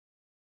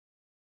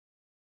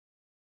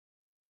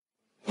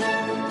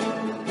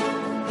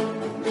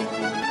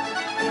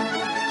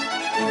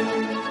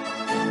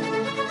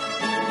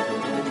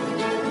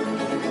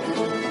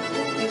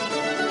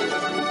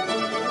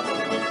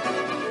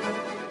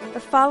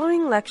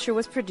following lecture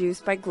was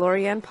produced by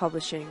Glorian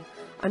Publishing,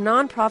 a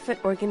non-profit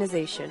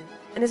organization,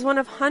 and is one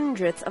of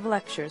hundreds of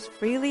lectures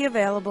freely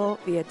available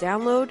via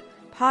download,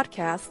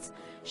 podcasts,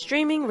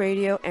 streaming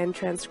radio, and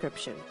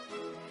transcription.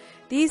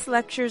 These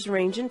lectures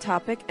range in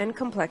topic and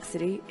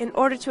complexity in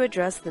order to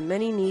address the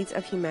many needs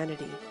of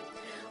humanity.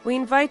 We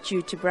invite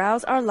you to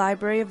browse our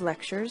library of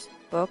lectures,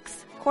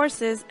 books,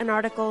 courses, and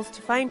articles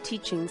to find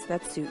teachings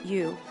that suit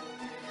you.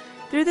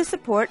 Through the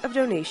support of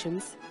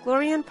donations,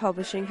 Glorian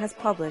Publishing has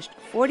published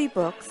 40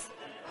 books,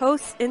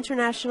 hosts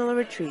international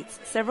retreats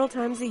several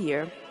times a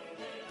year,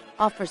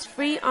 offers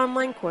free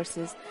online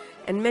courses,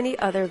 and many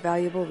other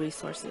valuable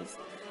resources,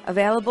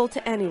 available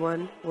to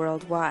anyone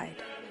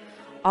worldwide.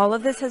 All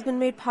of this has been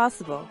made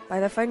possible by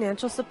the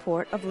financial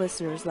support of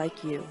listeners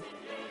like you.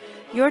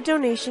 Your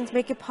donations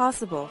make it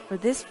possible for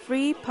this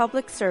free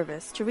public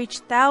service to reach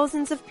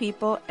thousands of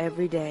people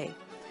every day.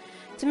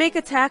 To make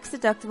a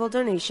tax-deductible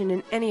donation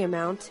in any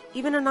amount,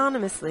 even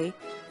anonymously,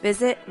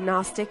 visit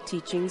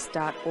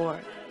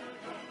GnosticTeachings.org.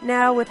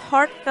 Now, with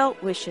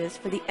heartfelt wishes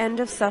for the end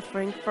of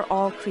suffering for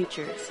all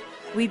creatures,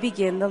 we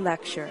begin the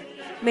lecture.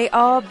 May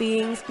all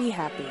beings be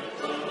happy.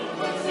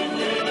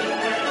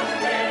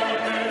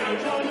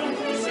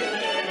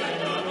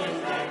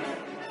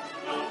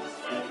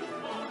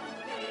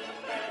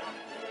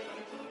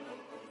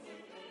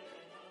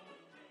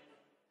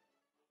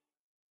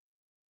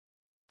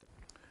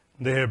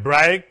 The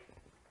Hebraic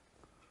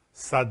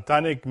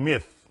Satanic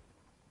myth.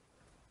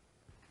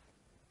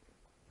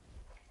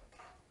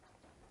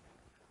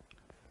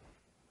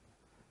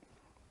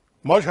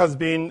 Much has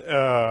been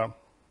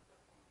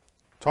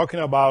talking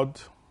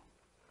about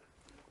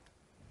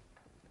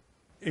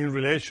in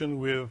relation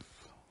with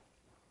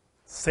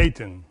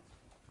Satan,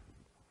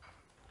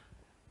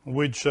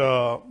 which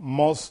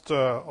most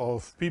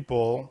of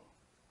people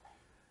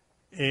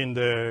in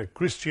the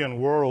Christian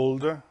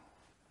world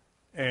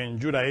and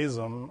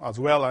Judaism, as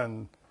well as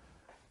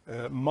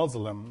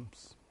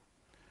Muslims,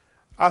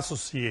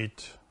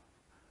 associate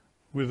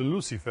with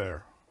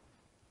Lucifer.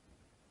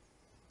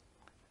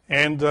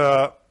 And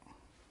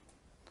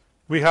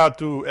we had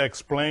to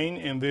explain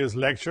in this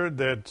lecture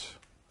that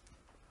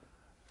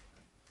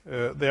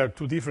they are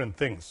two different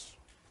things,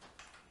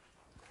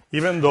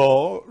 even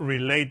though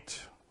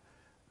relate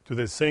to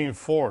the same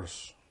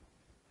force.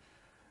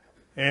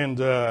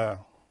 And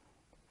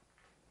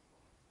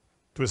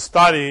to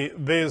study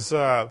this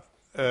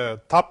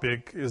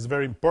topic is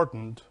very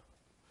important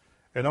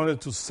in order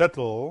to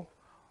settle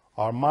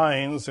our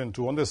minds and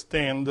to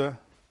understand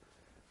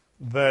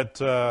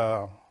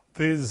that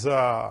these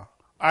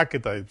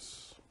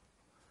archetypes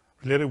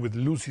related with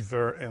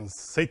Lucifer and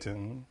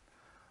Satan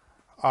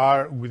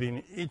are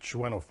within each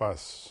one of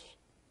us.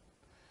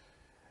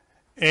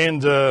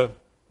 And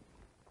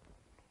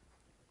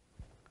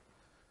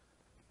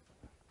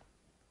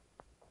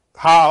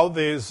how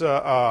these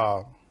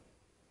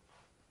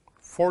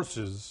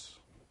forces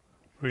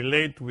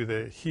relate with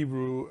the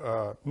Hebrew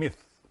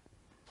myth.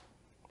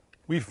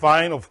 We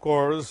find, of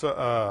course,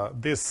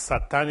 this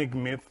satanic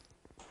myth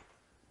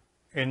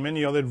in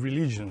many other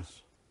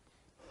religions.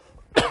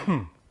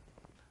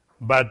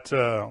 But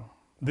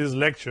this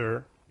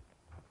lecture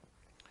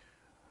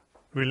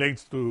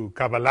relates to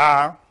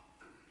Kabbalah,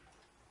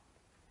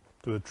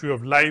 to the tree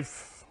of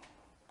life,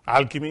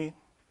 alchemy,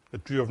 the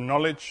tree of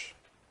knowledge,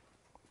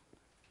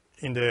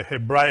 in the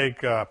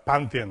Hebraic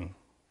pantheon,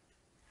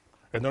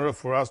 in order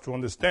for us to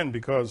understand,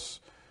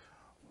 because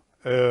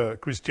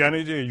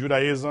Christianity,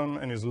 Judaism,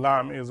 and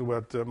Islam is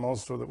what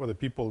most of what the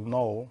people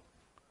know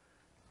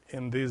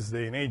in this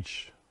day and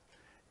age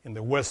in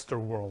the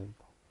Western world.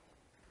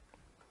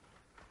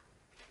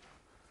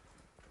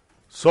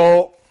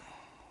 So,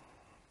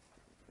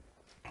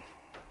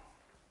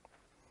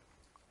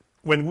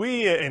 when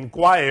we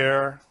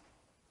inquire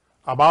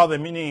about the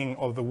meaning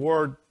of the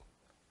word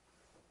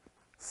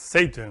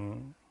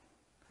Satan,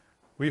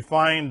 we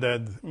find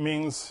that it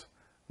means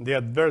the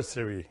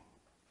adversary,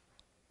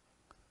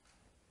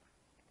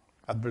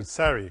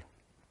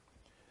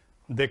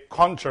 the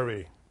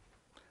contrary,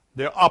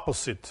 the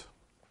opposite.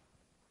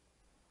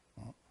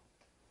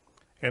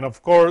 And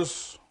of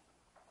course,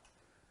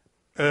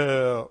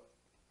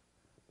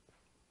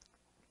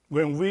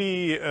 when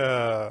we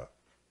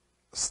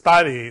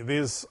study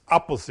this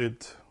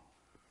opposite,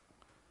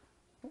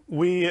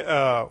 we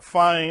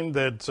find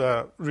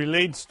that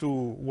relates to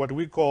what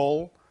we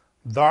call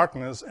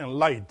darkness and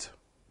light.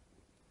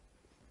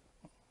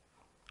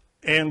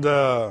 And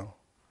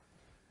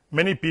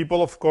many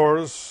people, of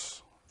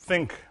course,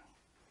 think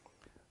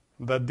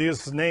that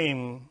this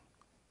name,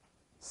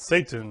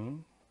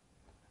 Satan,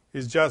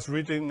 is just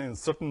written in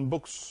certain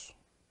books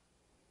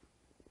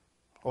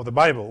of the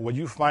Bible, where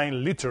you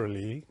find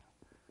literally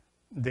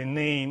the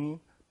name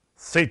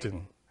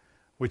Satan,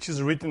 which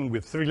is written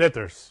with 3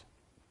 letters.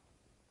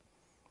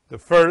 The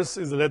first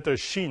is the letter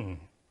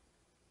Shin,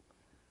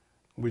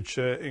 which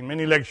in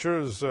many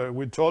lectures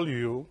we told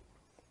you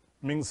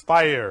means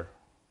fire,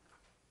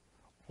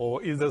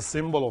 or is a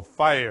symbol of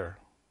fire.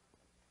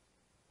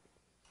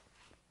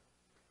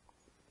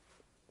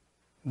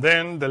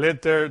 Then the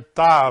letter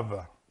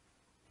Tav.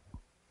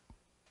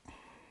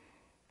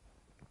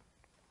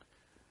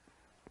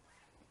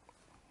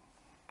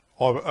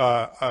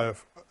 The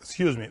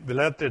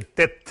letter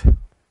Tet.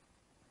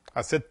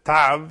 I said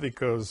Tav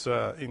because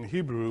in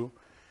Hebrew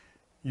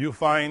you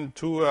find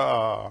two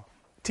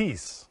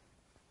T's.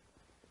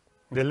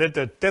 The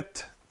letter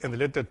Tet and the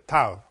letter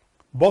Tav.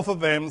 Both of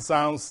them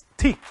sounds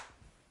T.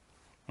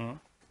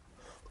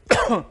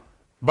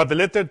 But the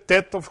letter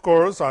Tet, of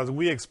course, as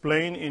we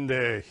explain in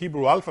the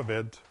Hebrew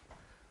alphabet,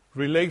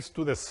 relates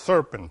to the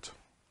serpent.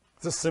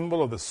 It's a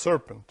symbol of the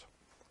serpent.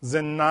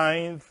 The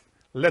ninth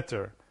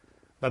letter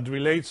that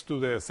relates to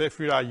the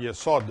Sephirah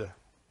Yesod,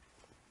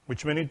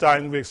 which many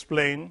times we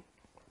explain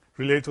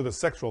relate to the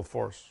sexual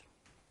force.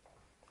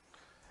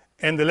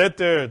 And the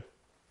letter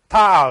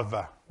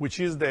Tav, which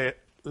is the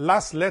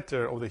last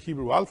letter of the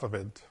Hebrew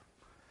alphabet,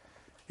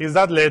 is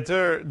that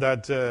letter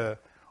that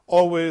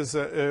always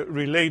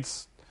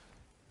relates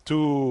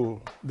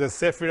to the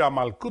Sephirah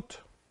Malkuth,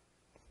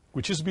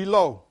 which is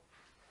below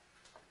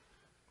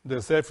the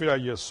Sephirah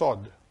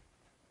Yesod.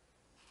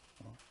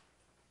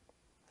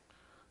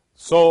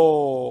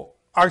 So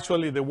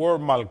actually the word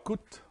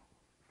Malkuth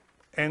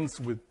ends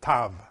with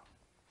Tav.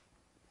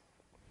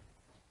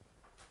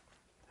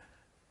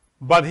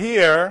 But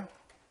here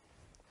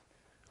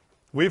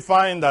we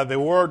find that the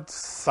word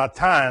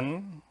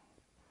Satan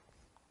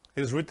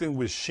is written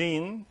with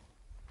Shin,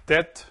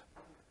 Tet,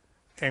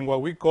 and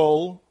what we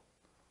call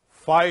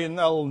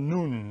final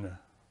Nun,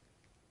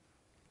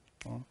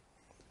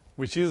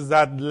 which is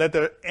that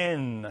letter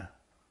N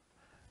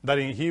that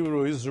in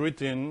Hebrew is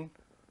written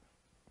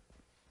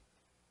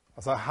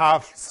as a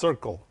half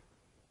circle,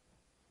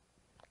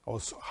 or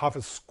half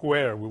a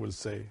square, we will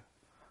say.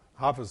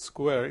 Half a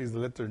square is the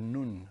letter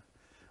Nun.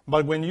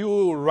 But when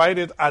you write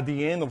it at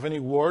the end of any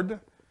word,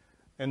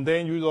 and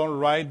then you don't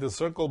write the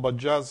circle, but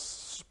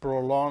just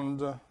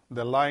prolong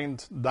the line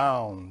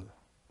down,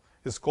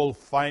 it's called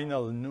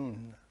final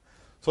Nun.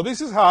 So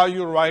this is how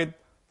you write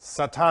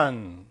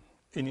Satan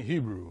in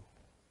Hebrew.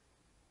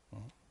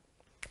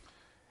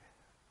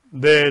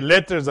 The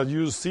letters that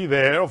you see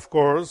there, of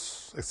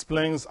course,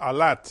 explains a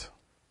lot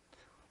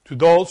to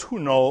those who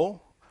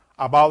know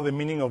about the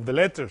meaning of the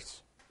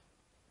letters.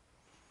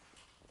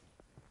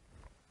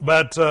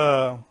 But,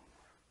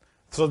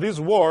 so this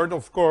word,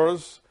 of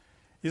course,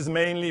 is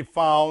mainly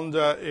found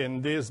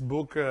in this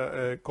book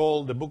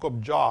called the Book of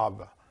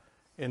Job,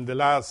 in the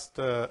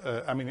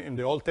in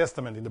the Old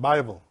Testament, in the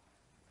Bible.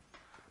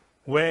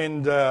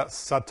 When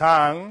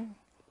Satan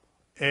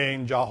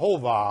and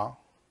Jehovah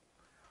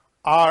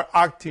are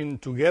acting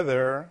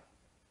together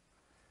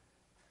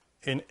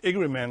in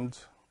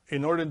agreement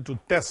in order to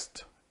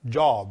test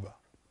Job.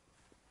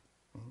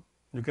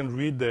 You can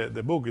read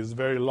the book. It's a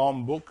very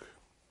long book,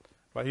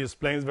 but he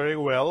explains very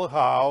well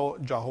how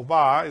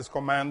Jehovah is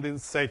commanding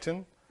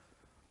Satan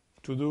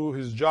to do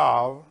his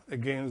job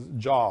against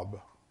Job.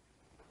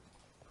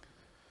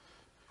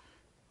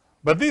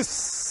 But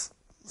this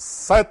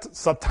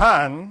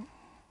Satan,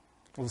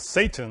 or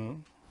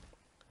Satan,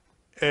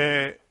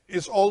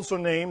 is also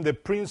named the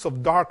Prince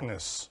of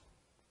Darkness.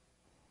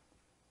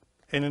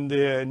 And in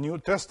the New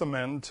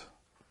Testament,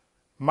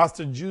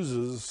 Master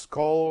Jesus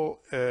called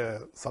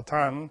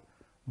Satan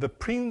the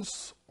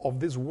Prince of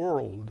this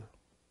world.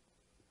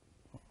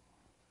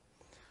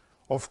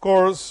 Of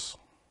course,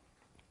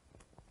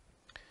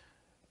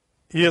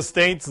 he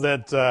states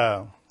that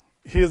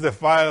he is the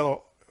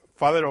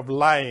father of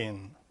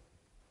lying,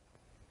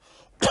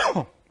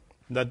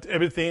 that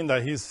everything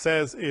that he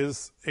says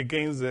is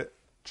against the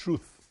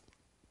truth.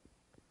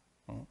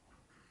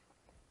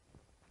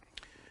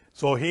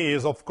 So he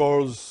is, of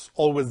course,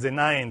 always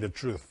denying the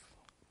truth.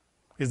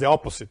 He's the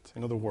opposite,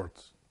 in other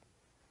words.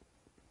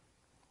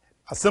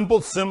 A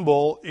simple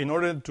symbol in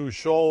order to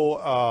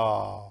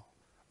show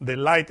the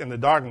light and the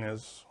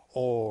darkness,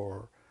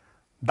 or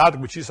that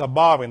which is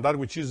above and that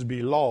which is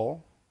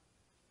below,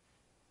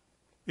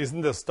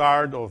 isn't the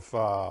star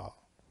of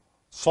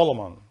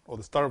Solomon, or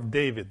the Star of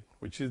David,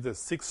 which is the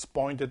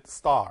six-pointed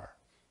star.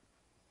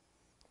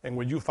 And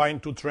when you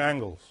find two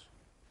triangles,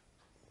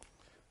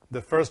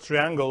 the first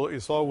triangle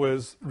is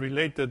always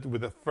related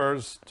with the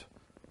first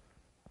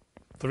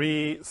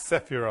three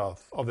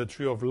Sephiroth of the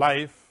Tree of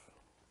Life,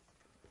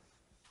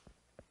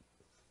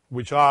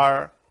 which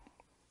are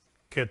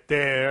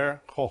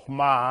Keter,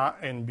 Chokhmah,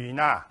 and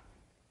Binah.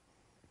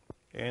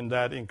 And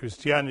that in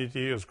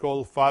Christianity is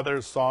called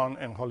Father, Son,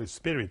 and Holy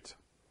Spirit.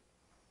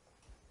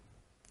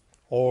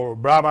 Or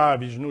Brahma,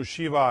 Vishnu,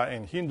 Shiva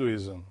in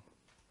Hinduism.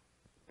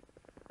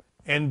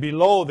 And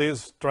below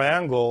this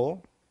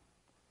triangle,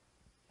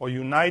 or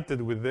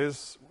united with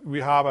this, we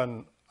have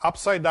an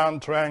upside-down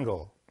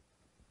triangle,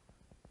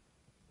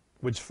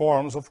 which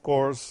forms, of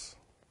course,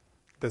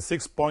 the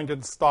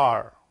six-pointed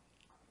star,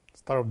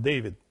 Star of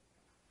David.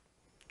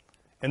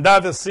 And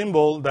that's a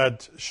symbol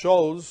that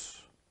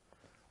shows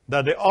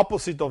that the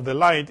opposite of the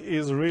light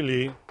is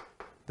really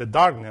the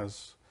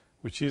darkness,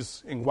 which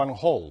is in one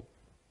whole.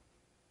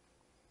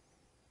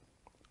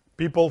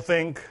 People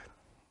think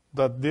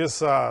that this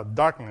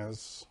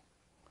darkness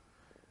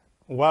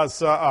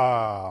was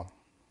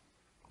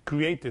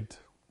created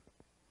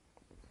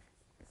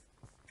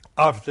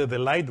after the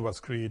light was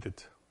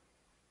created.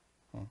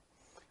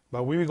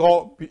 But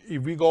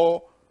if we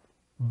go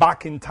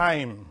back in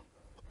time,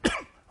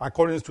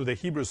 according to the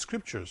Hebrew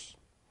scriptures,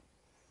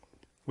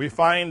 we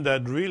find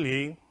that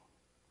really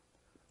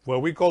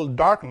what we call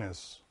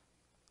darkness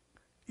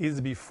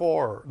is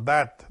before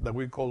that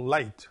we call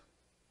light.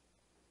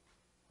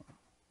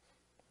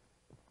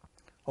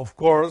 Of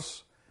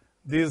course,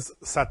 this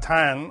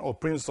Satan, or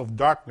Prince of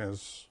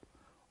Darkness,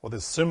 or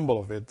the symbol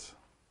of it,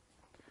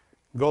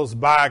 goes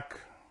back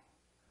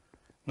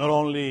not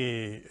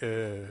only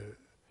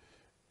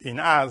in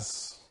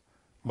us,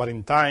 but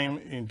in time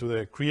into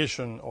the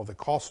creation of the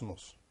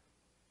cosmos.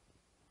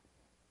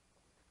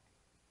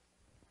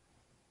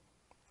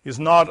 It's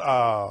not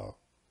a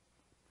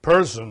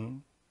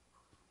person,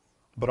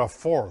 but a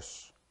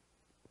force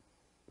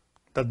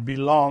that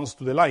belongs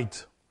to the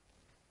light.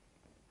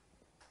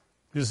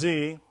 You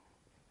see,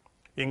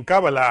 in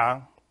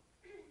Kabbalah,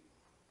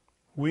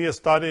 we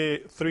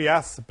study three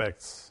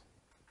aspects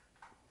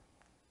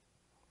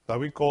that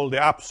we call the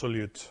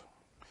absolute,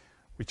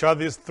 which are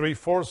these three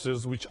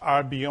forces which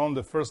are beyond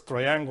the first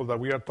triangle that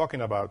we are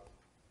talking about,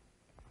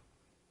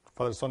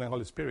 Father, Son, and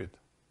Holy Spirit.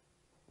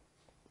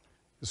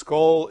 It's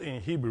called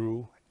in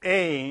Hebrew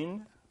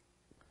Ein,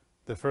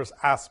 the first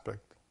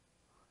aspect,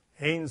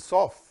 Ein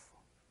Sof,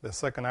 the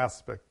second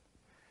aspect,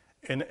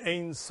 and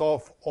Ein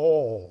Sof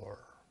Or,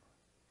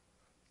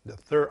 the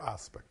third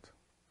aspect.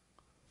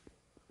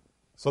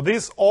 So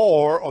this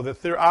or the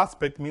third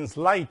aspect means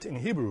light in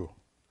Hebrew.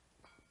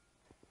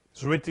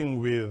 It's written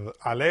with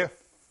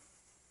Aleph,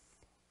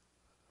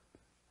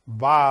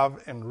 Vav,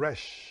 and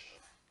Resh.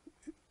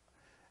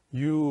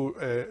 You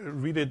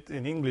read it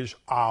in English,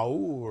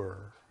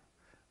 Aur,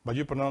 but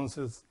you pronounce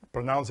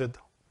it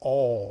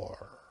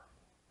Or.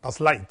 That's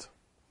light.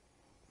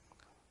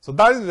 So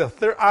that is the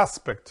third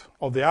aspect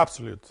of the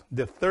absolute.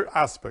 The third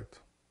aspect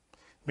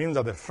means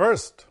that the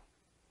first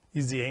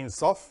is the Ein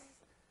Sof,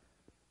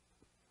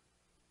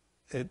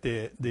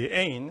 the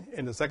Ein,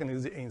 and the second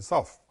is the Ein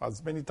Sof,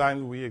 as many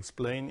times we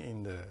explain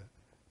in the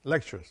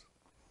lectures.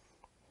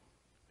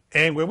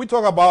 And when we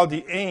talk about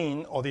the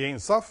Ein or the Ein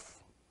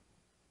Sof,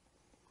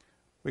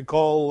 we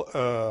call,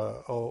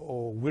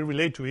 or we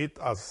relate to it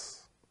as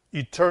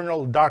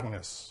eternal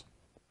darkness.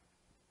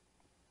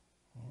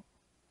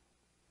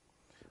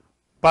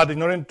 But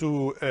in order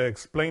to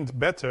explain it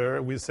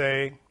better, we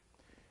say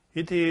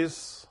it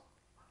is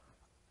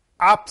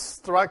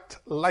abstract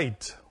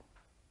light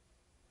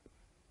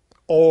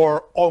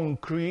or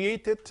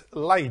uncreated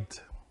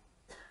light,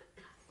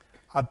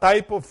 a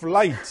type of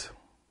light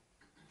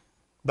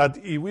that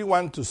if we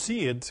want to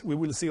see it, we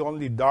will see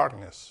only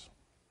darkness,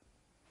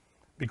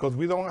 because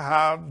we don't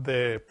have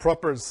the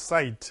proper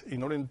sight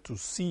in order to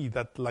see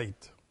that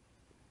light.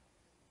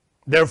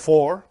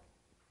 Therefore,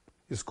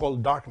 it's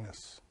called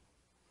darkness.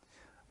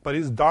 But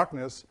it's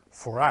darkness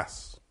for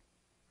us.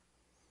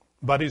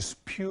 But it's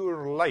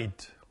pure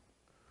light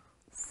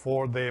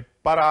for the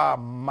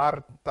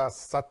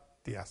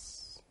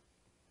Paramartasatyas,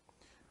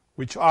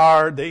 which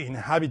are the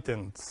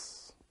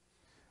inhabitants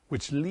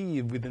which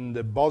live within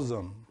the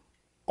bosom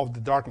of the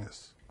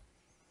darkness,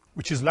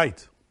 which is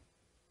light,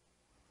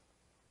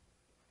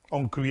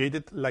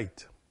 uncreated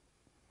light.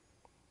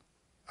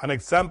 An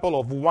example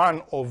of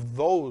one of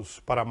those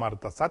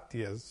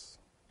Paramartasatyas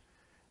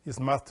is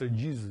Master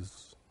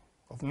Jesus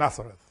of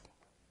Nazareth.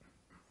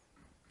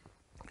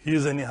 He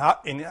is an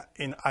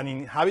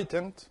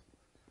inhabitant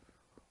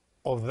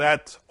of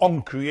that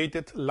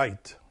uncreated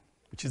light,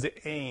 which is the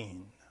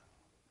Ein,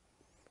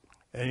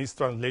 and is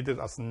translated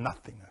as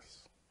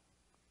nothingness.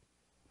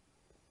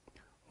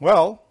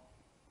 Well,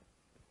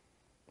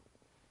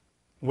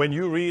 when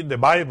you read the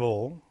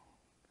Bible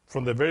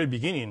from the very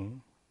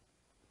beginning,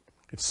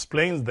 it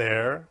explains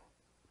there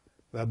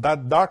that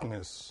that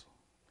darkness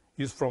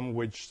is from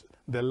which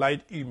the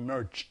light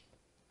emerged.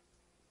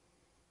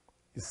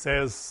 It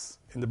says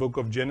in the book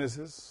of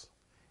Genesis,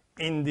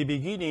 in the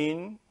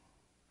beginning,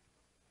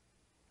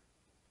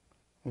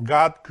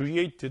 God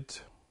created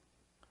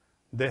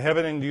the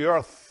heaven and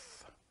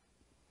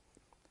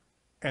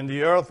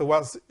the earth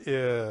was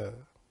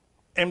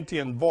empty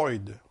and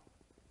void,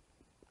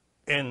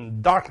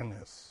 and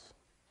darkness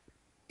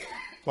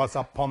was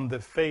upon the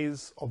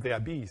face of the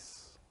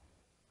abyss.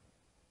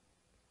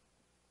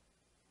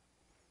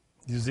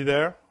 You see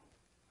there?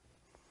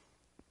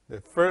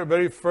 The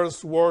very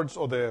first words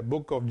of the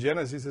book of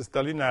Genesis is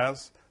telling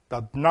us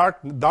that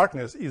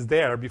darkness is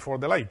there before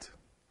the light.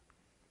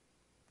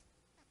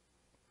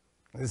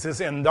 It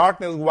says, and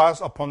darkness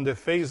was upon the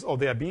face of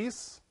the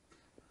abyss,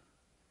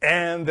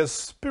 and the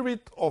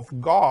Spirit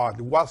of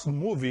God was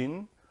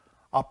moving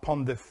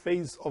upon the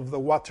face of the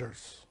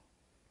waters.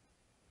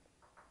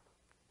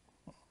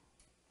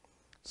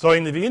 So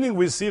in the beginning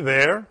we see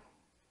there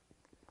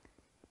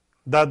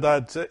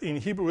that in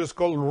Hebrew is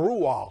called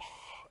Ruach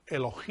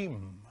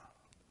Elohim.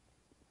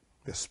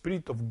 The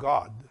Spirit of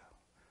God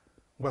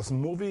was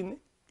moving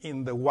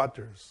in the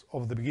waters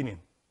of the beginning,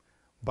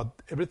 but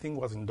everything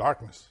was in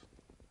darkness.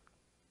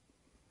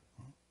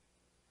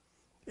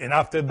 And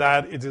after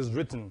that it is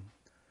written,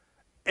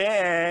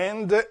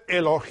 and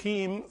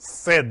Elohim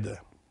said,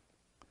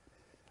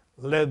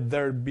 let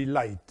there be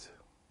light.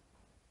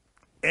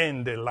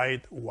 And the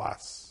light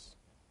was.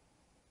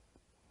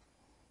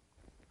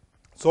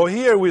 So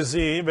here we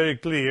see very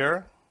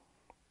clear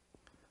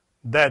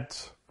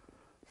that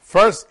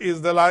first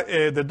is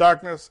the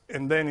darkness,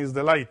 and then is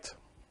the light.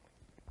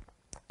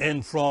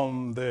 And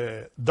from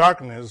the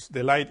darkness,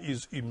 the light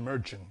is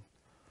emerging.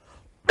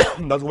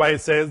 That's why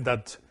it says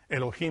that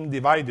Elohim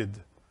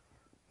divided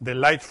the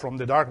light from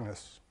the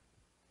darkness.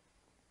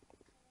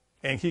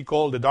 And he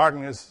called the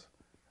darkness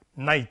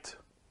night.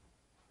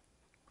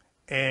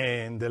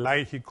 And the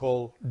light he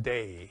called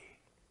day.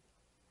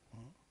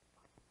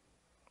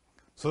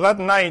 So that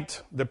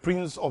night, the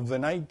prince of the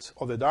night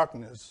of the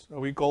darkness,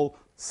 we call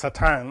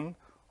Satan,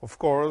 of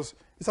course,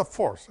 is a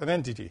force, an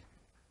entity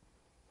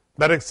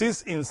that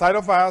exists inside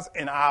of us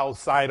and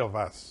outside of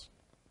us.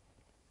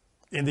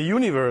 In the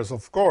universe,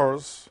 of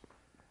course,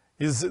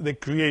 is the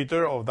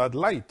creator of that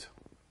light.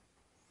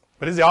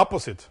 But it's the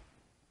opposite.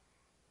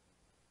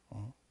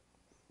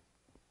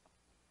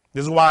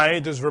 This is why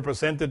it is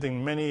represented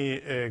in many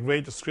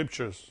great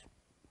scriptures,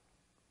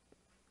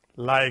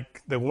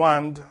 like the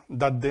one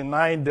that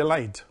denied the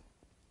light,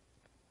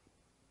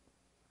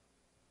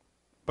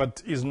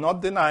 but is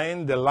not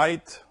denying the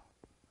light,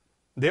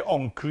 the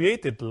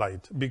uncreated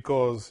light,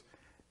 because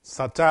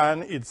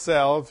Satan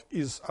itself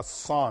is a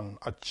son,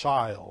 a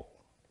child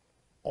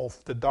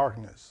of the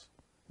darkness,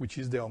 which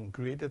is the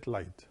uncreated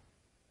light.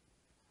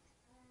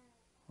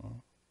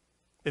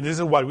 And this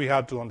is what we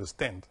have to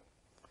understand.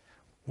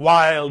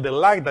 While the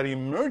light that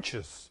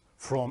emerges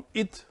from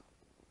it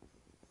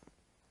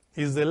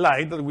is the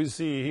light that we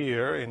see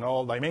here in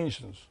all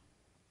dimensions.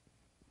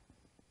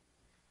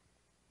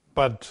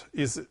 But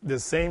it's the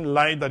same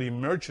light that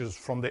emerges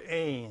from the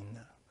Ein,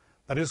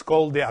 that is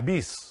called the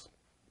abyss.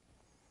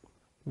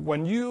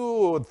 When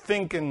you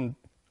think in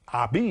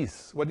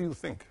abyss, what do you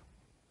think?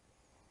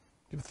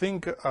 You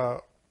think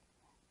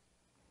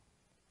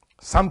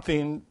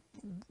something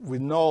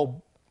with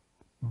no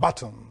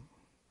bottom,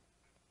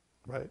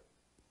 right?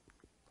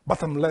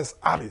 Bottomless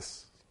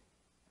abyss.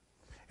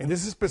 And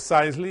this is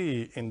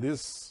precisely, in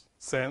this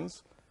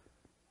sense,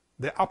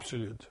 the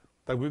absolute,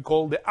 that we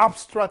call the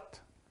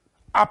abstract,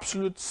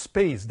 absolute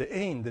space, the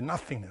Ein, the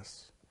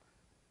nothingness.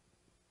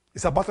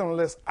 It's a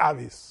bottomless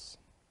abyss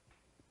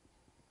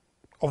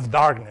of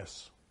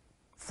darkness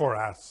for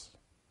us,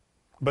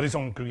 but it's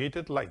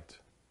uncreated light.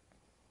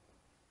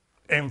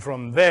 And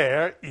from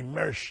there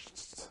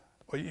emerges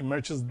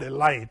the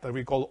light that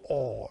we call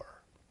Or.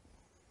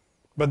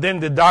 But then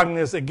the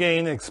darkness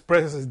again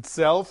expresses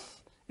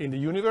itself in the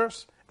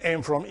universe,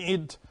 and from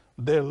it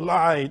the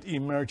light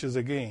emerges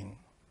again.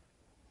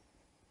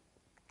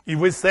 If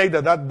we say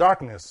that that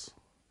darkness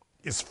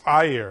is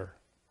fire,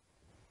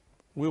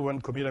 we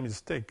won't commit a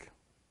mistake.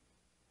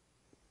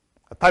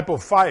 A type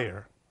of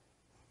fire.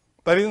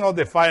 That is not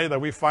the fire that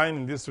we find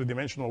in this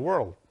three-dimensional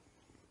world.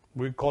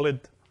 We call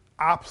it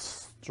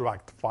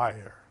abstract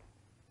fire,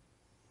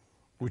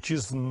 which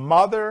is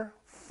mother,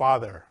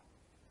 father.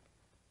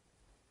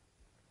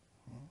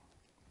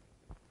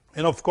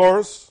 And of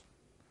course,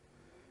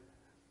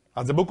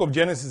 as the book of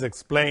Genesis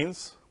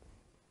explains,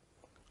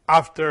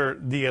 after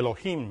the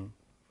Elohim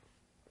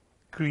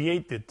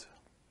created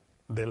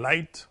the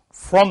light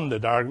from the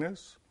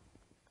darkness,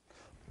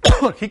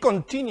 he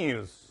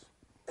continues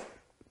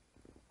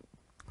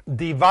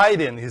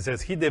dividing. He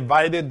says he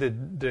divided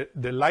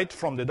the light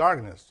from the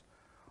darkness.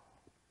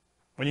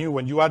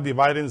 When you are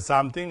dividing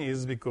something,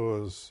 is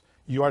because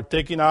you are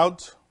taking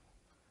out,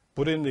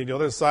 putting the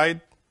other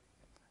side.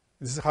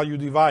 This is how you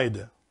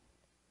divide.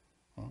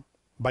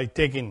 By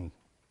taking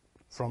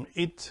from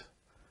it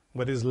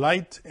what is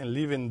light and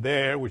leaving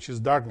there which is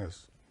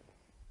darkness.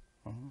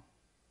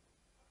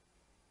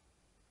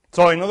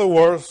 So in other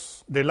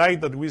words, the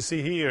light that we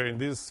see here in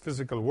this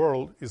physical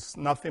world is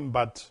nothing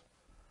but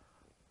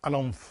an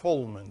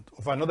unfoldment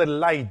of another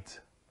light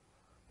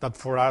that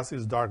for us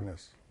is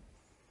darkness,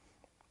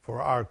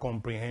 for our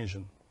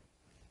comprehension.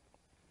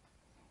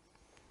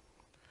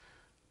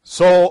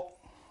 So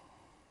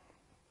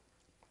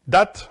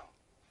that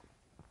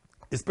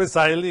is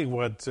precisely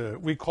what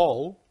we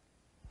call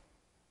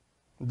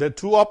the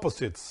two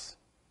opposites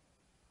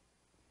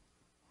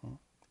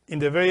in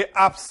the very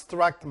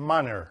abstract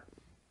manner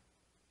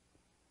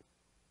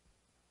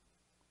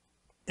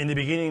in the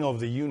beginning of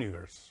the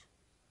universe.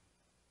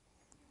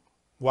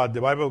 What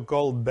the Bible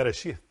called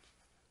Bereshith,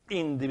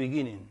 in the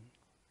beginning.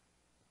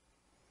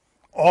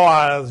 Or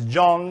as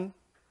John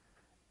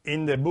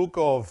in the book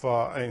of,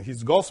 in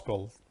his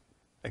gospel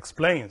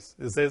explains,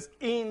 it says,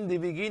 in the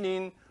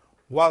beginning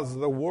was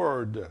the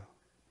Word,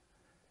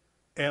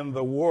 and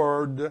the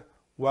Word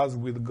was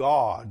with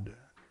God,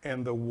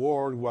 and the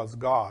Word was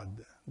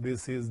God.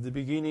 This is the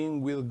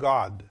beginning with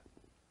God.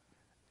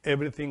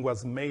 Everything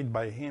was made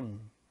by Him.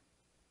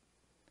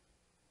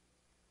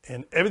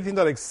 And everything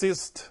that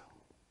exists,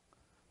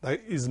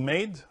 that is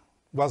made,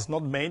 was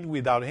not made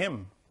without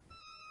Him.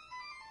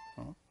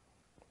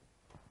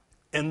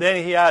 And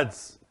then he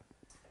adds,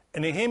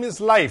 And in him is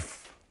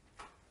life.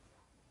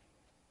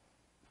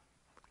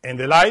 And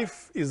the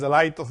life is the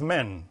light of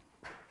men.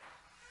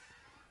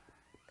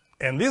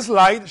 And this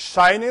light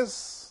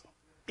shines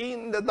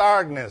in the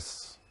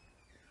darkness.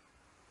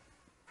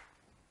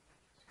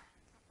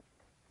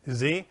 You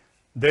see?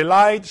 The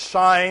light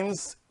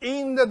shines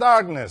in the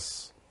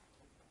darkness.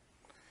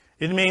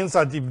 It means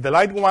that if the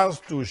light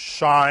wants to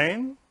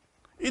shine,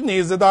 it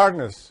needs the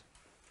darkness.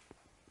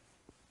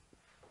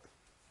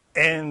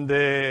 And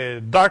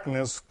the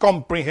darkness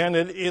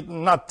comprehended it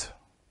not.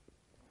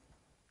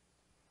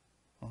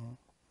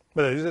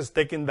 But this is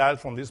taking that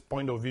from this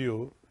point of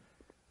view.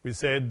 We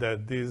said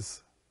that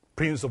this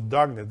prince of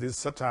darkness, this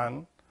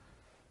Satan,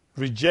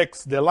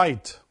 rejects the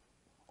light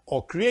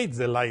or creates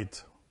the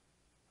light.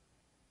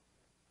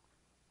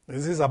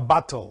 This is a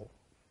battle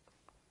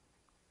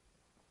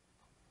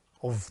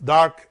of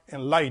dark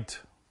and light,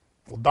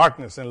 of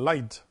darkness and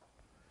light,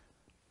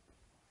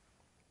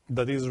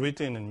 that is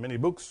written in many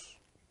books.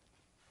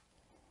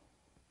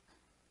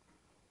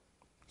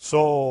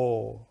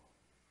 So,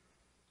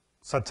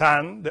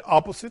 Satan, the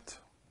opposite,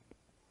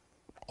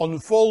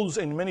 unfolds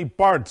in many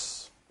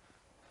parts,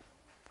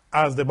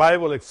 as the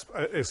Bible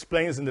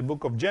explains in the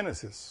book of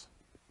Genesis.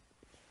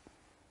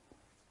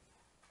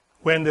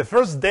 When the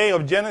first day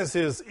of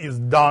Genesis is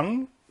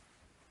done,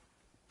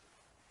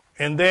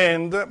 and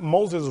then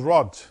Moses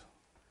wrote,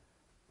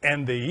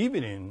 and the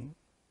evening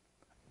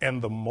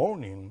and the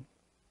morning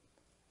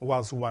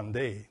was one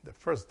day, the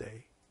first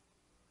day.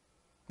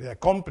 They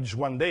accomplished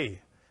one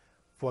day.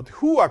 But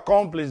who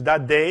accomplished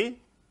that day?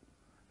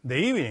 The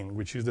evening,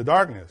 which is the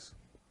darkness.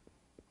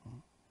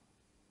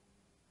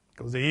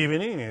 Because the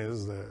evening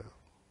is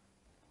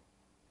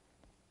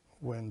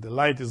when the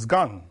light is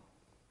gone.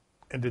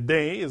 And the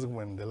day is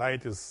when the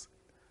light is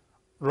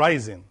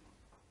rising.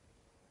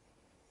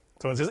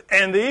 So it says,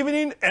 and the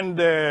evening and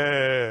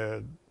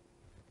the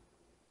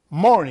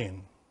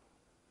morning,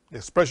 the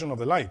expression of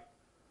the light,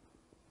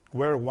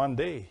 were one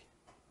day.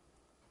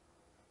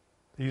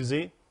 You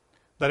see?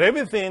 That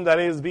everything that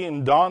is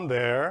being done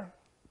there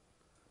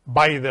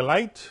by the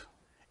light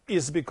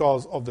is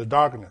because of the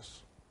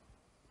darkness.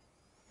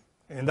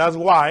 And that's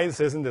why it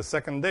says in the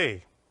second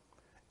day.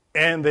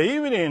 And the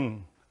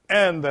evening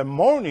and the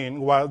morning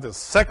was the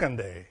second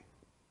day.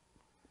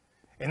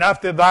 And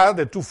after that,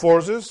 the two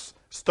forces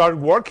start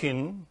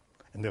working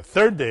in the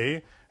third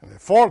day, and the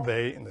fourth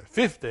day, and the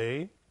fifth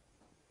day.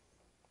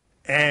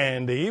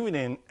 And the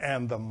evening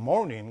and the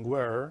morning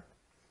were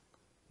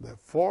the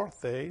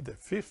fourth day, the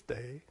fifth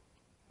day.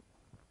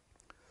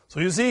 So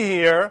you see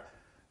here,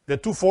 the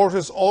two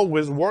forces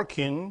always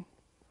working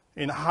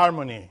in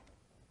harmony.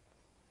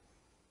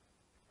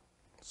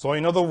 So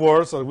in other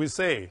words, as we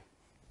say,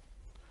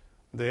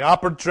 the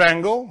upper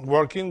triangle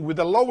working with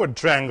the lower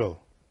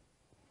triangle.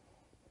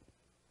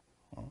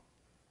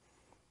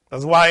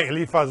 That's why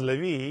Eliphaz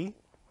Levi,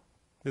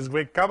 this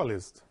great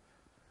Kabbalist,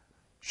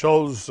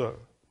 shows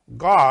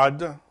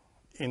God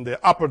in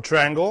the upper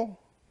triangle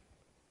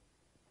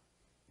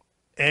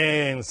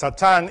and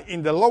Satan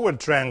in the lower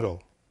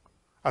triangle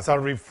as a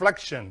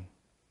reflection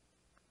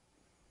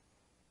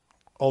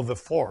of the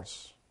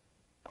force,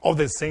 of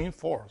the same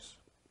force.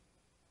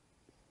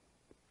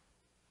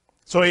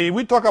 So if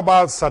we talk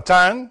about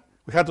Satan,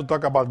 we have to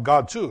talk about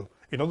God too.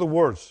 In other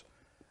words,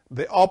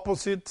 the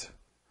opposite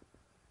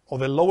of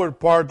the lower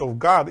part of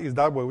God is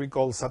that what we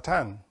call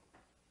Satan.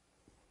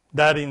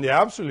 That in the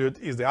absolute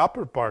is the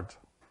upper part.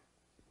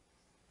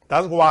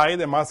 That's why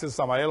the Master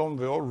Samael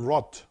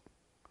wrote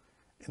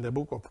in the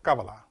book of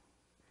Kabbalah,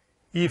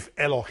 if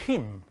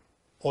Elohim,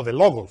 or the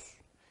Logos,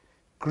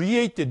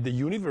 created the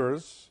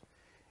universe,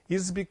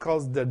 it's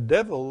because the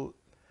devil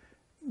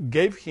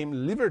gave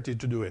him liberty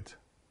to do it.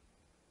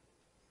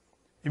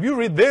 If you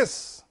read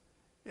this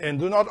and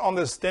do not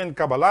understand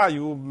Kabbalah,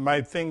 you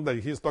might think that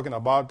he's talking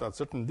about a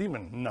certain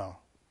demon. No.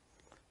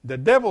 The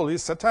devil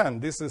is Satan.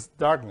 This is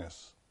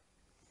darkness.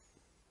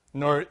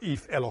 Nor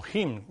if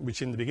Elohim,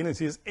 which in the beginning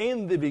says,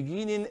 in the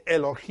beginning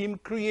Elohim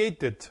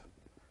created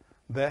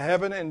the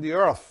heaven and the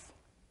earth.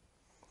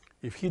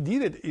 If he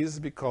did it, is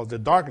because the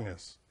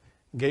darkness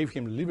gave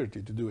him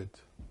liberty to do it.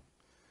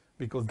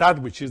 Because that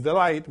which is the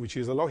light, which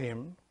is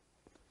Elohim,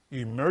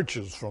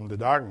 emerges from the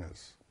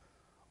darkness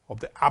of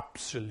the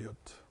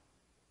absolute.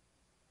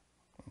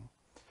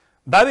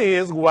 That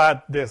is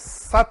what the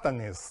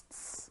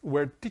Satanists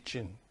were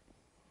teaching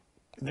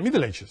in the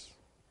Middle Ages.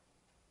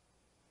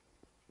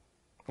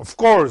 Of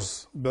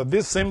course, but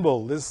this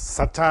symbol, this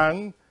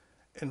Satan,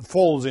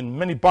 unfolds in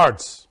many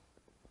parts,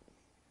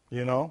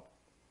 and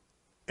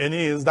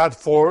is that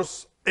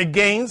force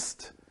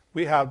against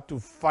we have to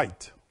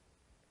fight.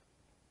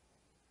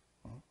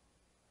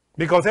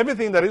 Because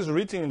everything that is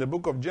written in the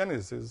book of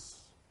Genesis,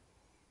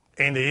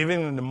 and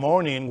even in the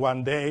morning,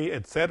 one day,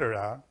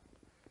 etc.,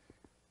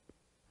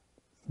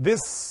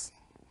 these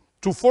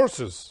two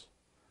forces,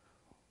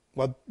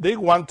 what they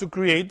want to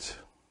create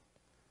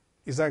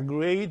is a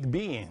great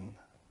being.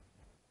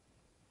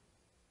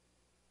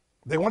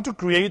 They want to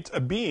create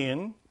a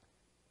being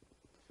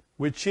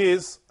which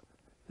is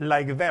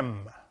like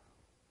them.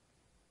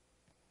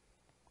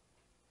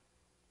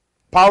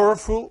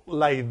 powerful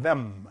like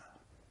them.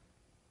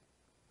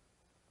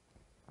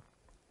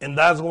 And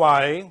that's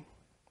why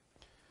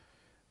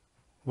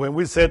when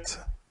we said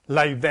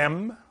like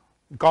them,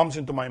 it comes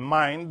into my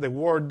mind the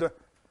word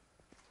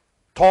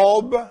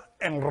Tob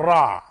and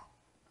Ra.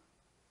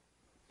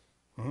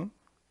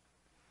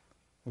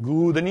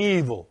 Good and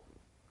evil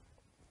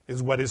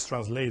is what is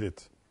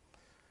translated.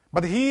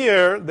 But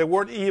here, the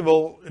word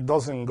evil, it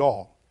doesn't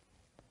go.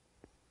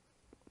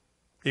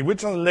 If we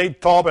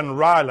translate Tob and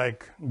Ra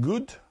like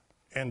good,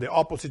 and the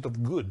opposite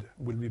of good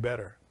will be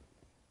better.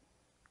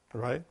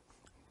 Right?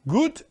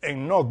 Good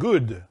and no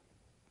good.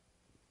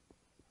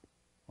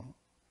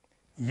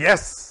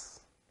 Yes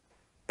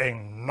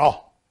and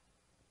no.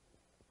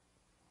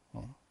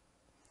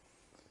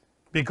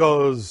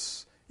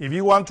 Because if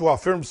you want to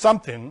affirm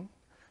something,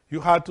 you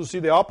have to see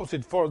the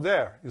opposite for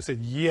there. You said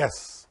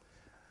yes.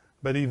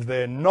 But if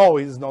the no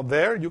is not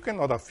there, you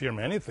cannot affirm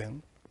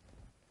anything.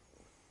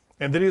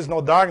 And there is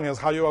no darkness,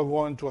 how you are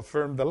going to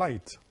affirm the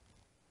light?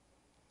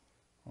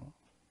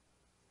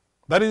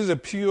 That is the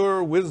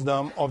pure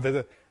wisdom of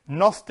the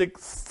Gnostic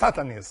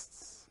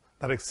Satanists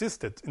that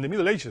existed in the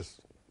Middle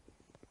Ages.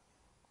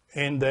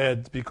 And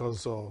that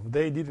because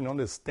they didn't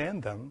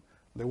understand them,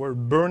 they were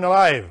burned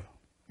alive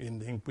in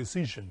the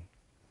Inquisition.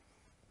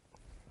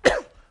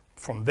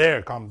 From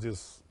there comes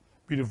this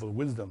beautiful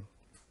wisdom.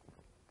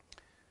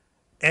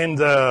 And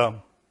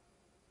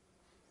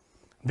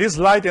this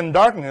light and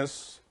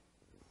darkness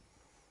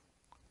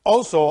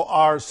also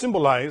are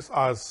symbolized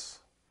as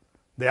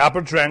the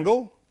upper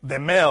triangle, the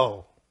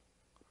male,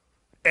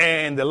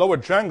 and the lower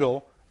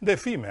triangle, the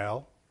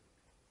female.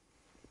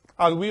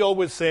 As we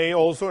always say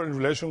also in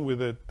relation with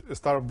the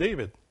Star of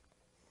David.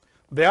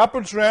 The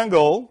upper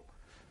triangle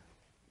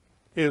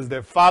is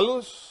the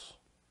phallus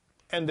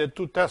and the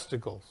two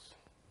testicles.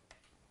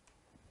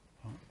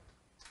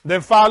 The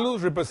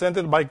phallus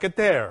represented by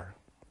Keter,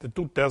 the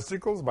two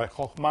testicles by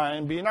Chokhmah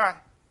and Binah.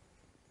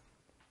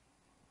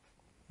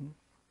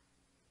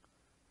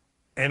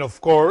 And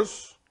of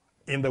course,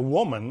 in the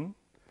woman,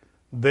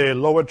 the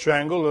lower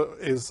triangle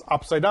is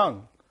upside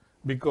down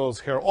because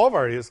her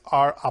ovaries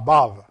are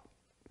above.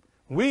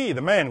 We,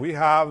 the men, we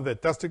have the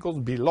testicles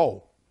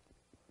below,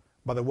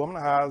 but the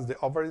woman has the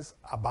ovaries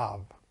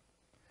above,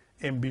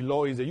 and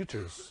below is the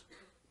uterus,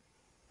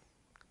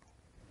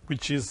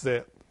 which is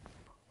the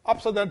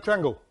upside down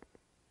triangle.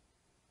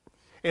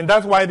 And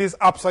that's why this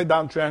upside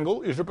down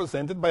triangle is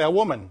represented by a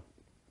woman.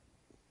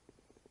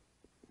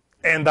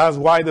 And that's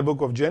why the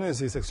book of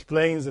Genesis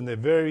explains in a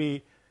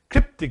very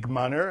cryptic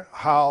manner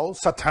how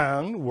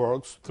Satan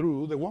works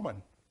through the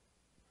woman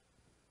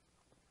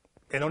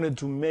in order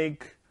to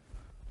make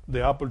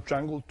the upper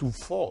triangle to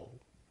fall.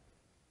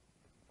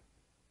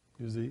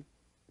 You see?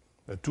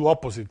 The two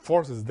opposite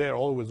forces there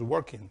always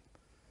working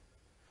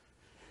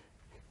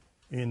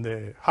in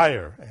the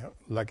higher,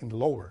 like in the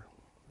lower.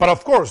 But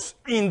of course,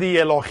 in the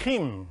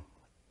Elohim,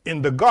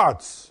 in the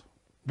gods,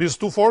 these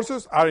two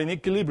forces are in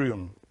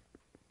equilibrium.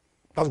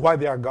 That's why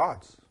they are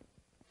gods.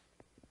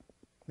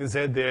 They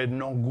said they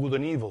know good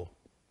and evil.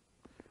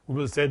 We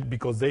will say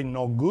because they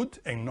know good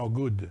and know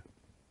good.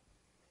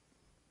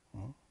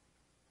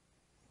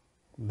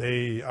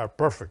 They are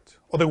perfect.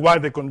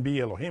 Otherwise, they couldn't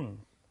be Elohim,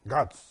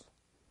 gods.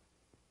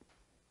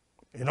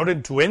 In order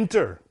to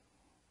enter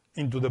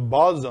into the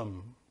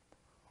bosom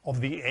of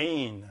the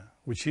Ein,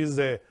 which is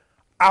the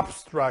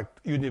abstract,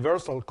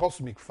 universal,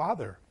 cosmic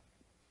Father,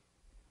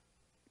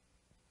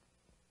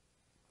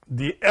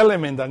 the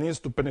element that needs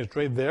to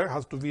penetrate there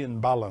has to be in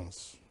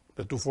balance,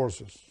 the two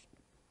forces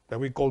that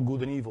we call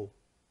good and evil.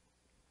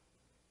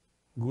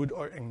 Good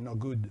and not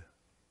good.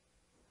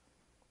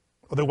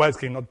 Otherwise,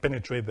 cannot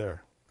penetrate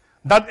there.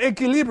 That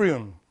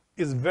equilibrium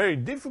is very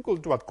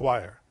difficult to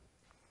acquire.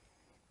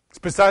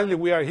 Especially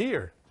we are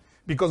here,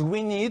 because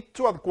we need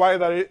to acquire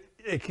that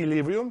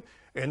equilibrium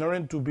in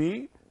order to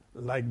be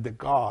like the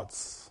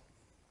gods.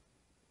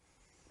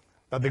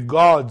 That the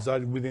gods are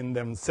within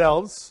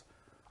themselves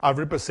are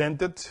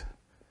represented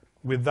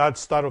with that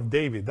Star of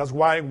David. That's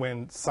why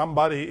when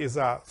somebody is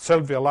a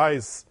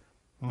self-realized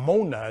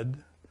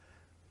monad,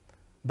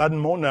 that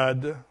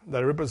monad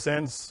that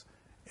represents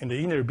in the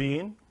inner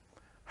being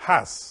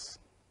has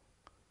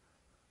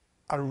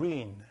a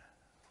ring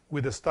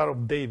with the Star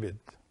of David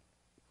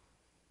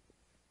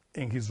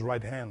in his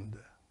right hand.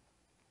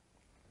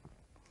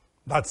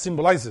 That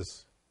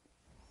symbolizes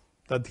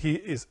that he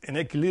is in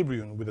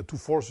equilibrium with the two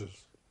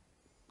forces.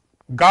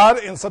 God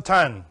and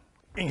Satan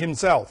in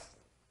himself.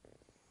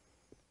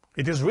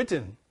 It is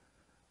written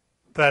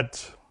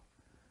that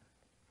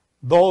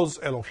those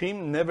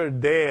Elohim never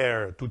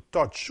dare to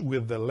touch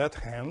with the left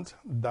hand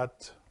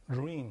that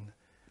ring,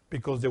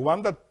 because the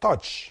one that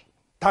touch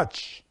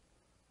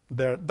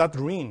that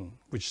ring,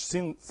 which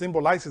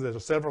symbolizes the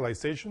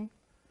self-realization,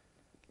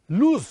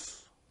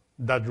 lose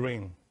that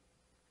ring.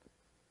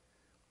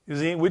 You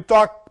see, we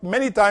talk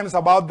many times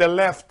about the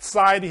left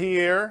side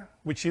here,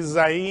 which is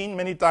Zayin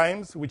many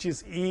times, which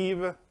is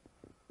Eve.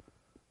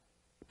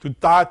 To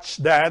touch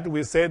that,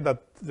 we say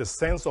that the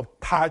sense of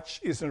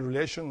touch is in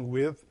relation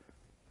with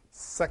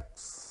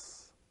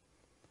sex.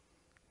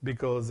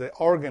 because the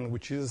organ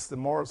which is the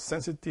more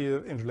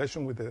sensitive in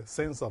relation with the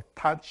sense of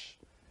touch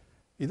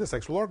is the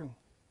sexual organ.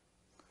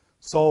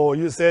 So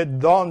you said,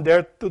 don't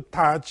dare to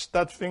touch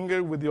that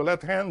finger with your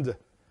left hand,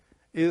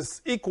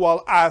 is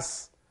equal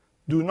as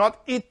do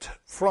not eat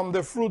from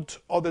the fruit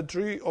of the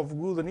tree of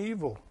good and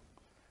evil.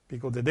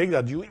 Because the day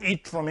that you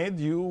eat from it,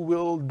 you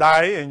will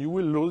die and you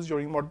will lose your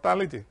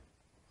immortality.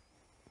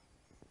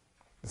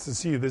 So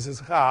see, this is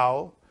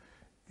how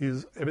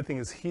everything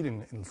is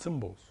hidden in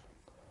symbols.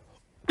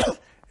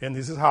 And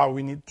this is how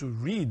we need to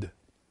read.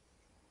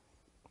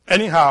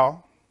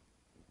 Anyhow,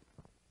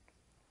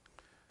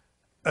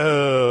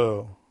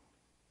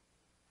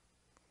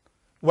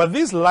 what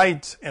this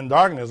light and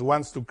darkness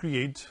wants to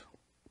create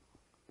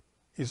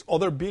is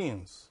other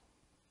beings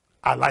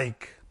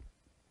alike.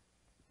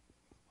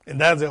 And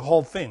that's the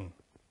whole thing.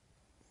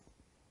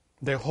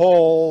 The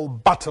whole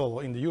battle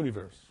in the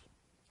universe.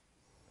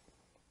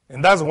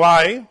 And that's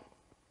why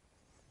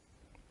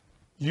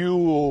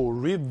you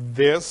read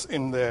this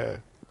in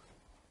the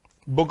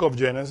book of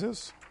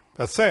Genesis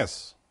that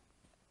says,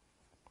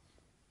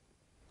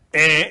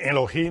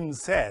 Elohim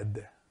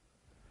said,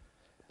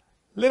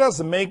 let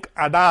us make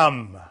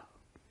Adam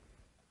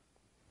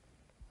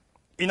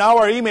in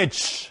our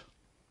image,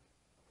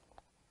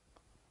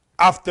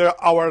 after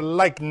our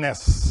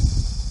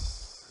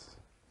likeness.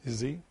 You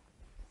see?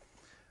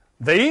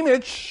 The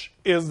image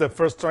is the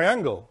first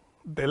triangle.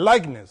 The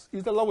likeness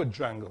is the lower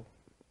triangle.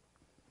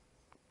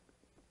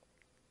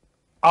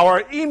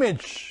 Our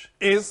image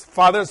is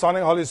Father, Son,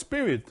 and Holy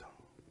Spirit.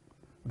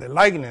 The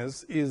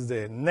likeness is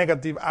the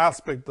negative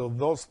aspect of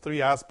those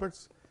three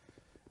aspects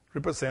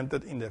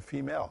represented in the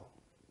female,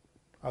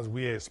 as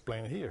we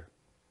explain here.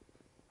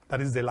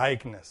 That is the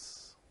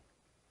likeness.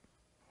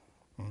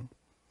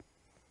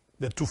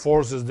 The two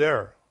forces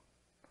there,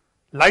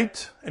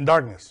 light and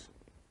darkness.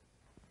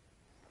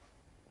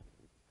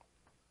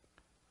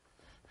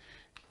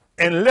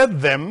 And let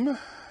them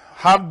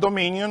have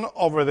dominion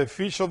over the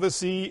fish of the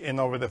sea, and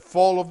over the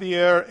fowl of the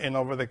air, and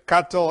over the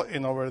cattle,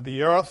 and over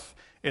the earth,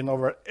 and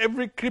over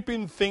every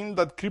creeping thing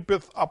that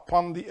creepeth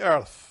upon the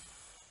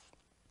earth.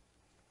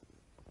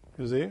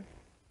 You see?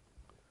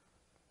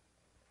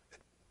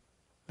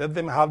 Let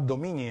them have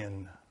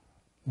dominion.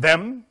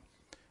 Them,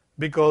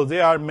 because they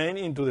are made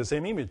into the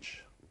same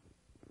image.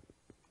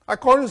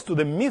 According to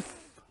the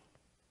myth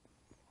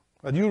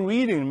that you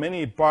read in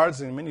many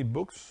parts, in many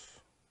books,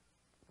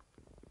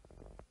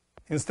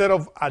 instead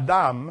of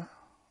Adam,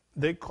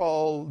 they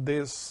call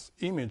this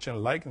image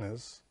and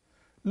likeness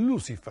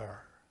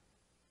Lucifer.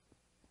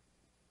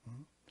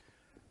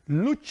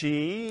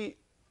 Luci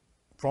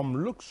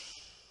from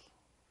lux,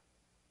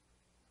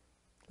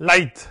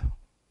 light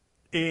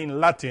in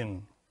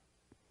Latin,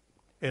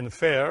 and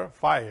fer,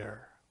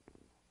 fire,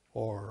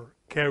 or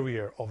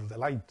carrier of the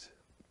light.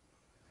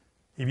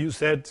 If you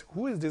said,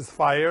 who is this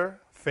fire,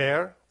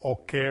 fair, or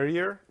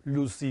carrier?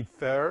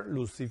 Lucifer,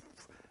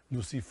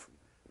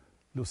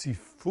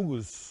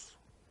 Lucifugus.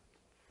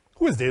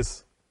 Who is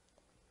this?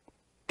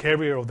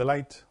 Carrier of the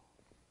light.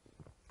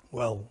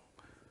 Well,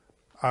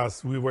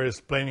 as we were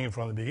explaining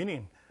from the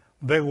beginning,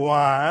 the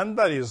one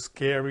that is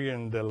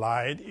carrying the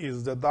light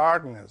is the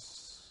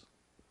darkness.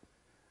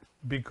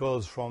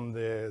 Because from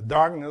the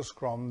darkness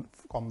comes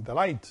the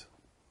light.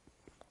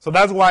 So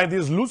that's why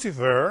this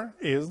Lucifer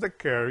is the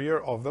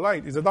carrier of the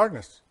light, is the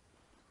darkness.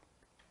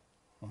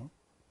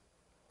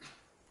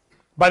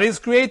 But it's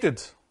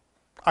created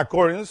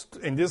according,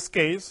 in this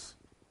case,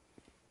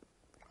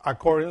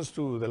 according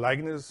to the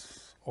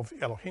likeness of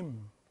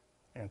Elohim,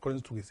 and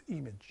according to his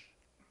image.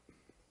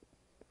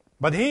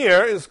 But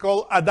here it's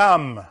called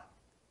Adam.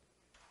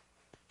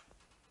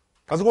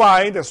 That's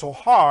why the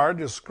Zohar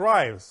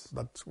describes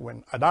that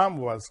when Adam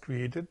was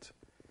created,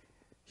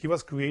 he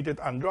was created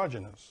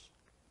androgynous.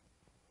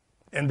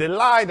 And the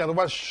light that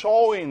was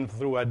showing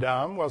through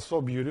Adam was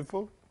so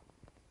beautiful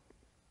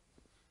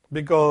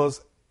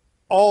because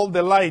all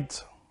the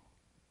light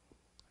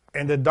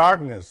and the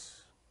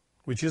darkness,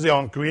 which is the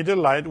uncreated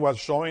light, was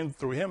showing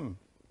through him.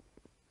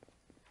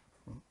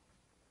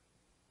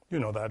 You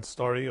know that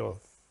story of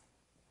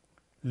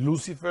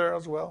Lucifer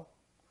as well.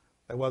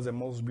 That was the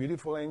most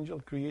beautiful angel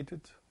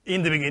created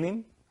in the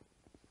beginning.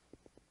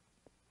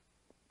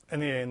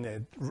 And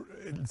it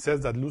says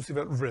that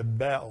Lucifer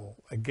rebelled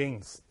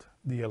against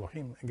the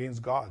Elohim,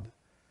 against God,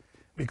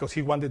 because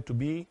he wanted to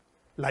be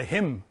like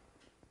him.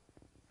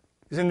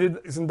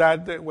 Isn't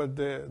that what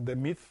the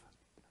myth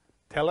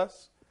tell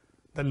us?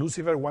 That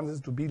Lucifer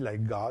wanted to be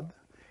like God,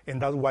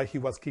 and that's why he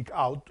was kicked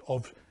out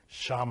of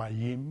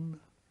Schamayim,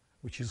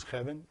 which is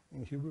heaven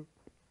in Hebrew.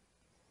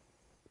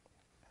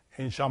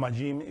 And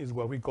Schamayim is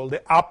what we call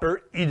the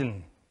upper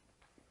Eden.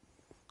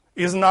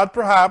 Is not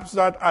perhaps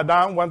that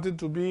Adam wanted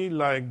to be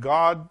like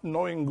God,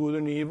 knowing good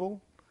and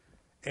evil,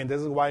 and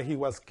this is why he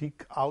was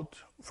kicked out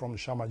from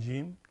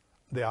Schamayim,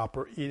 the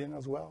upper Eden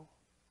as well,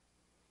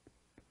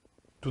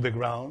 to the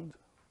ground.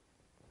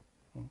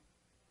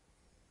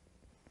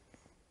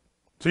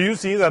 So you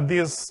see that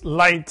this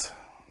light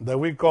that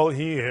we call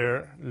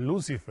here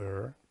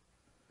Lucifer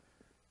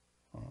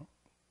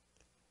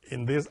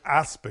in this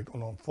aspect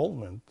of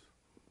unfoldment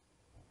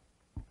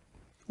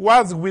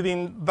was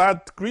within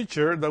that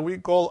creature that we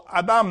call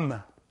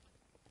Adam.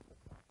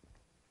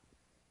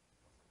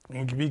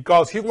 And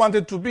because he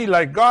wanted to be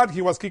like God,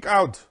 he was kicked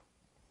out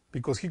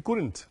because he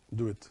couldn't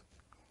do it.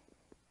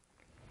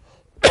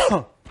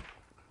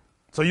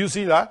 So you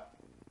see that?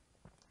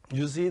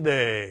 You see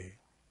the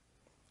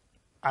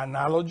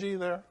analogy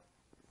there?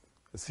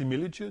 The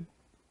similitude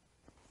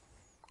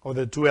of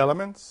the two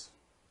elements?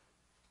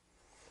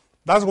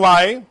 That's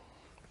why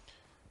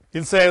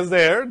it says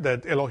there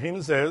that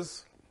Elohim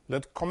says,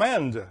 let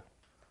command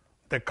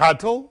the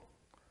cattle,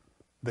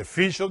 the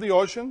fish of the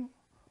ocean,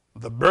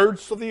 the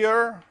birds of the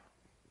air,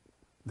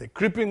 the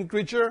creeping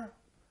creature,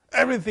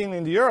 everything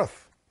in the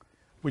earth,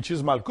 which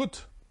is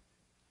Malkuth.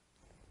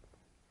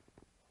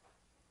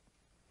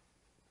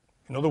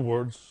 In other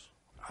words,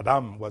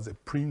 Adam was a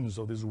prince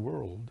of this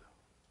world.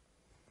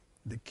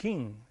 The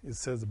king, it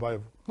says the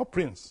Bible, not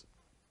prince,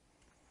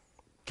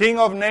 king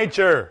of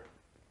nature.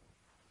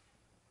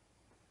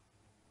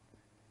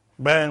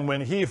 But when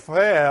he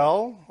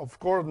fell, of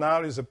course,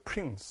 now he's a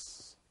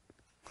prince.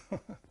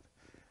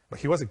 But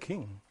he was a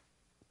king.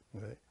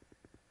 Okay?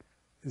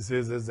 He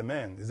says there's a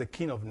man, he's a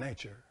king of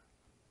nature.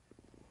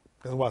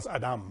 That was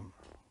Adam.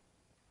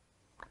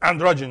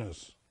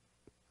 Androgynous.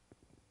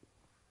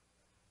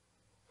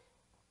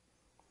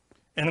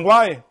 And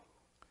why?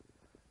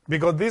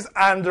 Because this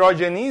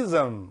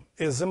androgynism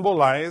is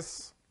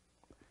symbolized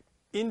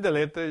in the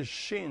letter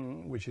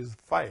Shin, which is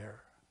fire,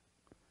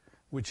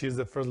 which is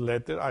the first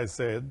letter I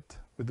said,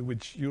 with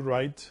which you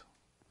write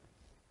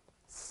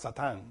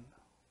Satan.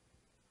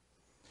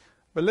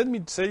 But let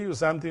me say you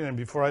something, and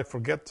before I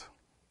forget,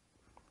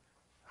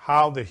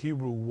 how the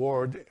Hebrew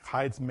word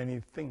hides many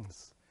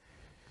things.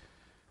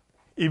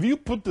 If you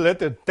put the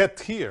letter Tet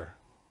here,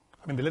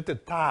 the letter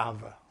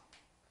Tav,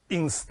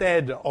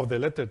 instead of the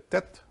letter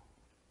Tet,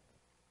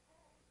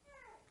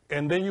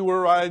 and then you will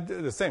write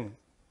the same,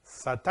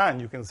 Satan,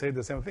 you can say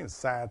the same thing,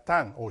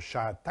 Satan or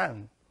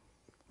Shatan.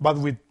 But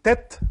with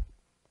Tet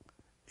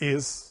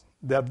is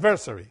the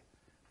adversary.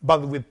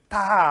 But with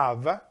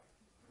Tav,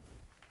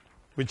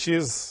 which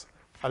is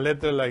a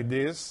letter like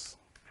this,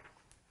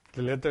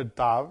 the letter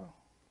Tav,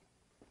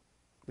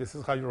 this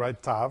is how you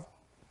write Tav,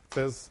 it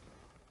says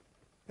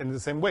in the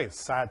same way,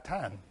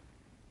 Satan.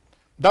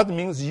 That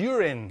means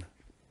urine.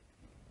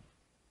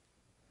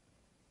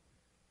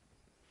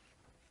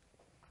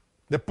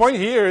 The point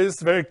here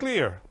is very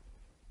clear.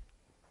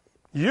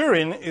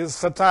 Urine is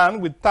Satan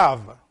with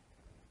Tav.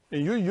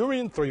 And you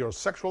urine through your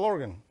sexual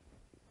organ.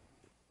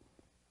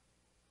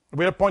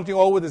 We are pointing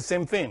always the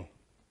same thing.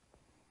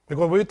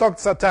 Because when we talk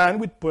Satan,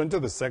 we point to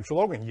the sexual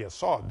organ,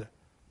 Yesod.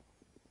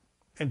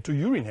 And to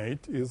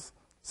urinate is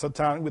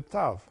Satan with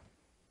Tav.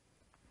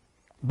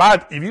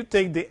 But if you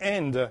take the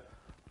end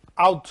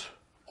out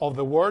of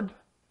the word,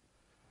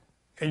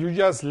 and you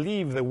just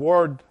leave the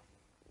word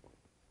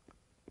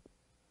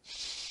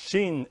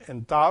Shin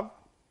and Tav,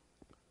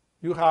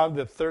 you have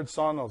the third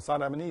son of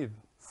Adam and Eve,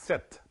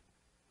 Set.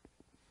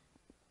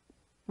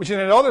 Which in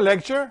another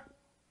lecture,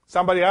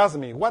 somebody asked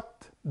me,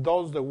 what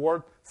does the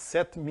word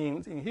Set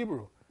mean in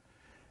Hebrew?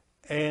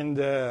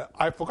 And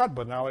I forgot,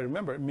 but now I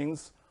remember. It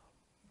means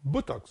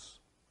buttocks.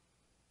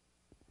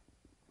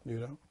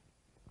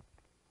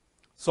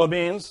 So it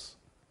means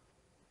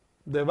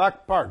the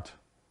back part.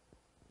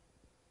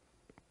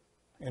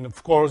 And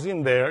of course,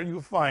 in there you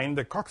find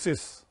the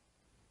coccyx,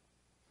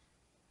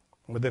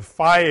 with the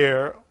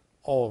fire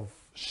of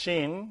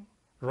Shin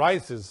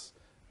rises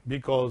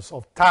because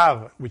of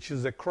Tav, which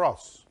is the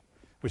cross,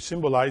 which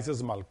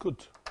symbolizes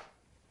Malkuth.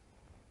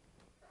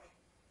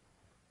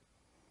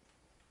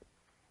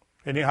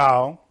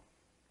 Anyhow,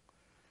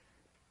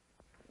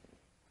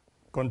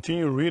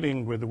 continue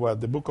reading with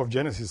what the book of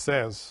Genesis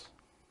says.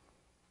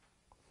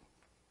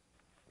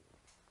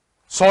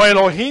 So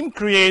Elohim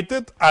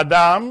created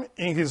Adam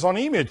in his own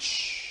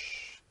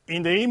image.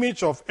 In the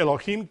image of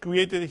Elohim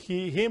created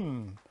he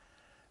him.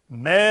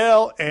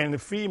 Male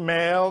and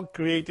female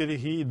created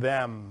he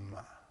them.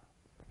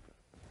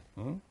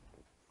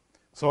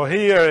 So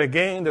here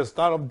again, the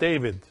start of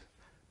David.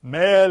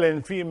 Male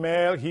and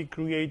female, he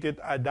created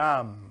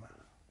Adam.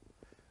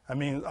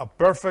 A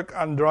perfect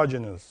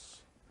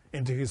androgynous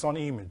into his own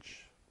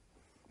image.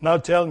 Now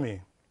tell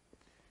me,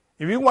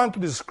 if you want to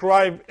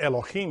describe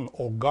Elohim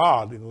or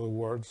God, in other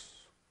words,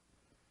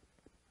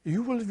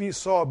 you will be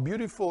so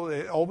beautiful,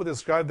 over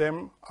describe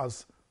them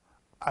as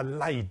a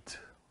light,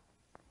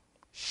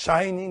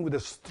 shining with a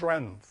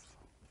strength.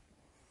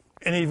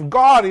 And if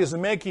God is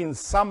making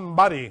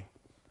somebody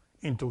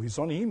into his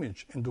own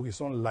image, into his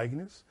own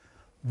likeness,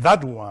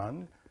 that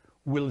one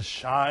will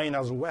shine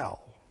as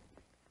well.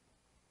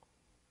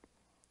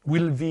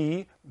 Will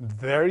be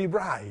very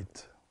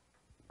bright.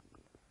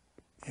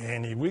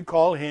 And if we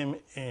call him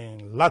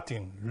in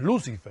Latin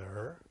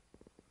Lucifer,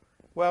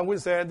 well, we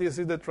said this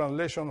is the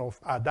translation of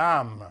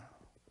Adam,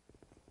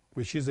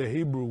 which is a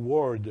Hebrew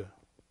word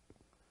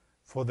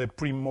for the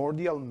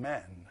primordial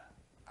man.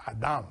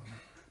 Adam,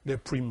 the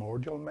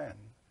primordial man.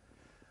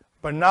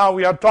 But now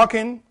we are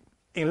talking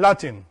in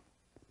Latin.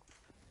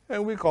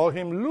 and we call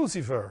him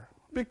Lucifer,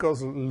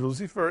 because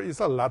Lucifer is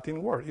a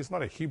Latin word. It's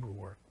not a Hebrew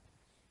word.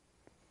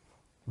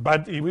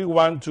 But if we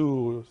want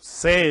to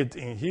say it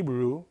in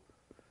Hebrew,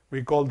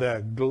 we call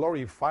the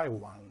glorified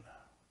one,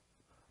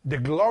 the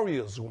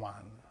glorious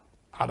one,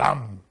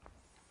 Adam,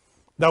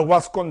 that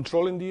was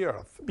controlling the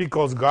earth.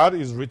 Because God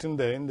is written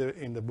there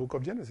in the book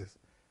of Genesis.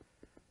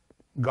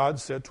 God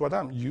said to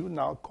Adam, you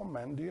now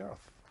command the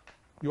earth.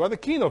 You are the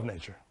king of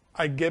nature.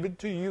 I gave it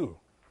to you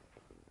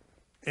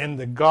in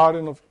the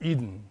Garden of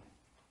Eden.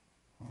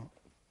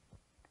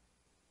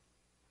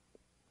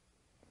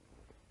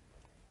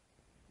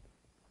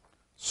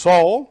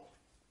 So,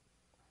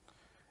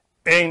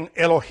 and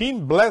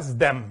Elohim blessed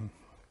them.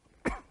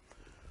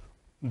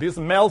 This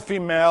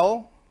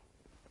male-female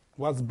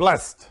was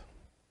blessed.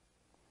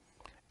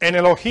 And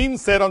Elohim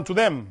said unto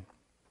them,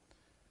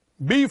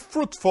 be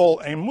fruitful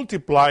and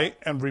multiply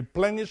and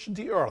replenish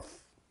the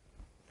earth.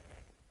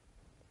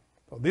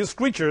 So these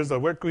creatures that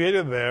were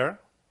created there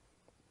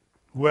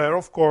were,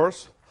 of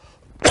course,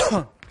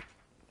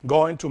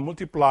 going to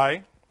multiply.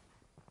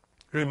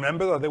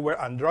 Remember that they were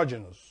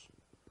androgynous,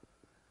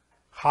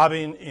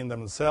 having in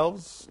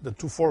themselves the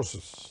two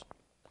forces,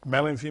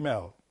 male and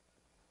female.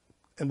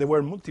 And they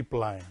were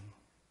multiplying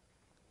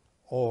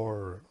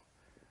or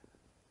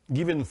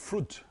giving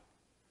fruit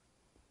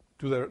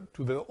to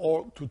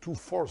two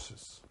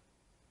forces.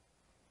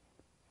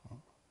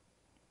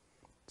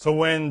 So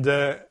when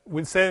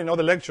we said in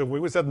other lecture,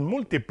 we said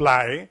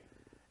multiply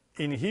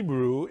in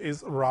Hebrew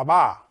is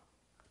rabbah,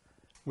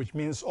 which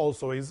means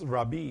also is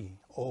rabbi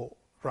or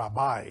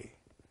rabbi,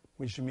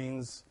 which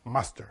means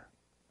master.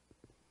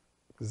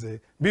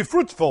 Be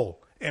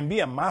fruitful and be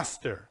a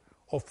master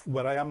of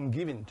what I am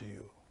giving to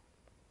you.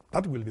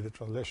 That will be the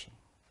translation.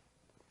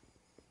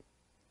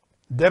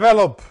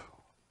 Develop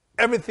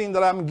everything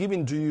that I'm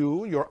giving to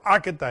you, your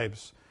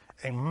archetypes,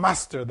 and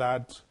master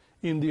that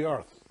in the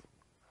earth.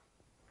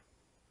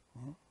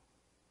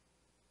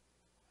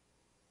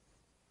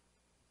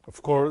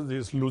 Of course,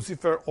 this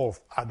Lucifer of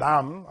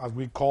Adam, as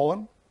we call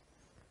him,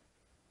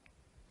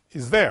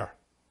 is there.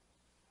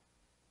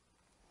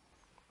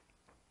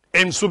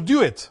 And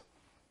subdue it,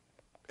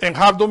 and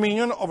have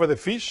dominion over the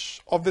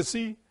fish of the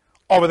sea,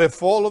 over the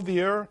fowl of the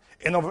air,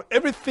 and over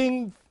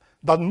everything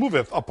that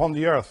moveth upon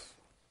the earth.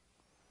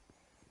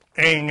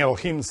 And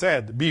Elohim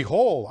said,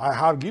 behold, I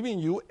have given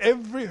you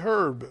every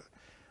herb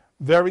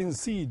bearing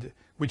seed,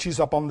 which is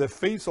upon the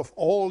face of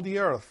all the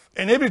earth,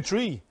 and every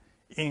tree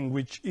in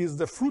which is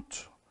the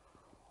fruit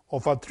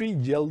of a tree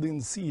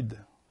yielding seed.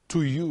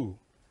 To you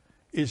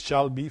it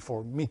shall be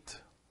for meat.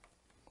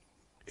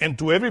 And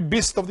to every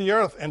beast of the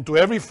earth, and to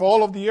every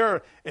fowl of the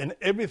air, and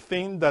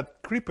everything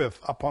that creepeth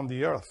upon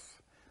the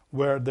earth,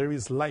 where there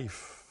is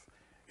life.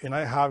 And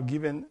I have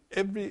given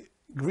every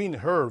green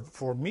herb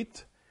for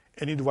meat,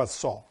 and it was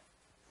so.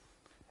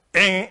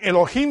 And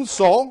Elohim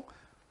saw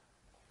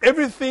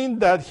everything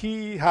that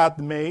he had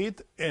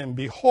made, and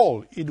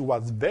behold, it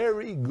was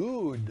very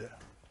good.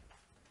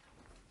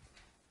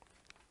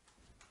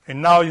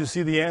 And now you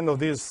see the end of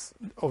this.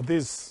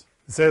 It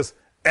says,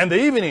 and the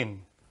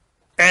evening,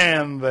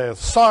 and the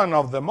son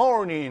of the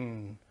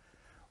morning,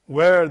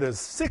 were the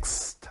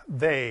sixth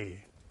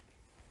day.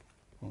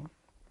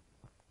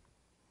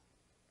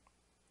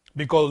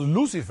 Because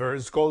Lucifer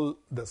is called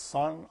the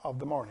son of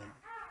the morning,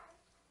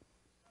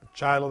 the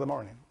child of the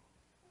morning,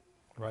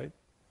 right?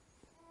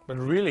 But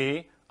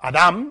really,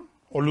 Adam,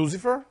 or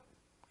Lucifer,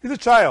 is the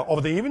child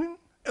of the evening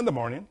and the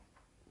morning.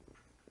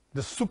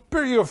 The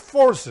superior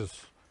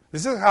forces.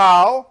 This is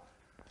how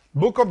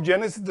Book of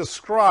Genesis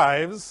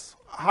describes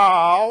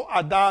how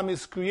Adam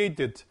is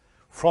created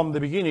from the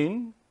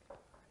beginning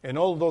and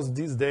all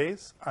these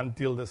days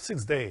until the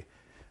sixth day,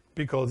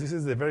 because this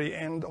is the very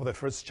end of the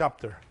first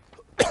chapter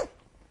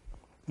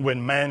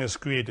when man is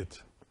created.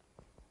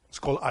 It's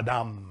called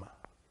Adam.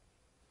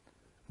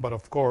 But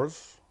of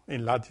course,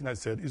 in Latin I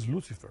said, is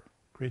Lucifer,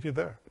 created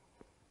there.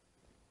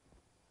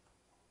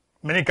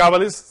 Many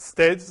Kabbalists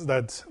state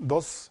that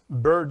those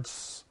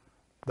birds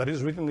that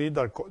is written in it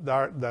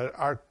that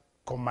are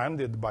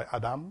commanded by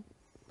Adam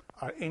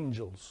are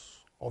angels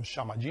of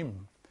Schamayim.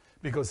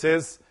 Because it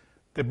says,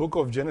 the book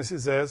of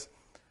Genesis says,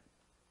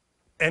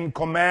 and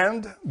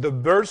command the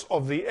birds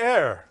of the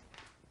air.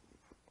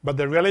 But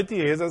the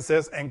reality is, it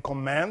says, and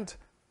command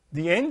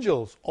the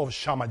angels of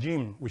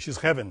Schamayim, which is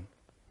heaven.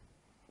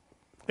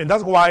 And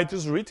that's why it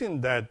is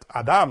written that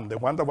Adam, the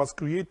one that was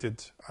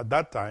created at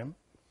that time,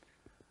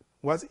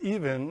 was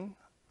even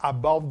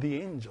above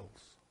the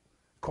angels,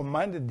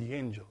 commanded the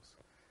angels.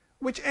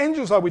 Which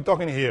angels are we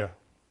talking here?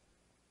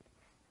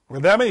 Well,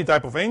 there are many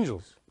types of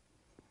angels.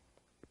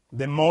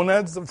 The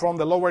monads from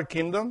the lower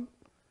kingdom,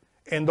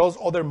 and those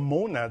other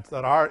monads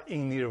that are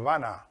in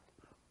nirvana,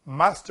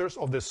 masters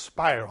of the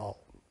spiral.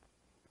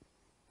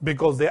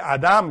 Because the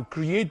Adam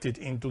created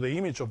into the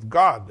image of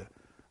God,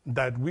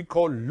 that we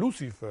call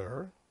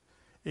Lucifer,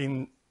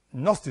 in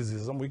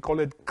Gnosticism we call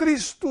it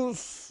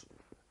Christus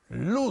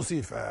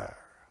Lucifer.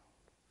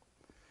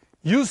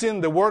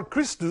 Using the word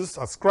Christus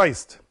as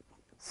Christ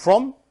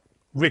from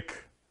Greek,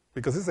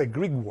 because it's a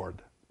Greek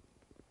word.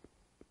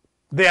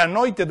 The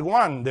anointed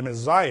one, the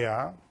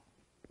Messiah,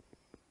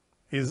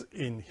 is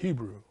in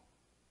Hebrew.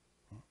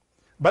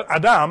 But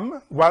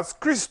Adam was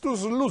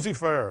Christus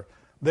Lucifer,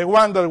 the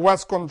one that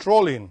was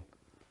controlling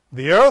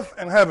the earth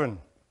and heaven.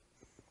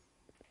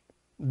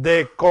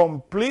 The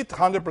complete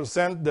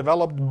 100%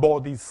 developed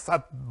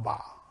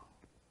bodhisattva,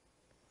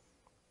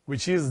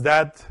 which is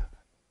that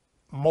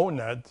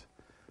monad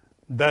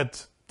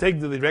that takes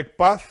the direct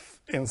path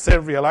and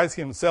self-realizes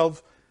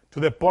himself to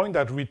the point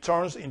that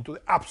returns into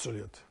the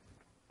absolute.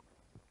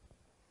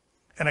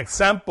 An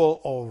example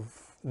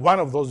of one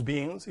of those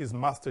beings is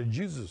Master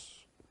Jesus.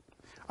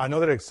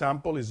 Another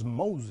example is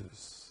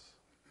Moses,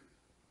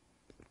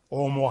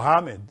 or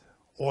Muhammad,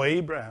 or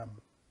Abraham,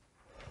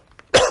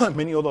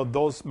 many other of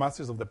those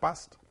masters of the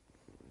past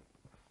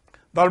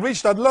that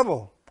reached that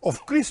level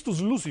of Christus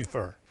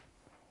Lucifer,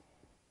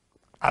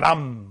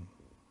 Adam,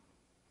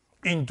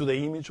 into the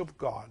image of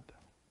God.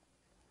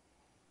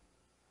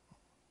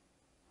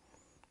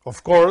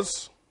 Of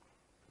course,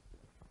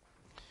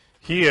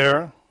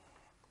 here,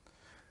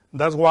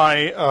 that's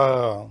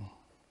why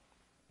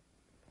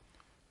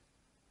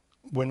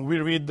when we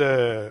read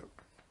the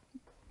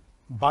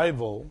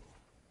Bible,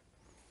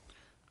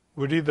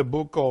 we read the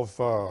book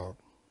of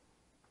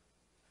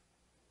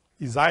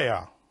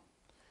Isaiah,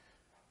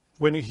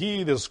 when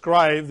he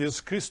described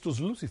this Christus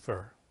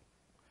Lucifer,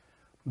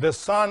 the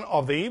son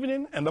of the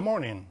evening and the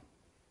morning,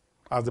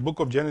 as the book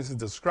of Genesis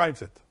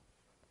describes it.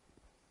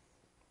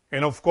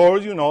 And of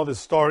course, you know the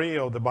story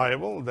of the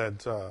Bible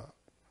that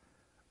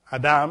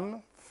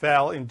Adam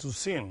fell into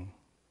sin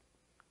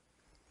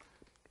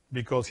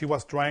because he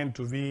was trying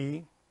to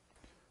be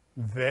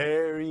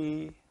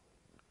very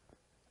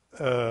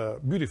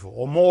beautiful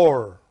or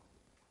more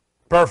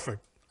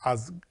perfect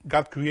as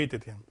God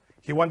created him.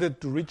 He wanted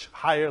to reach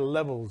higher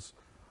levels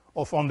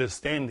of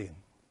understanding.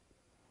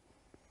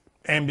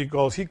 And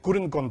because he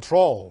couldn't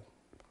control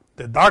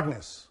the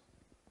darkness,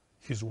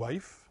 his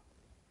wife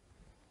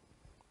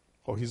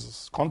or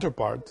his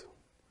counterpart,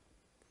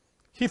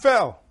 he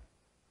fell.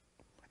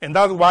 And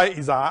that's why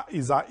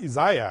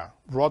Isaiah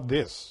wrote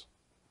this.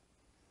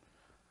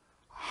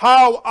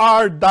 How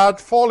art thou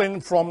fallen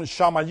from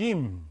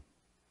Schamayim,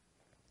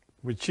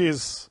 which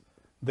is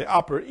the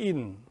upper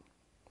Eden,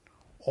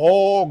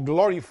 O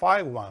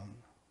glorified one.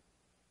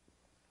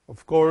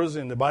 Of course,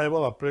 in the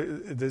Bible,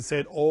 they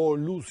said, O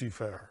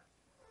Lucifer.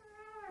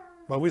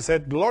 But we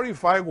said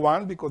glorified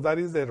one because that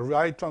is the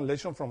right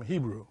translation from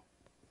Hebrew.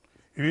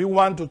 If you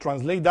want to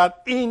translate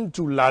that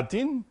into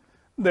Latin,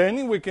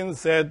 then we can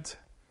say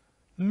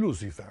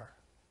Lucifer.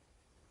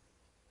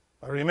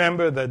 But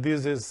remember that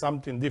this is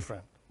something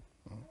different.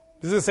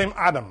 This is the same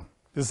Adam.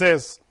 It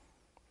says,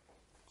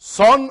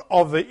 son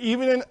of the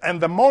evening and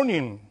the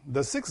morning,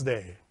 the sixth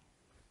day.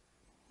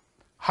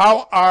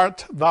 How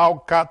art thou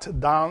cut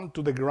down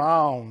to the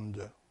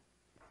ground?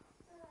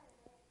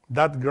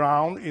 That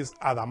ground is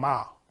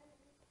Adamah.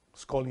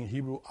 It's called in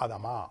Hebrew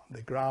Adamah,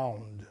 the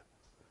ground.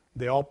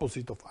 The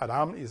opposite of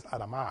Adam is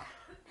Adamah,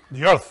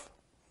 the earth.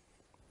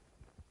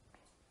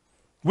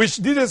 Which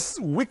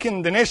didst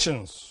weaken the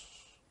nations.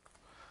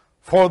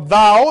 For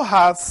thou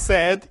hast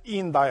said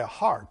in thy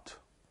heart,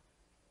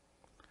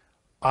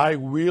 I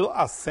will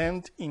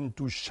ascend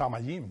into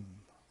Schamayim,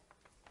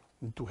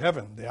 into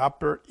heaven, the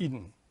upper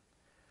Eden.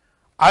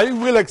 I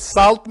will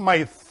exalt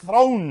my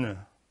throne.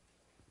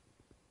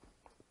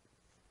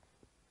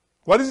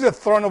 What is the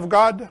throne of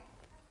God?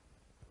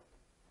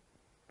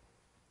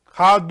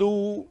 How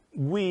do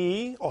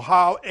we, or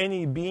how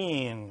any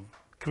being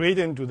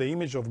created into the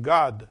image of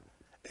God,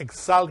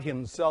 exalt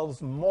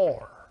himself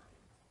more?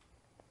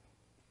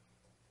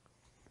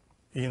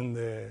 In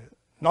the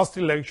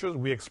Gnostic lectures,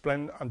 we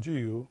explained unto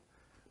you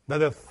that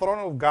the throne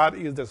of God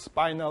is the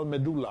spinal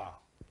medulla.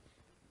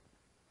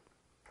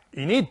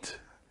 In it,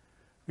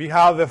 we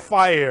have the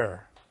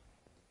fire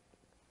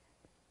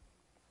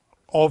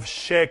of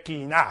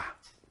Shekinah.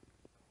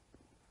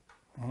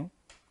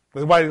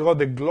 That's why it's called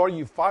the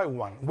glorified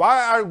one.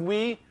 Why are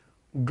we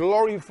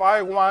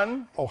glorified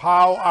one? Or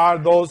how are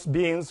those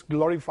beings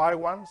glorified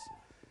ones?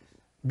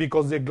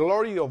 Because the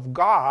glory of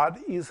God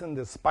is in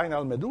the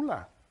spinal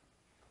medulla.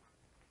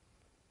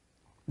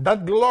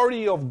 That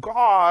glory of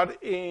God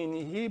in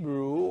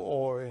Hebrew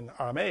or in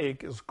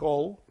Aramaic is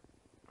called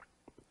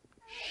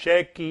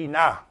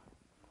Shekinah.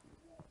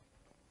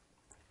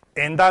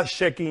 And that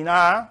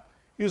Shekinah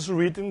is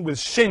written with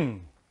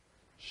Shin.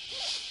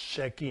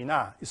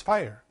 Shekinah is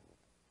fire.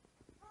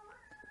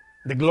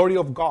 The glory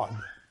of God.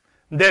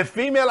 The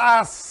female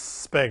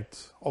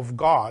aspect of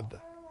God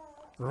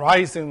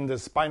rising in the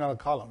spinal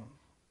column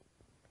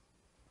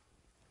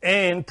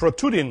and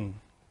protruding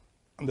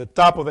on the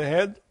top of the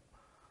head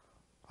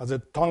as a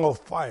tongue of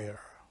fire.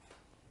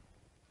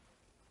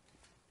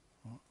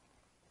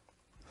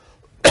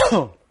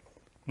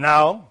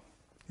 Now,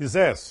 he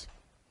says,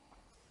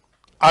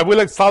 I will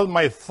exalt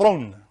my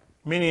throne,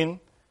 meaning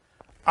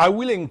I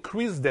will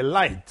increase the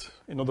light,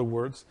 in other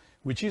words,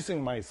 which is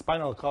in my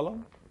spinal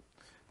column,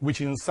 which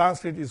in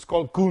Sanskrit is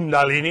called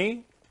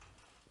Kundalini.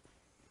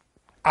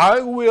 I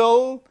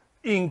will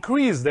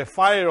increase the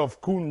fire of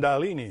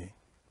Kundalini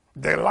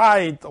the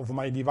light of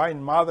my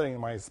divine mother in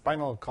my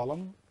spinal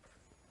column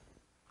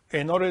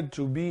in order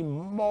to be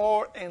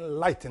more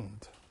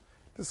enlightened.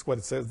 This is what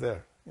it says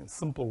there in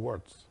simple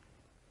words.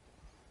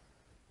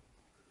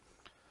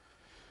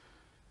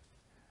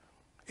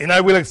 And I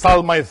will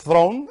exalt my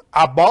throne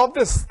above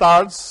the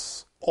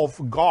stars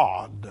of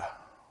God.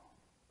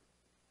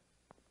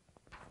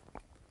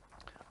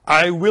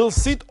 I will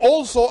sit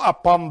also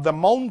upon the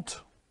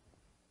mount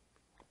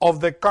of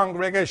the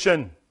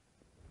congregation.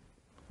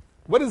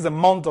 What is the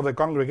mount of the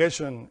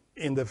congregation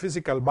in the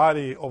physical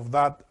body of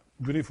that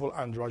beautiful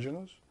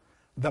androgynous?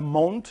 The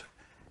mount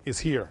is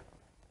here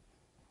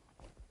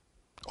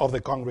of the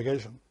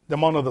congregation. The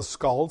mount of the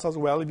skulls as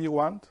well, if you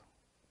want.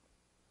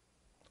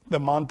 The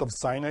mount of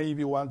Sinai, if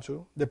you want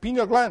to. The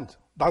pineal gland,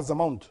 that's the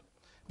mount.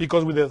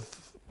 Because with the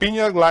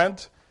pineal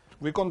gland,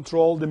 we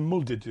control the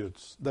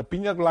multitudes. The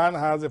pineal gland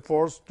has the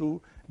force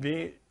to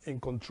be in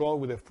control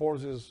with the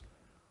forces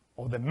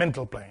of the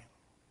mental plane.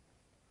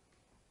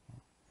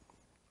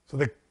 So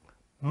the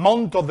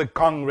mount of the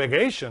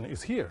congregation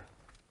is here.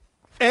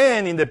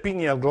 And in the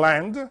pineal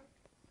gland,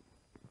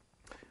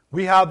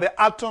 we have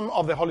the atom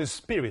of the Holy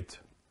Spirit,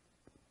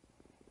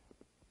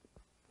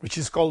 which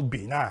is called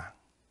Binah.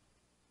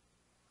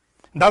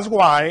 That's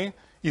why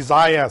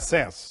Isaiah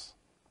says,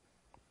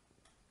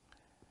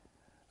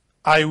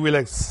 I will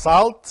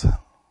exalt,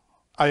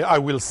 I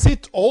will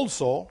sit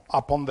also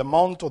upon the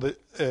mount of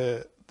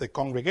the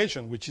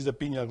congregation, which is the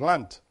pineal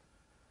gland.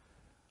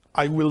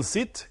 I will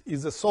sit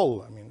is the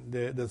soul. I mean,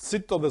 the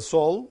seat of the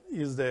soul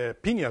is the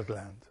pineal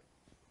gland.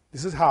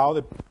 This is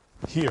how,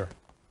 here,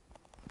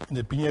 in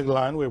the pineal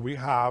gland, where we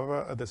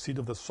have the seat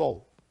of the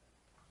soul.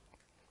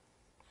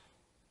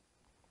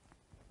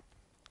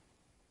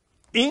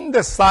 In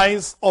the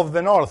sides of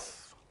the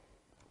north.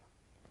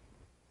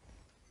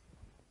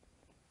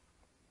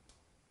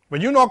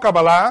 When you know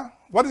Kabbalah,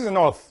 what is the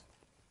north?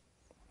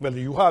 Well,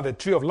 you have a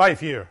tree of life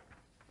here.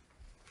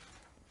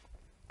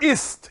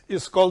 East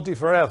is called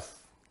Tifereth.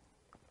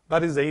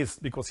 That is the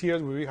east, because here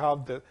we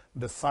have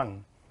the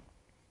sun.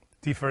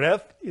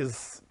 Tifereth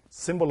is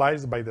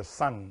symbolized by the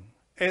sun.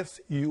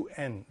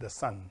 S-U-N, the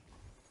sun.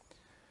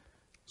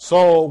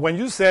 So when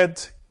you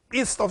said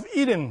east of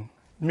Eden,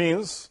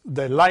 means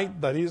the light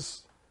that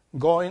is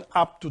going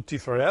up to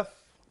Tifereth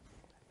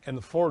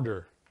and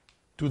further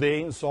to the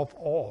ends of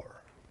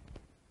Or.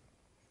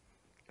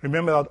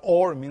 Remember that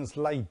Or means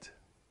light.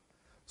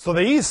 So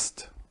the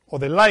east, or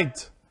the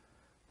light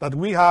that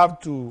we have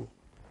to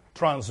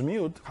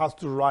transmute, has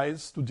to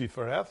rise to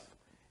Tifereth,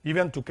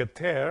 even to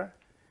Keter,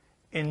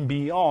 and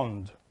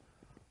beyond,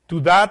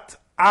 to that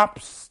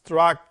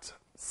abstract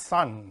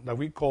sun that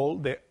we call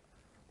the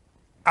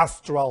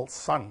astral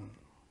sun.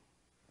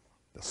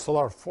 The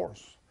solar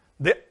force,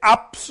 the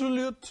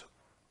absolute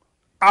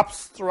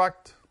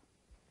abstract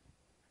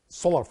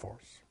solar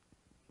force,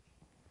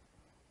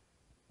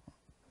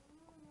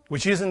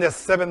 which is in the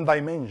seventh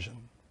dimension.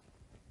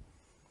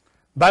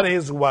 That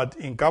is what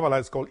in Kabbalah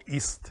is called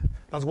East.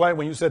 That's why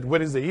when you said,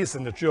 where is the East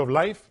in the tree of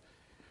life?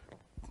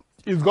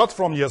 It got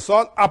from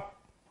Yesod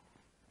up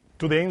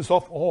to the ends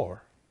of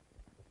Or.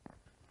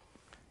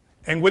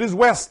 And where is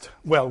West?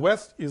 Well,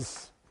 West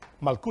is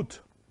Malkuth,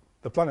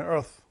 the planet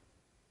Earth.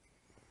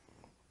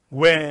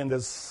 When the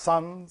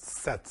sun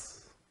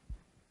sets.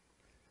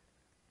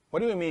 What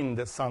do you mean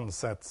the sun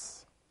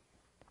sets?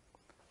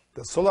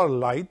 The solar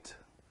light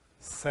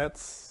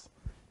sets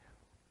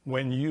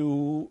when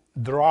you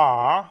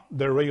draw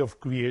the ray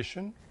of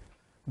creation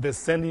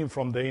descending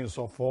from the ends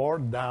of Or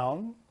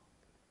down.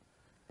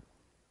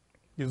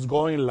 It's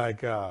going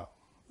like a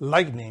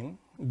lightning,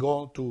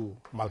 go to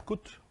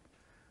Malkuth.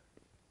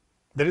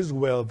 That is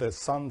where the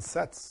sun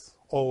sets.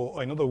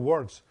 Or in other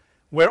words,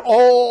 where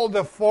all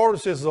the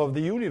forces of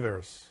the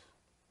universe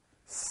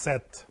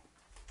set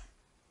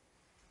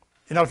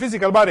in our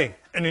physical body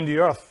and in the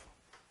earth.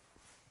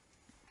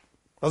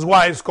 That's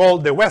why it's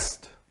called the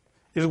West,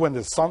 is when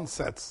the sun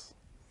sets.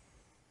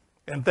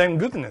 And thank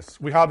goodness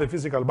we have the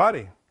physical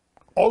body.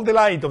 All the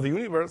light of the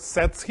universe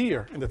sets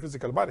here in the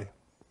physical body.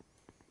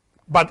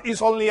 But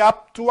it's only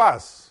up to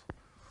us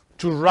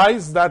to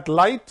rise that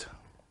light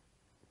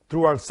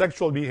through our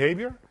sexual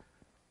behavior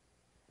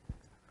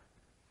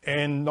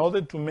in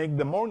order to make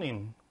the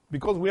morning,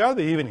 because we are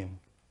the evening.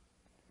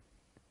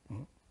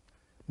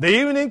 The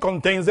evening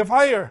contains the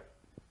fire,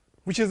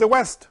 which is the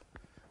west.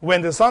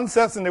 When the sun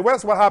sets in the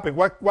west, what happens?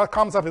 What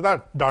comes after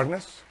that?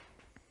 Darkness.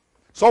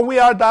 So we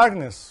are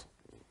darkness.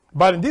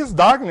 But in this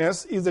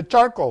darkness is the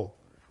charcoal,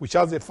 which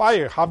has the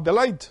fire, have the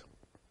light.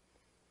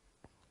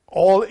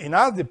 All in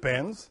us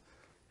depends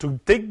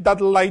to take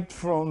that light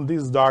from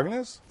this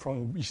darkness,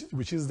 from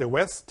which is the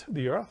west,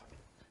 the earth,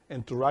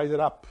 and to rise it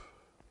up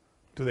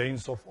to the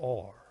ends of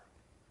Or.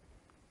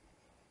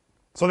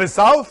 So the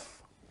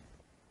south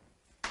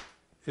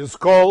is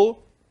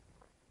called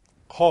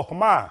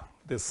Chokhmah,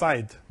 the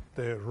side,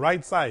 the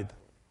right side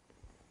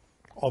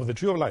of the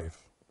tree of life.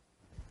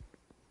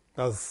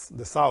 That's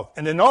the south.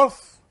 And the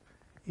north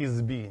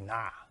is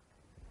Binah.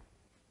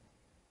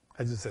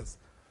 As it says,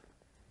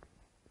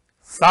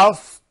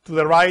 south to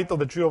the right of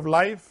the tree of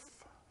life,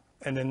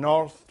 and the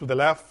north to the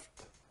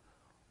left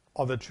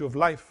of the tree of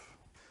life.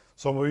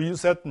 So when you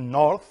said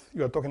north,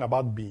 you are talking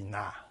about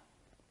Binah.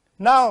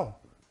 Now,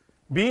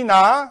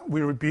 Binah,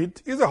 we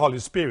repeat, is the Holy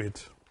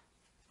Spirit.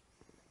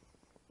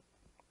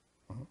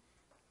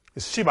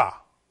 It's Shiva.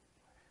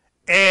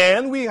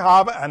 And we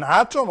have an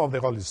atom of the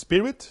Holy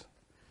Spirit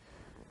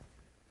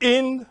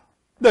in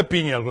the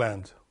pineal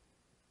gland.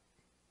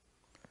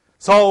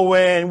 So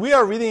when we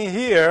are reading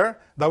here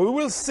that we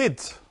will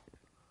sit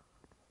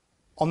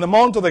on the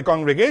mount of the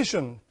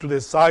congregation to the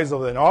sides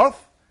of the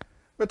north,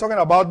 we're talking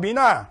about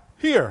Binah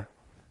here.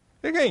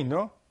 Again,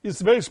 no?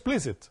 It's very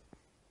explicit.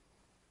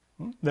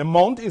 The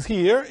mount is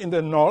here, in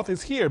the north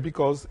is here,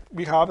 because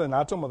we have an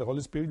atom of the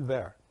Holy Spirit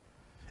there.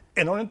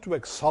 In order to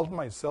exalt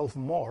myself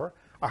more,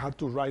 I had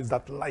to rise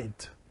that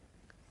light.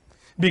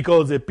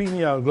 Because the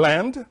pineal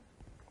gland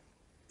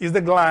is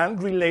the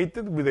gland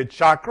related with the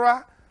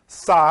chakra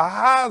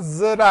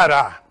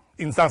Sahasrara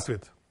in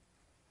Sanskrit.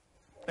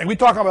 And we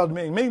talk about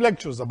many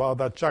lectures about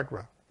that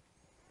chakra.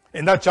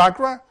 And that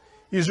chakra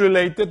is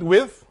related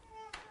with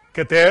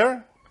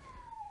Keter,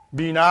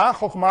 Binah,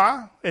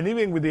 Chokhmah, and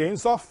even with the Ein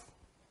Sof.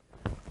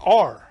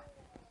 Or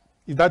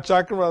is that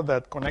chakra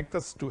that connects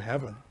us to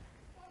heaven.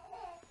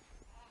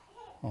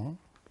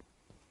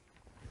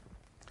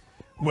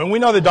 When we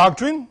know the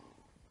doctrine,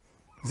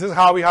 this is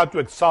how we have to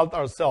exalt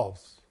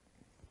ourselves,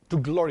 to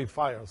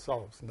glorify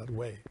ourselves in that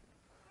way,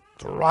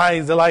 to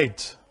rise the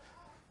light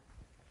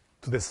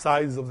to the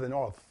sides of the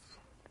north.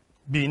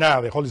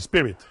 Binah, the Holy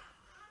Spirit.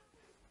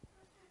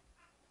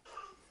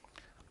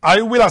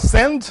 I will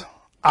ascend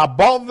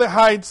above the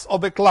heights of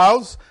the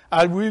clouds.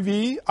 I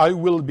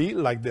will be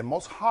like the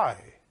Most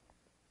High.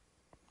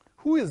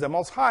 Who is the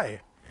Most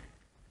High?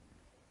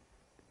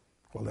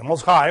 Well, the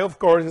Most High, of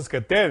course, is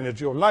Keter, in the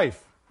tree of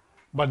life.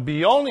 But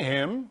beyond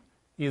him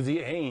is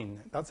the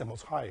Ein. That's the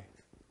Most High.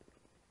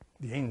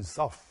 The Ein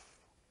Sof.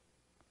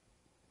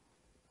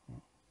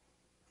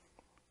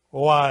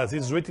 Or as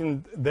it's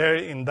written there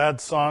in that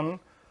song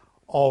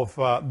of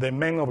the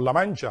men of La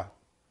Mancha,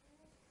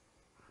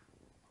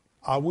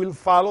 I will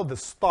follow the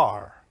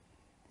star.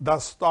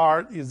 That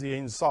star is the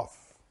Ein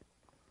Sof.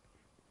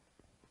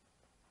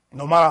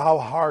 No matter how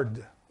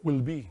hard will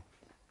be.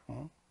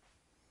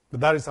 But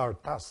that is our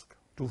task,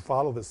 to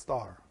follow the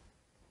star.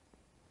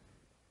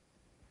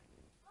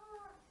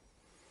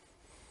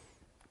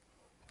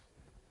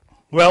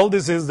 Well,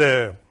 this is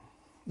the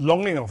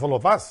longing of all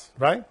of us,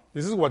 right?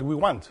 This is what we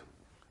want.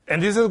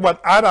 And this is what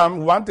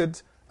Adam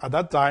wanted at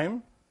that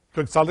time,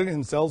 to exalt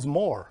himself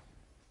more.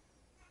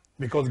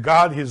 Because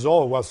God, his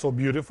all, was so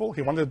beautiful,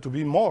 he wanted to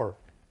be more.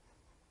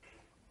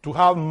 To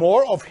have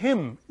more of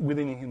him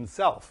within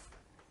himself.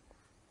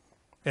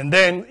 And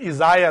then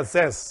Isaiah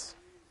says,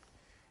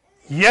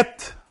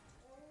 yet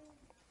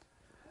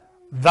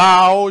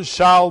thou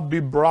shalt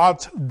be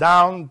brought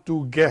down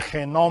to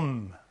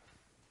Gehenom.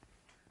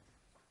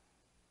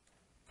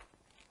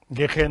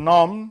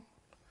 Gehenom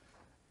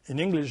in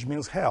English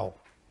means hell.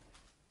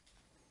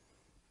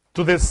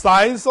 To the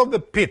sides of the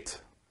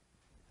pit.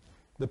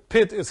 The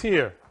pit is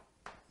here.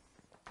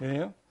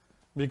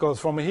 Because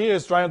from here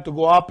it's trying to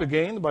go up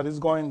again, but it's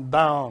going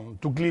down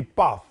to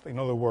Glipath, in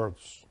other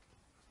words.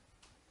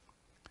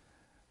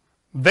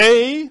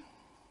 They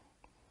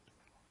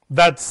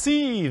that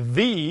see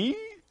thee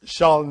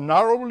shall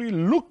narrowly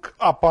look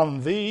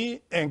upon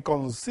thee and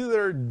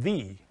consider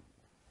thee,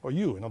 or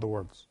you, in other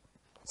words,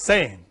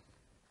 saying,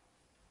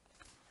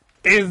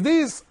 is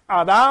this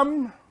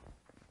Adam?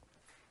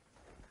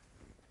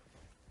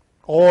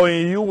 Or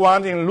you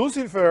want in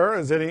Lucifer,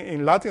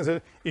 in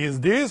Latin, is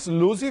this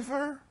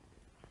Lucifer?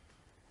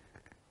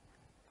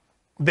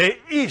 The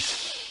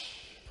Ish,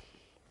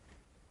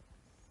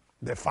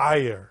 the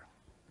fire,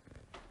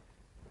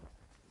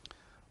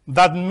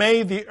 that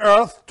made the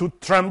earth to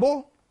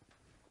tremble,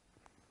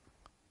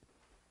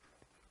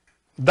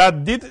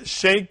 that did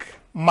shake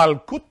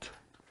Malkuth.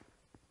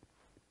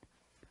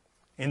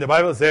 In the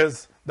Bible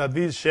says that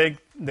these shake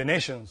the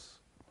nations,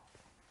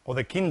 or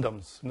the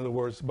kingdoms, in other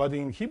words. But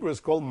in Hebrew it's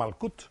called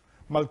Malkuth.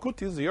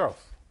 Malkuth is the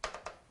earth.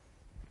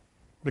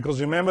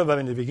 Because remember that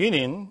in the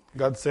beginning,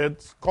 God said,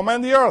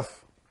 command the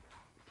earth.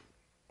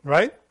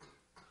 Right?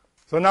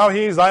 So now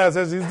here Isaiah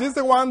says, is this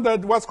the one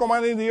that was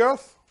commanding the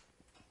earth?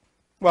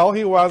 Well,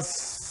 he was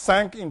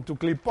sank into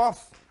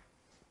Glipath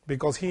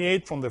because he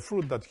ate from the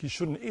fruit that he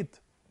shouldn't eat.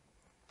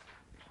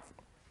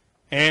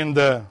 And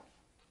as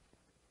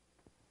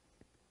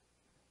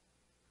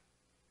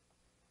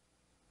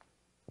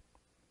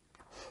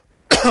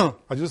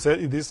you said,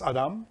 is this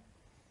Adam?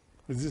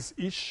 Is this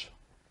Ish?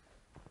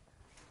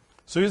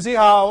 So you see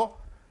how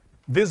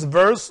this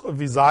verse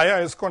of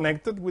Isaiah is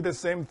connected with the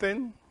same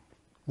thing?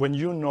 When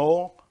you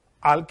know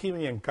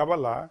alchemy and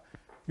Kabbalah,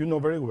 you know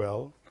very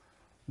well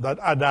that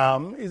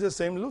Adam is the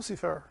same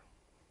Lucifer.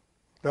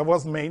 That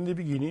was made in the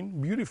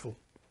beginning beautiful.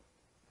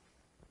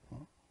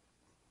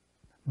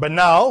 But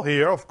now,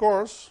 here, of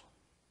course,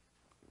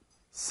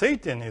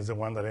 Satan is the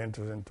one that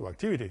enters into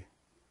activity,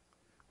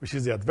 which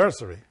is the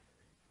adversary.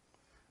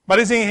 But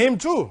it's in him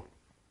too.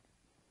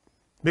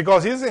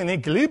 Because he's in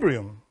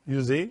equilibrium,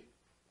 you see.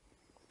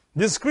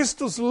 This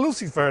Christus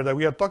Lucifer that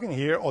we are talking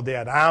here, or the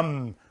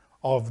Adam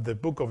of the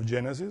book of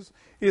Genesis,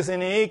 is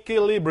in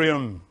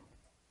equilibrium.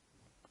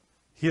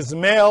 His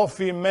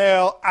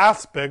male-female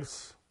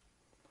aspects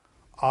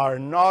are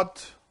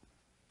not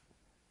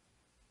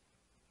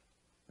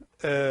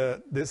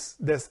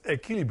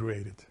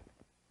disequilibrated,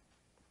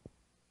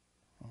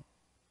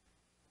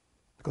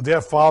 because they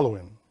are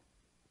following.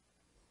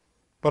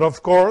 But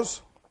of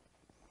course,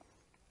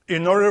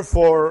 in order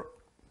for,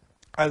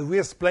 as we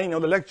explain in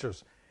other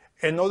lectures,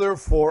 in order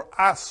for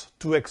us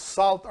to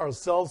exalt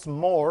ourselves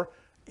more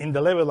in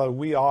the level that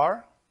we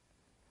are,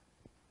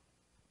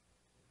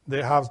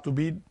 there has to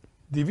be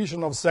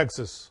division of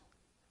sexes.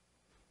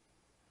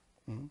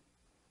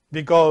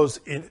 Because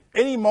in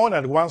any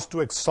monad wants to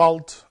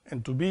exalt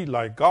and to be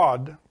like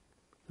God,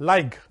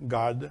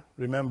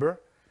 remember,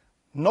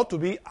 not to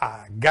be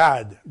a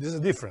God. This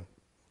is different.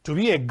 To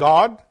be a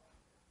God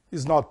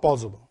is not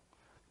possible.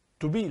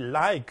 To be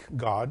like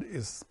God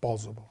is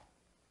possible.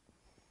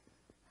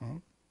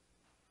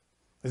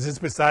 This is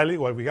precisely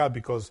what we have,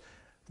 because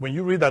when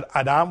you read that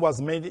Adam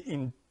was made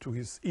into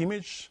his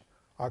image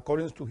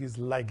according to his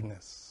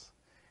likeness,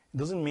 it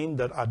doesn't mean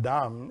that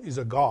Adam is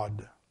a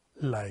God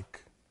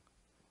like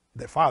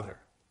the Father.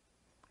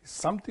 It's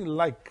something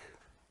like.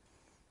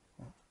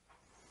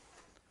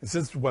 This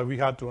is what we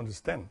have to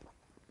understand.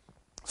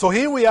 So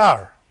here we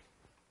are.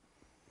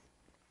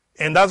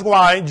 And that's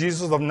why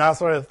Jesus of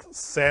Nazareth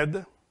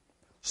said,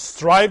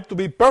 strive to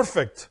be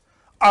perfect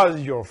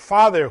as your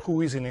Father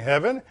who is in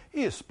heaven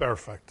is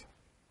perfect.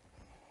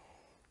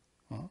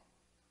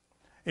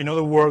 In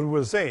other words, we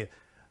will say,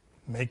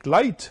 make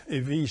light,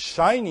 if he is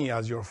shiny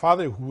as your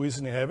Father who is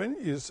in heaven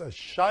is a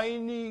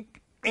shiny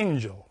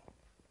angel.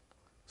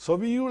 So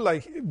be you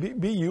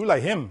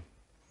like him.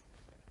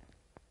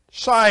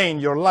 Shine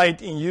your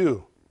light in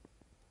you.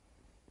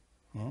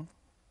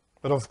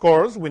 But of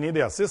course, we need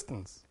the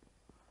assistance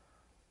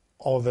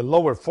of the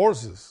lower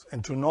forces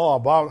and to know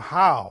about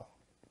how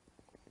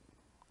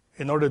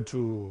in order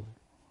to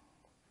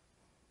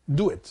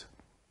do it.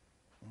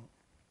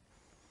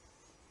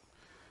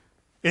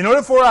 In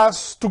order for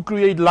us to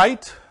create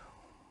light,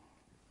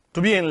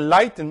 to be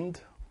enlightened,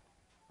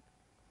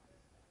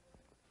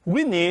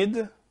 we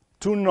need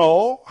to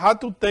know how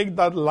to take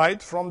that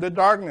light from the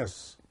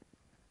darkness.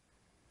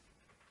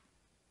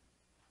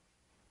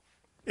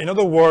 In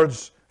other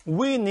words,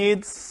 we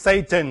need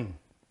Satan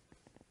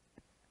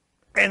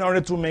in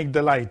order to make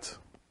the light.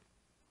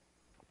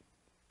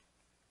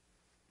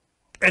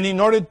 And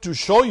in order to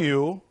show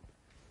you,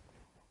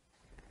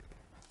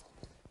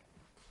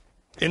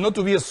 and not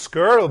to be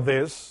scared of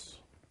this,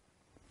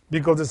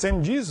 because the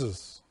same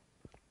Jesus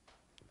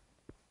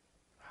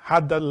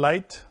had that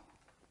light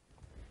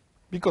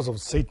because of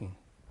Satan.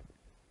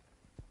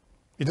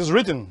 It is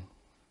written,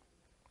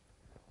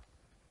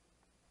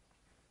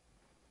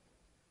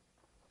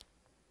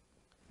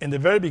 in the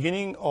very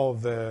beginning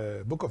of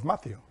the book of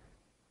Matthew,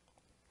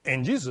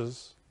 and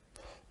Jesus,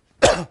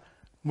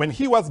 when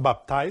he was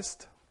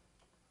baptized,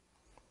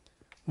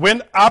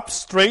 went up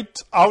straight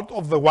out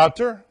of the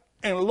water,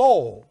 and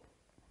lo,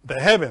 the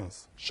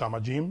heavens,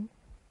 Schamayim,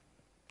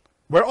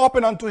 were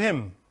open unto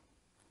him,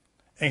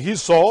 and he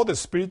saw the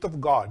Spirit of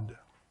God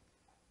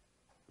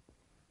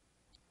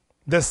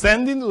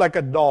descending like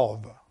a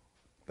dove,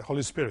 the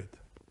Holy Spirit,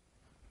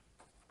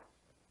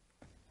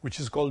 which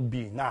is called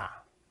Binah,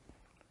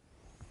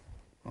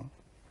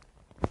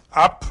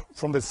 up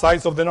from the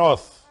sides of the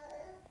north,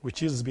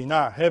 which is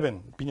Binah,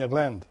 heaven, pineal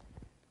gland,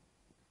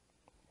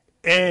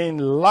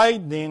 and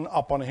lightning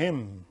upon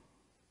him.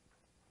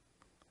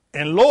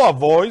 And lo, a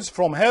voice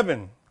from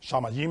heaven,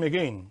 Schamayim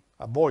again,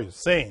 a voice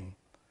saying,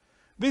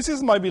 this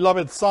is my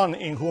beloved Son,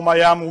 in whom I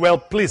am well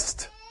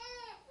pleased.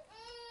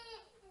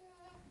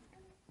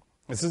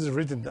 This is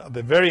written at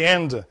the very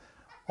end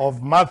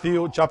of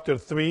Matthew chapter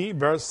 3,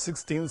 verse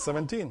 16,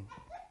 17.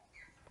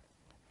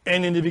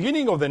 And in the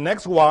beginning of the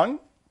next one,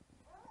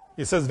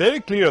 it says very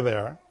clear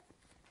there,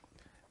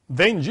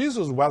 then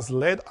Jesus was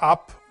led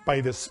up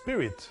by the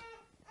Spirit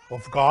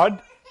of God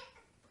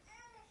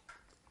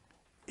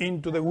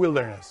into the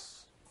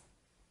wilderness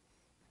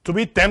to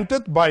be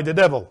tempted by the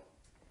devil.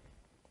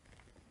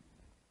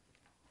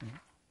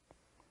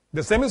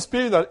 The same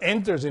Spirit that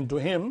enters into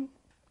him,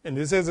 and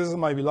he says, this is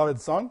my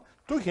beloved Son,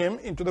 took him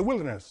into the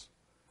wilderness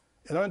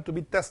in order to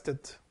be tested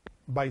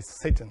by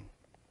Satan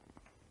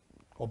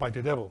or by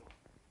the devil.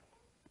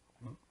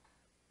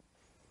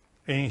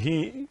 And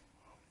he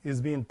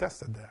is being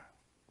tested there.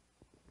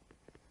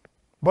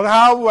 But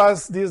how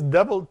was this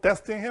devil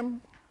testing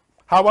him?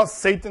 How was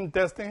Satan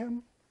testing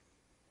him?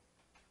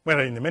 Well,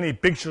 in the many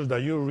pictures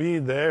that you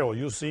read there or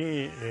you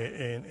see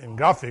in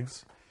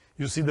graphics,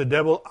 you see the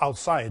devil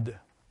outside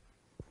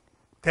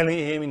telling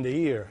him in the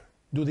ear,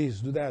 do this,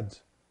 do that,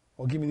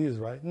 or give me this,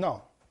 right?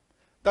 No.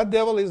 That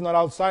devil is not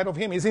outside of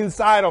him. He's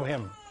inside of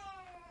him.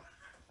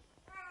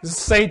 This is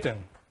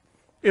Satan.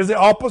 It's the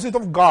opposite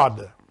of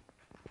God.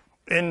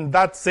 And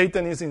that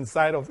Satan is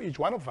inside of each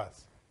one of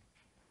us.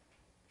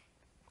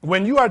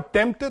 When you are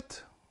tempted,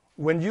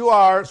 when you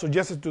are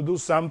suggested to do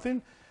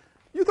something,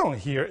 You don't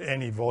hear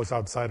any voice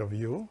outside of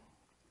you.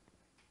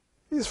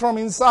 It's from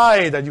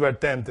inside that you are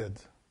tempted.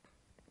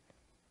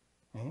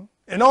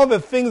 And all the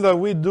things that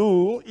we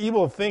do,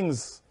 evil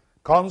things,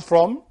 comes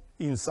from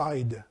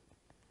inside.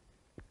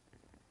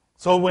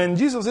 So when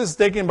Jesus is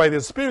taken by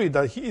the Spirit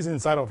that he is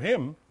inside of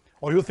him,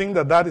 or you think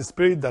that that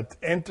Spirit that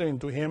entered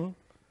into him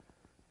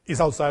is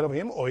outside of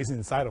him or is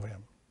inside of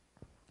him.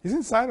 He's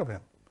inside of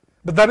him.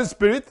 But that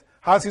Spirit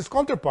has his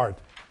counterpart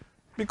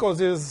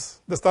because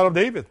it's the Star of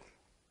David.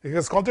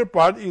 His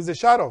counterpart is the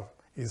shadow,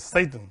 is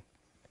Satan.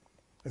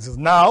 It says,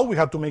 now we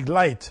have to make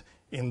light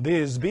in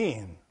this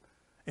being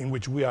in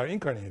which we are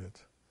incarnated.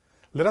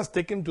 Let us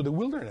take him to the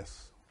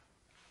wilderness,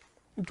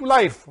 into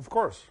life, of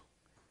course,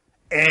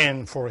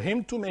 and for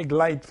him to make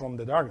light from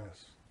the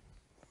darkness.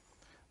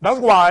 That's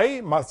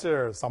why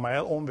Master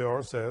Samael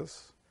Onveor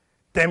says,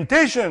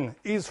 temptation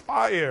is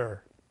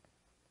fire.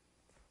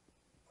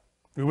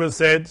 We will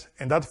say,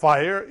 and that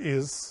fire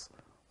is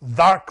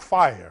dark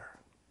fire.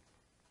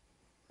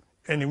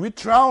 And if we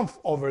triumph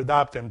over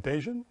that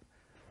temptation,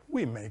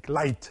 we make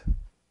light.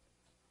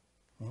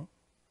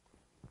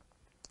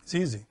 It's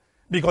easy.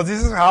 Because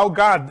this is how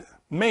God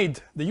made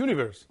the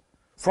universe,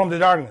 from the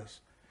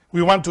darkness.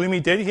 We want to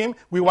imitate him.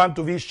 We want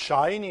to be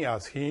shiny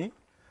as he.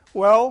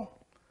 Well,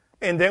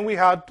 and then we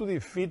had to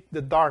defeat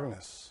the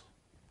darkness.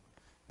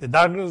 The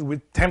darkness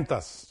will tempt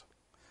us.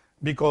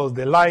 Because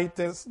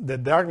the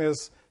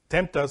darkness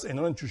tempts us in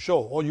order to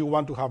show, oh, you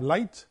want to have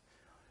light?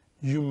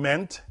 You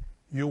meant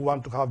you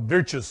want to have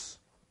virtues.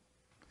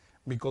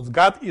 Because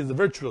God is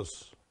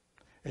virtuous.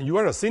 And you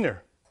are a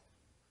sinner.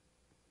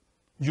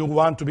 You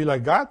want to be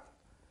like God?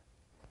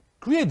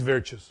 Create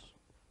virtues.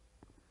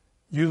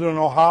 You don't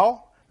know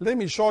how? Let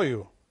me show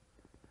you.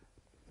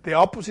 The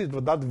opposite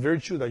of that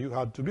virtue that you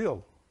had to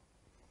build.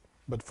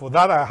 But for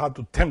that I had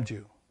to tempt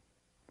you.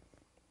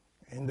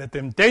 In the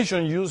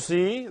temptation you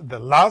see the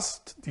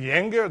lust, the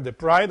anger, the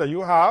pride that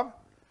you have,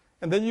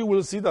 and then you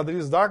will see that there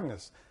is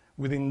darkness.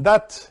 Within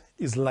that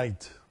is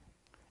light.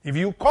 If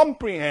you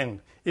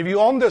comprehend, if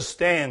you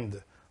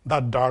understand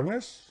that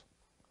darkness,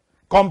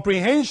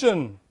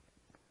 comprehension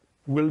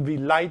will be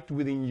light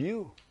within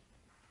you.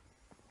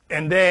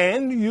 And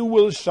then you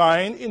will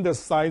shine in the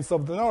sides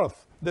of the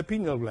north, the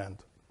pineal gland.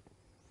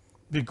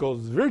 Because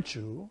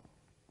virtue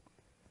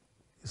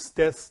is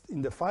tested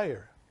in the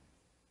fire.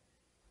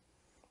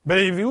 But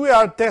if we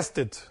are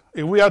tested,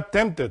 if we are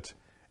tempted,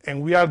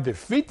 and we are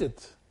defeated,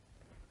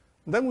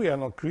 then we are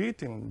not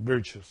creating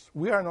virtues.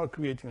 We are not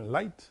creating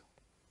light.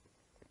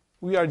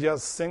 We are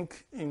just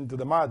sink into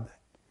the mud.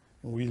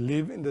 We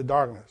live in the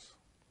darkness.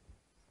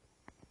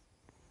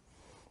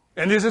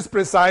 And this is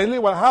precisely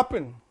what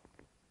happened.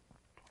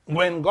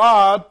 When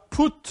God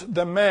put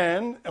the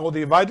man, or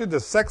divided the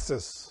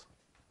sexes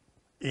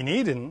in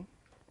Eden,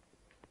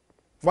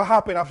 what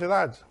happened after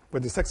that,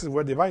 when the sexes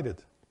were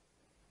divided?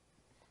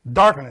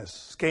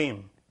 Darkness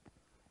came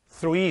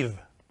through Eve,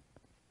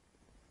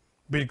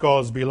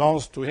 because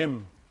belongs to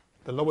him,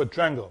 the lower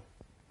triangle,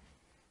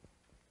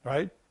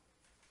 right?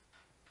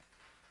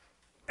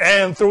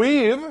 And through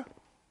Eve,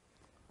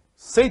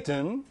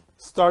 Satan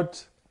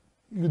starts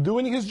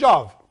doing his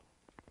job.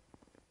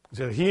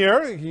 So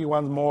here, he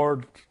wants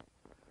more,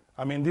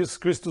 this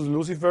Christus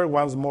Lucifer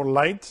wants more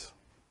light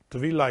to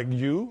be like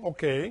you.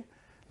 Okay,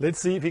 let's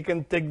see if he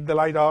can take the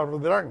light out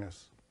of the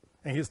darkness.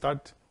 And he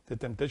starts the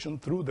temptation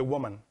through the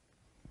woman.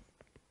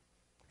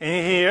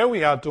 And here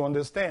we have to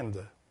understand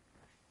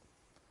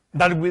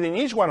that within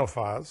each one of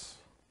us,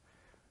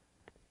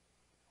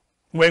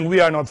 when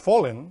we are not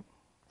fallen,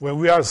 when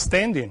we are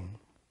standing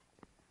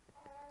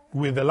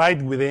with the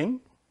light within,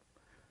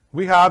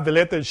 we have the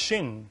letter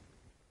Shin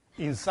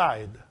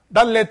inside.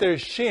 That letter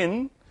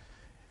Shin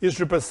is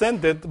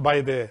represented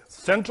by the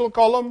central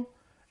column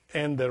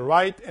and the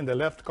right and the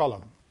left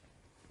column.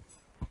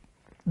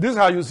 This is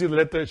how you see the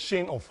letter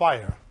Shin of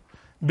fire.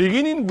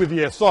 Beginning with the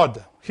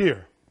Yesod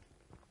here.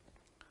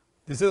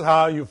 This is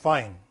how you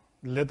find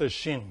the letter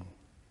Shin.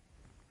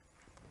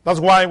 That's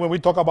why when we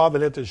talk about the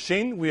letter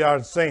Shin, we're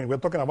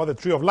talking about the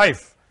tree of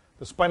life,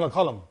 the spinal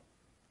column.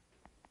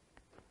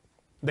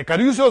 The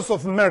carusos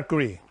of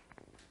Mercury.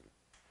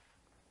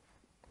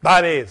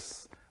 That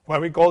is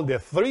what we call the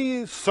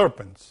three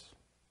serpents.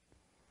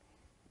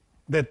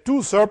 The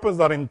two serpents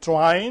that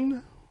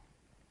entwine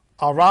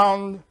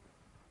around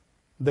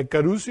the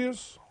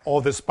carusius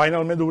or the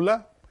spinal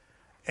medulla,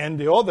 and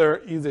the other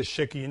is the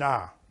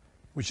Shekinah,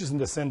 which is in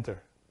the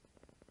center.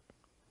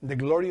 The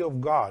glory of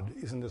God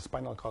is in the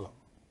spinal column.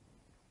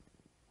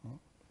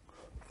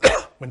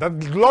 When that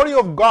glory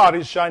of God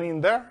is shining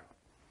there,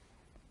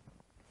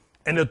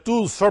 and the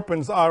two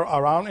serpents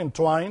are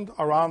entwined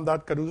around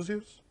that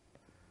carusius,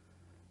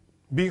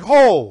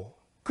 behold,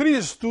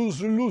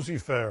 Christus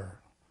Lucifer,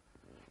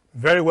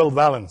 very well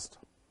balanced.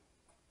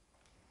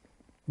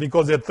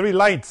 Because the three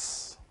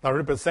lights that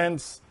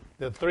represents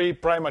the three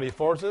primary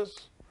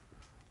forces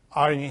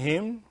are in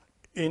him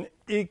in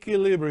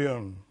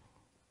equilibrium,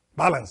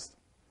 balanced.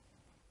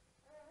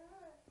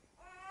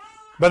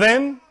 But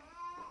then,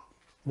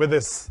 with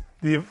this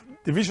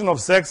division of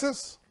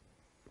sexes,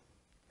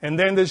 and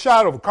then the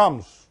shadow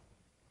comes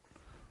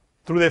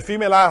through the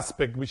female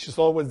aspect, which is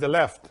always the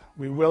left.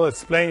 We will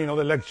explain in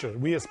other lecture.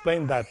 We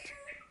explain that.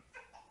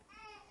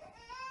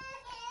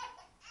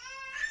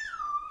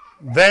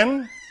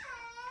 Then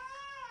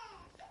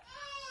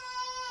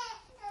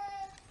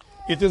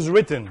it is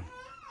written,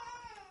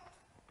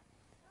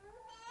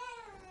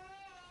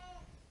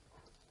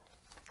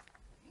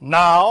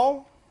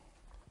 now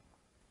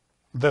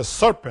the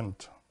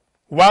serpent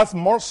was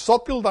more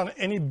subtle than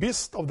any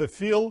beast of the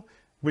field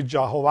which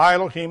Jehovah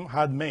Elohim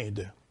had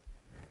made.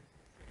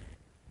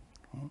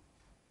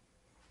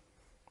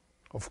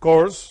 Of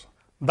course,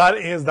 that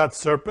is that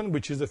serpent,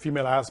 which is the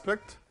female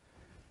aspect,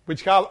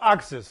 which have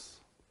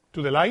access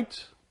to the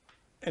light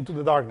and to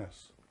the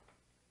darkness.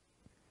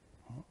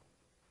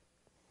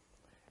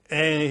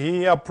 And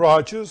he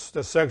approaches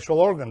the sexual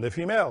organ, the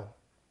female.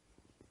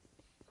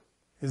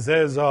 He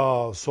says,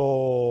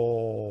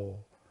 so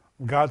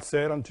God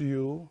said unto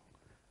you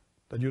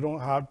that you don't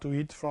have to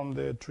eat from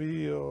the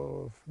tree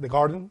of the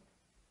garden?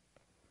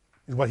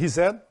 Is what he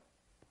said.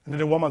 And then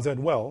the woman said,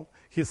 well,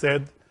 he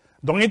said,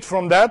 don't eat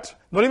from that,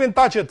 don't even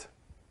touch it,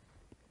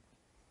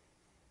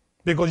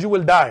 because you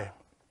will die.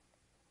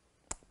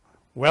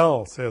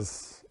 Well,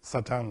 says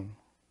Satan,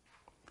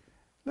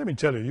 let me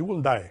tell you, you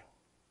will die.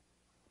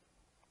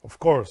 Of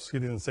course, he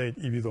didn't say it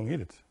if you don't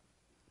eat it.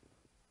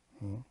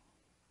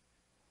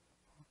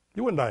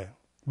 You will die.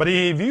 But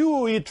if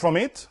you eat from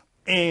it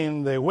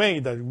in the way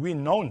that we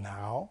know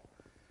now,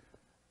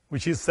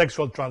 which is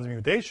sexual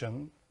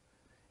transmutation,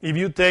 if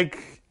you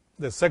take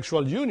the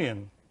sexual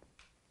union,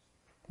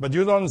 but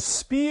you don't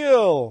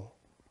spill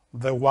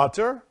the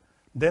water,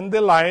 then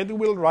the light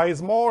will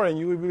rise more and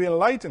you will be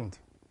enlightened.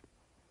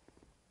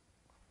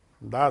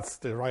 That's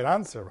the right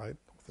answer, right?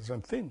 The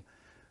same thing.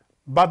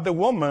 But the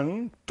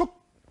woman took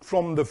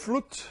from the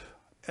fruit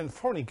and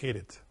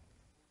fornicated.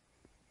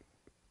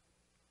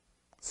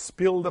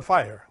 Spilled the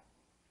fire.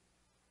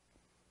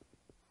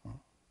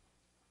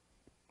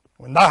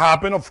 When that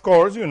happened, of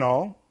course, you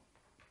know,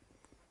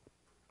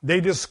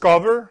 they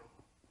discover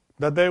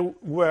that they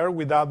were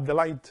without the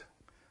light.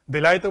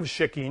 The light of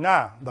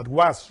Shekinah that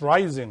was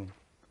rising,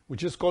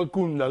 which is called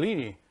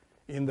Kundalini,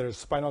 in their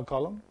spinal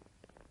column,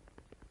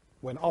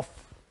 went off.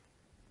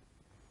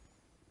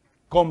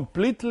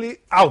 Completely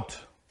out.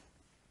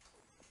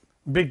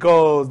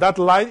 Because that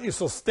light is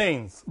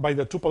sustained by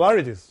the two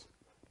polarities.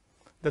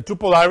 The two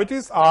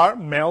polarities are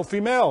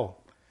male-female,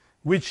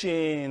 which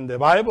in the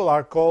Bible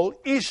are called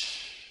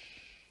Ish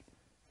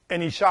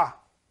and Isha.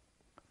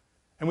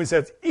 And we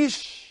said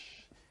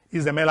Ish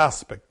is the male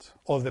aspect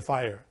of the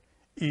fire.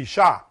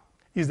 Isha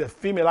is the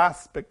female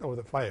aspect of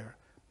the fire.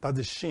 That's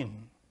the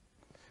Shin.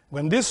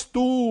 When these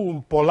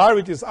two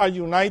polarities are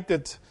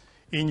united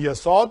in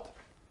Yesod,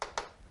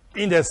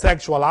 in the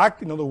sexual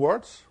act, in other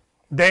words,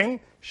 then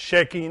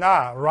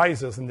Shekinah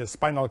rises in the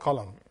spinal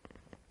column.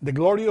 The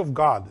glory of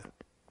God,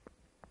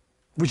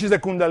 which is the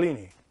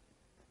Kundalini.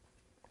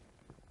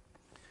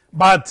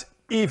 But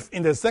if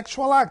in the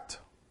sexual act,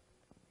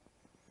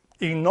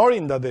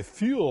 ignoring that the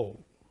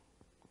fuel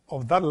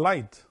of that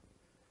light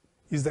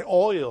is the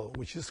oil,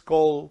 which is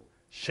called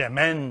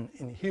shemen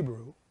in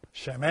Hebrew,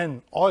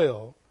 shemen,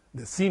 oil,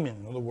 the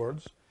semen, in other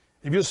words,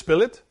 if you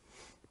spill it,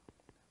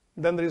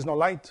 then there is no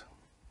light.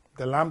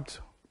 The lamp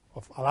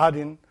of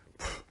Aladdin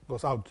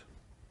goes out.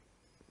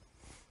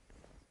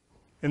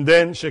 And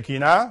then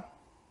Shekinah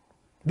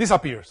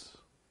disappears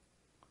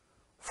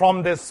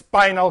from the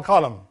spinal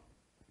column,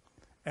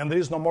 and there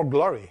is no more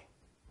glory.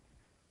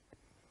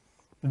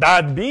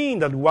 That being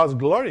that was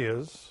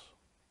glorious,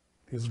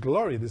 his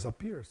glory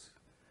disappears,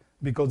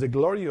 because the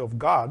glory of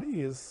God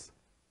is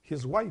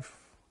his wife,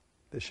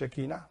 the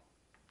Shekinah,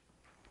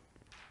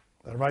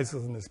 that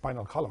rises in the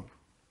spinal column.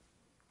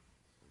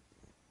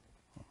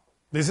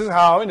 This is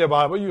how in the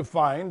Bible you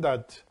find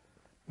that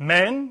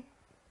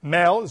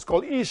male is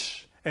called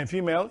Ish, and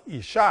female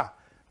Isha,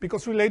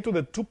 because relate to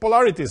the two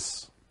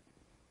polarities,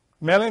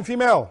 male and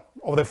female,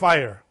 of the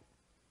fire.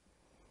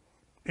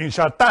 In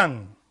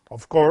Shatan,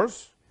 of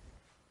course,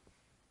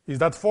 is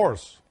that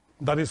force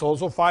that is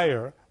also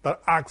fire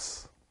that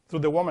acts through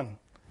the woman.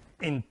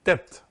 In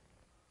Tet,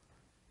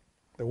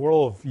 the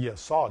world of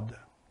Yesod,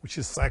 which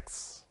is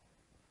sex.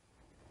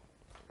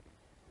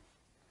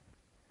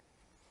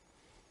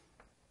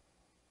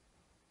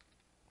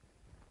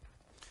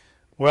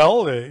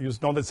 Well, you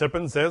know the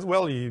serpent says,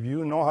 well, if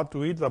you know how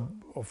to eat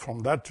from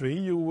that tree,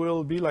 you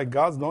will be like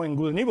gods, knowing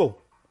good and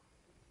evil.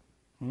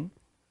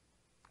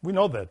 We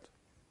know that.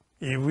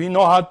 If we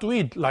know how to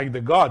eat like the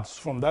gods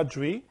from that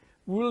tree,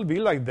 we will be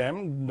like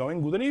them,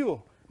 knowing good and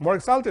evil, more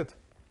exalted.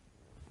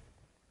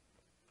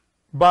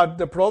 But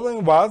the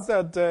problem was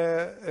that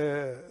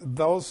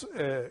those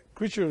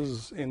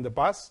creatures in the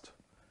past,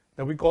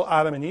 that we call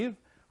Adam and Eve,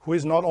 who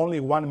is not only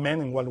one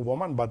man and one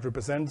woman, but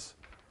represents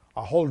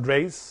a whole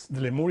race,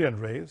 the Lemurian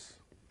race,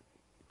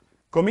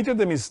 committed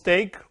the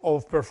mistake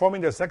of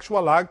performing the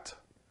sexual act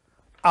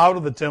out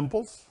of the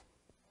temples.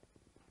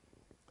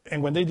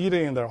 And when they did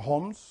it in their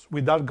homes,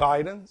 without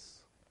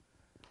guidance,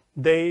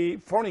 they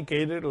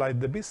fornicated like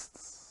the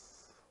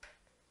beasts.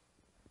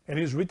 And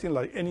it's written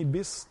like any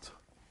beast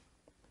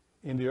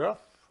in the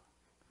earth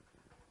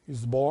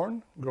is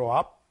born, grow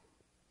up,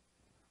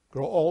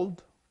 grow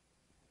old,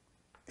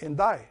 and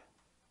die.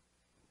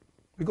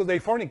 Because they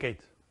fornicate.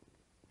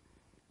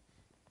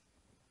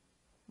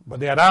 But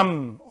the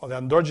Adam, or the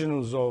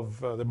androgynous of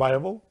the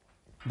Bible,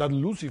 that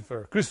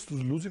Lucifer,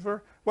 Christus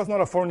Lucifer, was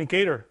not a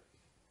fornicator.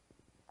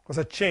 Was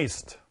a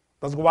chaste.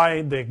 That's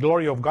why the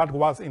glory of God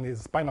was in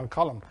his spinal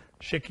column,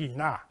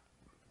 Shekinah.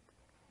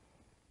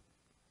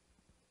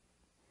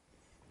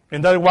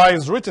 And that's why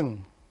it's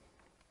written.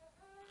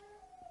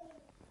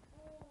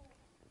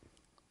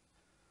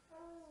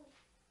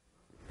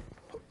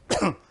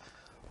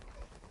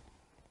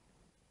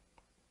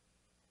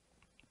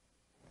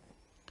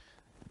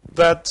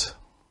 That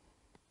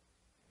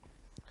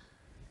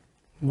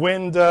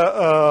when they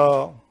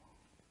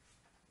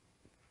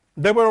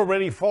were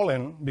already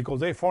fallen because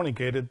they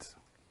fornicated,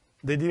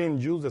 they didn't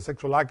use the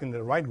sexual act in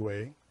the right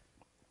way,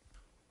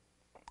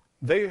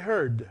 they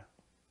heard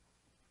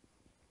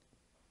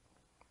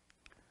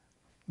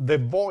the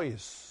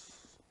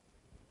voice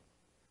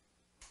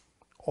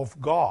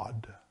of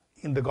God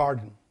in the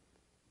garden.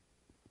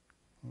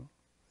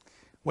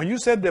 When you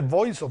said the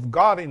voice of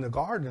God in the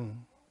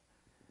garden,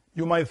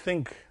 you might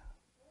think,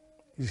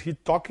 is he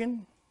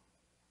talking?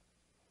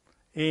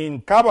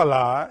 In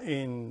Kabbalah,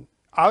 in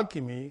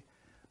alchemy,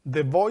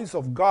 the voice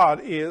of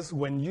God is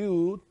when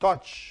you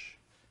touch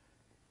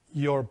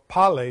your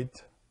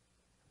palate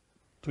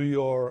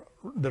to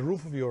the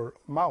roof of your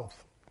mouth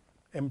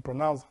and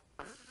pronounce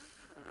a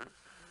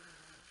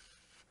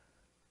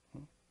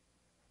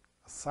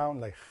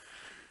sound like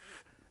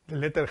the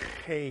letter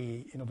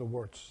He, in other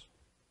words.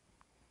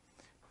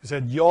 You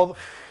said Yod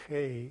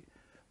He,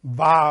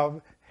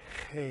 Vav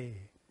He.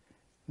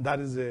 That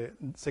is the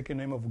second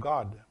name of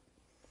God.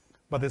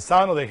 But the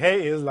sound of the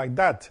He is like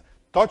that.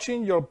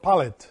 Touching your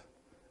palate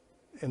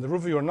and the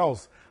roof of your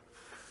nose.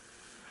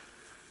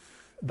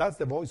 That's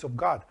the voice of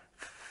God.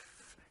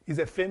 It's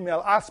a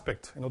female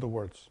aspect, in other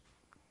words.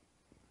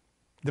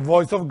 The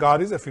voice of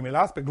God is a female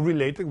aspect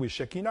related with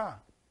Shekinah.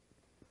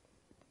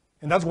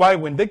 And that's why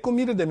when they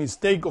committed the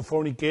mistake of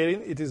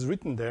fornicating, it is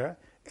written there,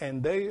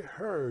 and they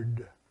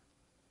heard.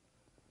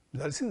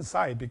 That's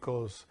inside,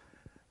 because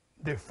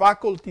the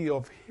faculty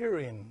of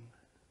hearing,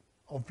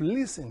 of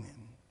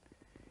listening,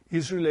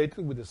 is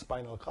related with the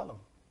spinal column.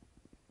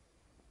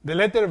 The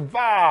letter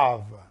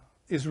Vav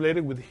is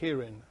related with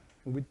hearing.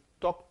 And we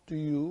talked to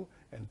you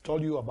and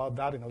told you about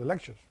that in other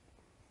lectures.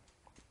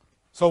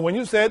 So when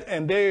you said,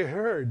 and they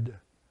heard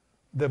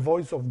the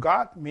voice of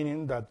God,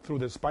 meaning that through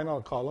the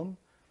spinal column,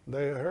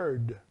 they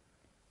heard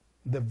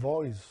the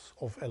voice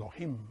of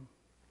Elohim.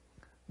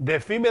 The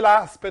female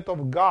aspect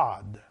of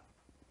God,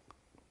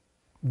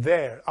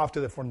 there,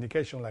 after the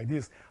fornication like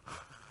this,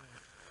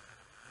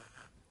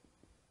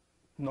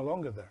 no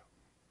longer there.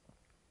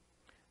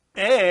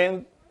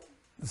 And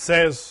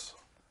says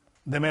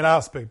the male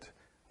aspect,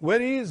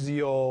 where is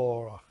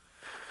your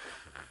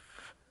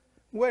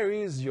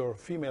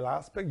female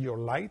aspect, your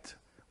light?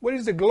 Where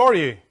is the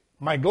glory,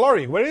 my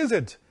glory? Where is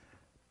it?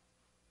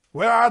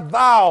 Where art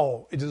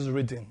thou? It is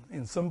written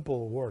in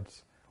simple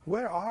words.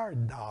 Where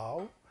art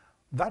thou?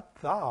 That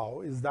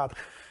thou is that,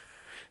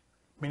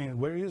 meaning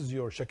where is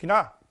your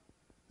Shekinah?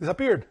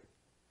 Disappeared.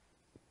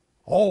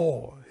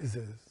 Oh, he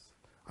says,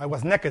 I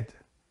was naked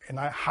and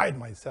I hide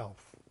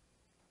myself.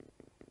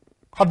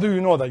 How do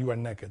you know that you are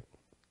naked?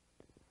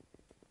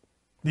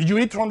 Did you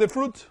eat from the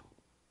fruit?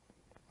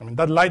 I mean,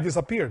 that light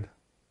disappeared.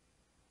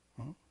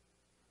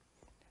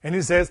 And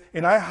he says,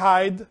 and I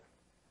hide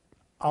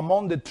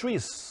among the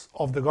trees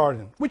of the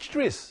garden. Which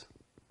trees?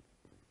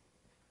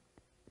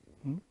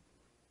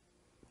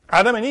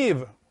 Adam and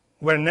Eve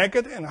were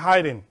naked and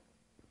hiding.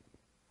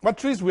 What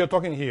trees we are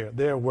talking here?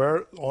 There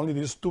were only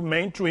these two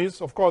main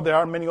trees. Of course, there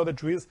are many other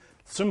trees,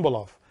 symbol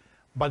of.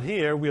 But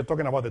here we are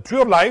talking about the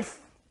tree of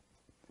life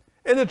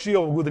and the tree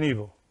of good and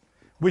evil,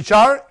 which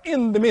are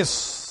in the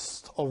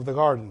midst of the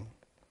garden.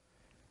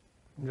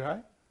 Okay?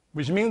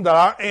 Which means they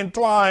are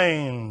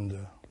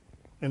entwined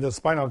in the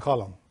spinal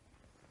column.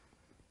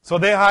 So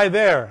they hide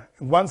there,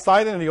 one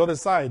side and the other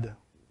side.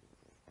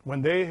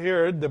 When they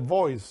heard the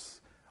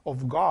voice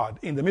of God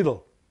in the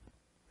middle,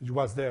 which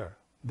was there,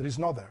 there is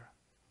not there.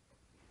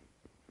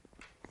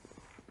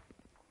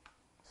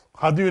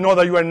 How do you know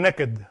that you are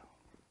naked?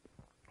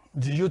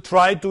 Did you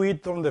try to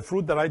eat from the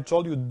fruit that I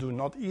told you do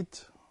not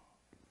eat?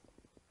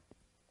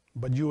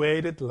 But you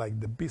ate it like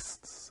the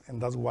beasts,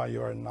 and that's why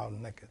you are now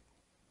naked.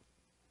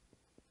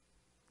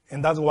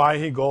 And that's why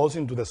he goes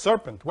into the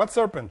serpent. What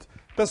serpent?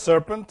 The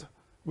serpent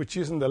which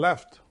is in the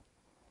left,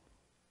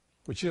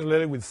 which is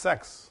related with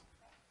sex.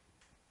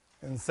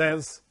 And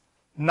says,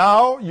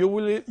 now you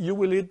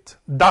will eat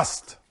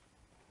dust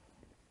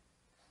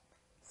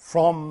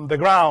from the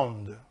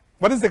ground.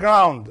 What is the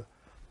ground?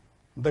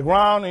 The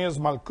ground is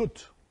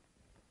Malkuth.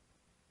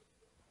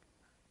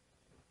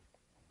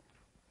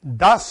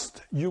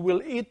 Dust you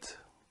will eat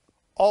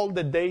all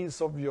the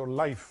days of your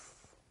life.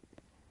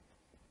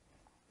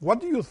 What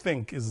do you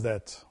think is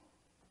that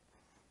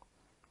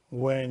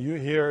when you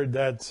hear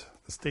that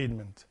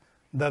statement?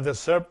 that the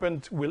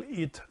serpent will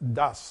eat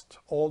dust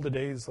all the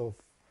days of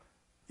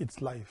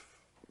its life.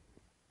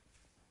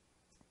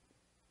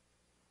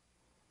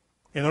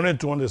 In order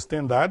to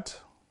understand that,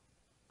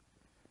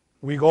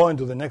 we go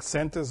into the next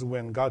sentence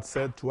when God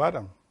said to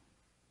Adam,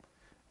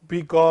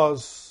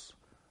 because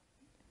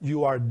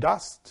you are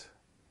dust,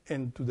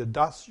 and to the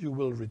dust you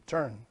will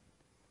return,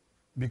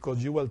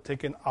 because you were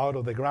taken out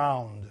of the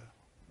ground.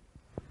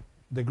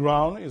 The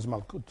ground is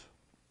Malkuth.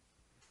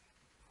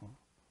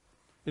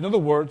 In other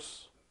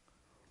words,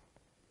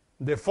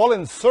 the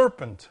fallen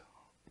serpent,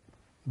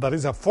 that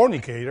is a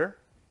fornicator,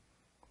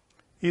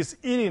 is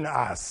eating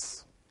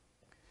us.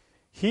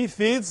 He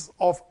feeds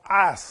of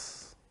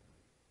us.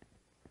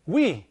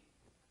 We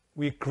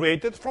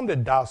created from the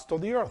dust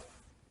of the earth.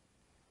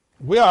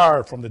 We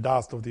are from the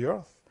dust of the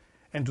earth,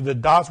 and to the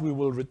dust we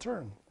will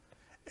return.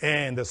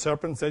 And the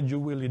serpent said, you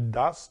will eat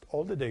dust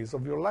all the days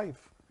of your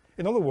life.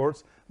 In other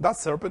words, that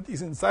serpent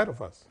is inside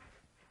of us.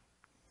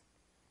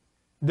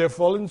 The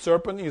fallen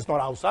serpent is not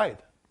outside.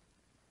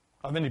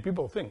 As many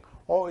people think,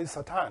 oh, it's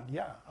Satan.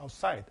 Yeah,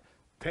 outside.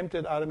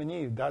 Tempted Adam and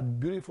Eve, that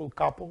beautiful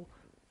couple,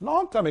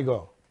 long time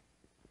ago.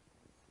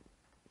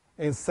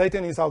 And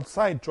Satan is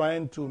outside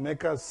trying to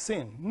make us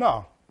sin.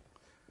 No.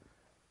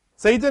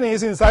 Satan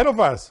is inside of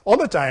us all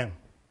the time.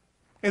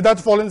 And that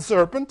fallen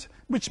serpent,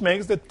 which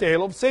makes the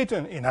tail of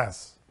Satan in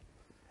us.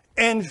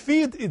 And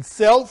feed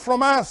itself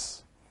from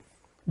us.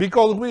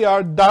 Because we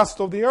are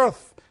dust of the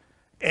earth.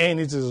 And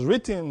it is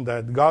written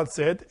that God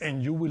said,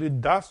 and you will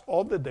eat dust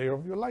all the day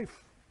of your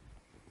life.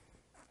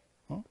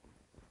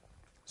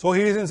 So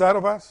he is inside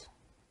of us.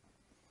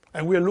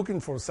 And we are looking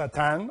for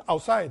Satan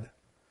outside.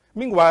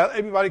 Meanwhile,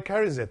 everybody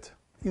carries it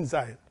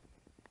inside.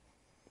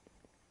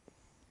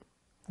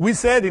 We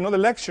said in other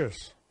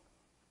lectures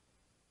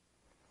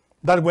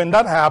that when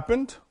that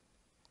happened,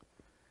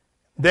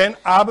 then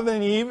Adam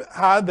and Eve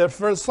had their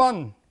first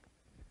son.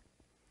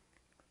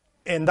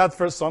 And that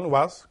first son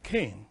was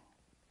Cain.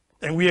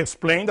 And we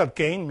explained that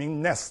Cain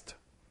means nest.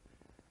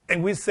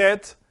 And we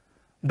said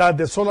that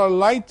the solar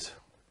light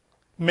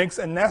makes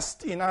a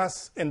nest in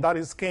us, and that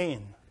is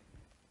Cain.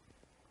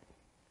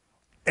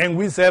 And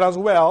we said as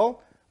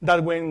well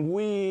that when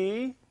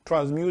we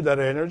transmute that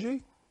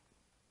energy,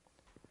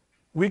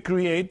 we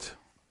create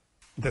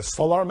the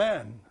solar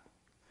man.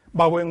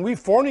 But when we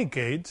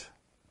fornicate,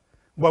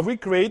 what we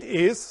create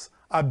is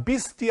a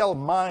bestial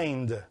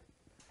mind.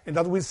 And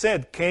that we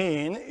said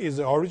Cain is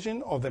the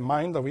origin of the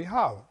mind that we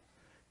have.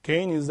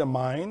 Cain is the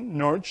mind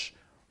nurtured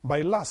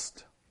by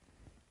lust.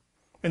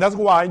 And that's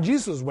why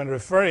Jesus, when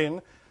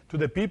referring to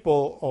the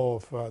people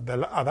of at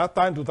that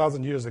time,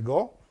 2,000 years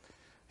ago,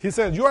 he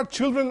said, you are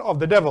children of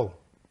the devil.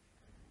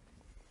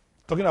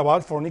 Talking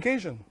about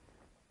fornication.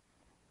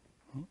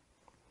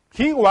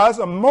 He was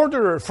a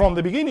murderer from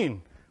the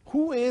beginning.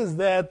 Who is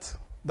that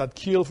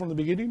killed from the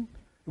beginning?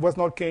 It was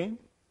not Cain.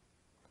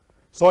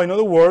 So in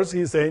other words,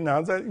 he's saying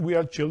now that we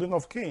are children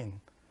of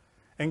Cain.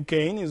 And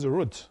Cain is the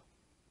root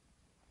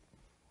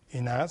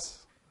in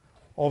us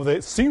of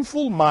the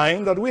sinful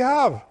mind that we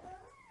have.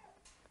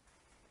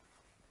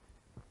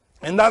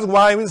 And that's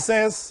why it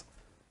says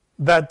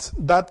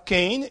that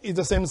Cain is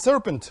the same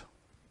serpent.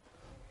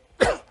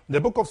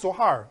 The book of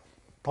Zohar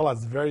tells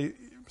us very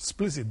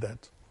explicit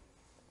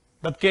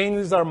that Cain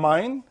is our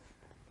mind,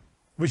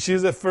 which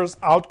is the first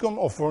outcome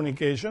of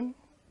fornication,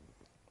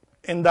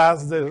 and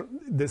that's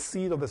the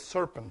seed of the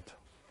serpent.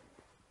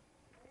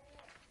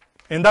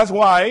 And that's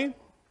why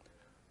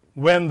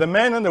when the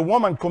man and the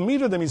woman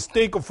committed the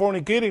mistake of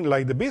fornicating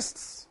like the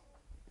beasts,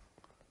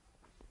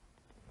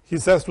 he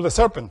says to the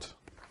serpent,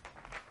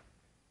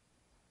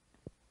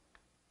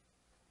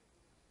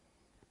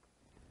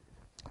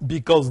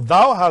 because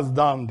thou hast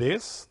done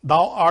this,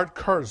 thou art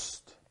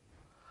cursed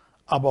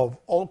above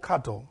all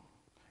cattle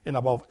and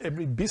above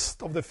every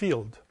beast of the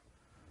field.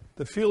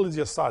 The field is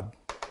Yasad.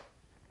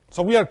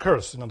 So we are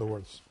cursed, in other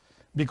words,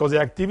 because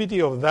the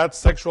activity of that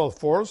sexual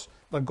force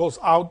that goes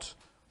out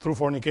through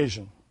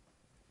fornication.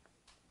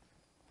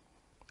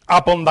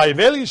 Upon thy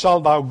belly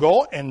shalt thou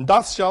go, and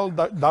dust shalt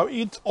thou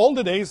eat all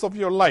the days of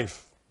your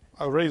life.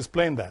 I already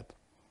explained that.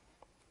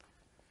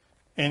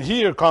 And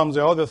here comes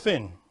the other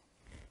thing.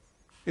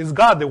 It's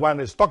God the one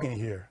that's talking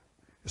here.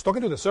 He's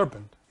talking to the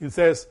serpent. He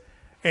says,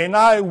 and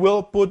I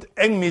will put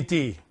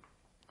enmity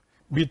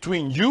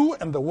between you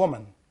and the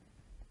woman.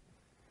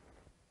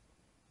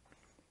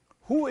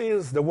 Who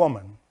is the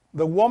woman?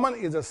 The woman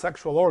is a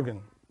sexual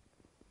organ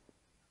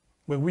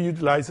when we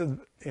utilize it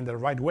in the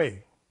right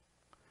way.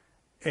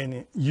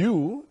 And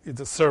you is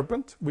the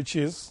serpent, which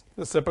is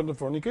the serpent of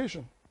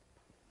fornication.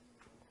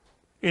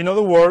 In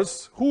other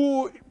words,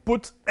 who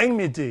puts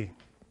enmity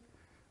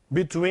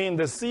between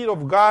the seed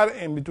of God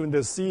and between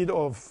the seed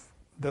of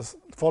the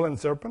fallen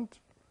serpent?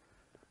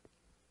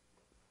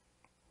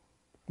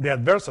 The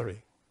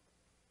adversary.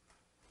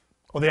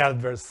 Or the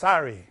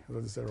adversary,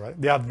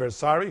 right? The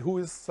adversary, who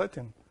is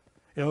Satan.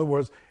 In other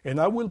words, and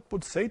I will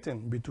put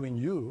Satan between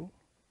you,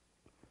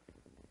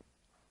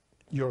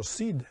 your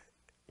seed,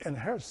 and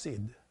her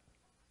seed.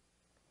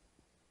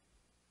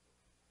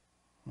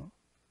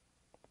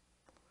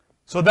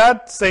 So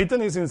that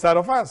Satan is inside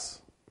of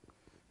us.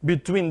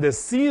 Between the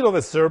seed of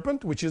the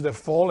serpent, which is the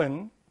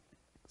fallen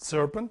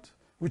serpent,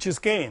 which is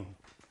Cain,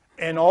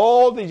 and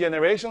all the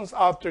generations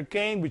after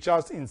Cain, which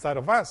are inside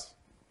of us.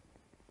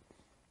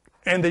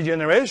 And the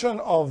generation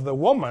of the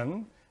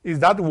woman is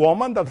that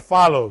woman that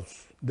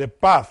follows the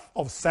path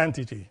of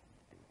sanctity.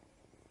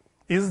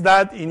 Is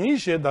that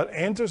initiate that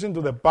enters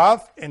into the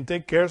path and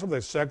takes care of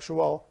the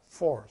sexual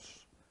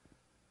force.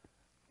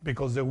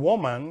 Because the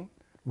woman,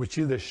 which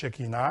is the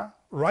Shekinah,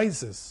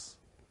 rises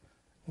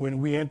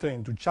when we enter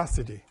into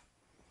chastity.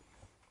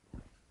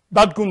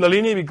 That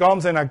Kundalini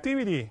becomes an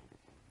activity.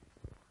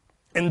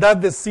 And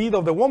that's the seed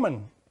of the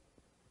woman.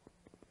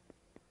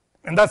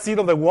 And that seed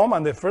of the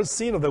woman, the first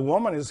seed of the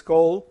woman, is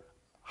called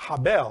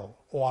Habel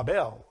or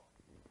Abel.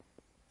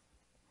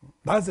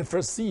 That's the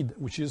first seed,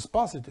 which is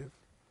positive.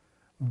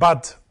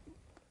 But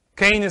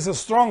Cain is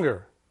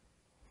stronger,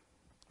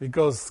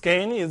 because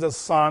Cain is the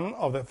son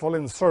of the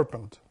fallen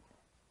serpent.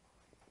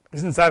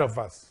 It's inside of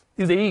us.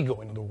 It's the ego,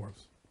 in other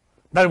words.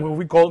 That's what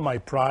we call my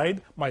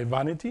pride, my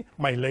vanity,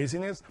 my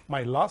laziness,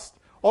 my lust.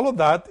 All of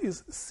that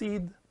is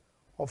seed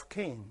of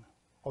Cain,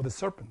 of the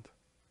serpent.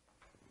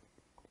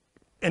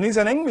 And it's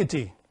an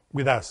enmity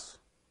with us.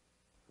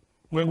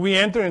 When we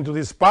enter into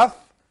this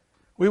path,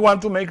 we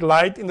want to make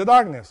light in the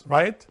darkness,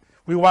 right?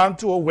 We want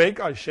to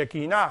awake our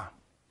Shekinah.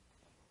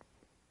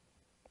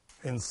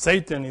 And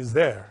Satan is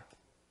there,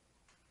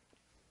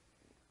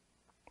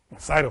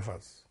 inside of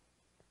us,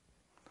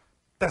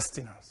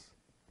 testing us.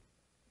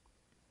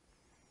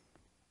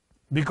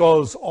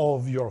 Because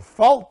of your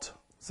fault,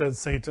 said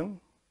Satan,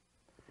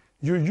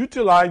 you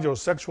utilize your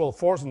sexual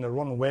force in the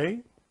wrong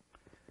way.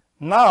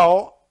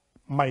 Now,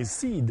 my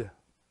seed,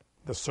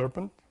 the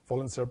serpent,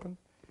 fallen serpent,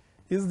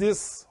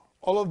 is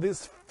all of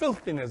this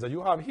filthiness that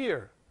you have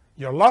here.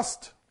 Your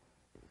lust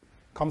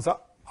comes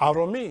out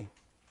of me.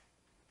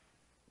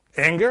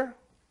 Anger,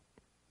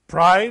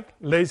 pride,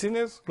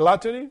 laziness,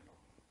 gluttony,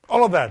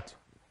 all of that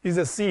is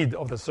the seed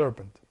of the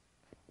serpent.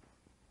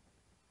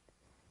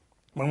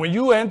 When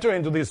you enter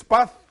into this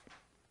path,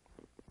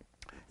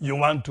 you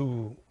want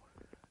to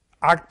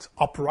act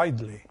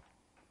uprightly,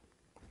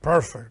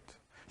 perfect.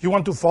 You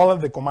want to follow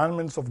the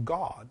commandments of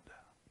God.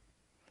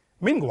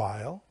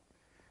 Meanwhile,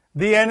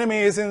 the enemy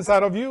is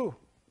inside of you.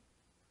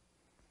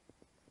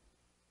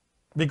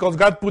 Because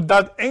God put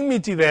that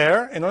enmity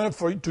there in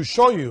order to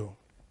show you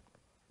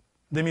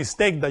the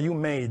mistake that you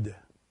made.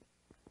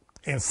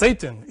 And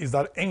Satan is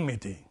that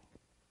enmity.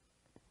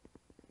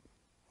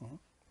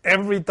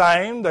 Every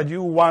time that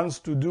you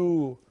want to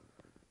do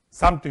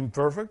something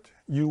perfect,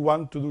 you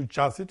want to do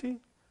chastity,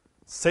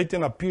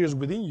 Satan appears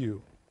within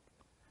you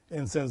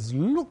and says,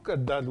 look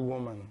at that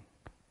woman.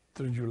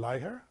 Do you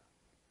like her?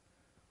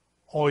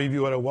 Or if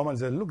you are a woman,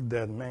 say, look,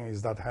 that man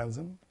is that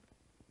handsome.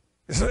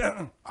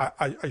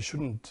 I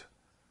shouldn't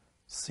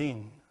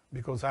sin,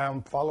 because I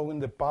am following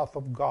the path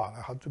of God.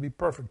 I have to be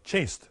perfect,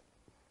 chaste.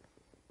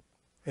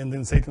 And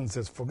then Satan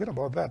says, forget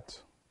about that.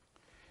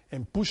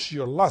 And push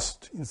your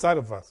lust inside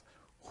of us.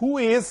 Who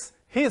is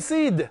his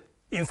seed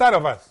inside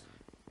of us?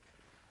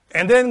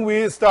 And then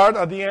we start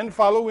at the end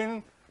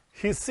following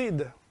his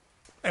seed.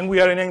 And we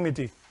are in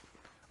enmity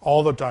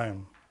all the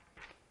time.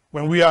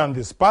 When we are on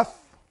this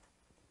path,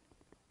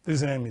 there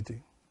is an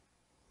enmity.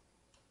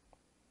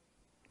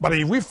 But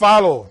if we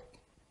follow,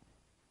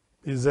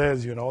 he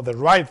says, the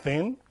right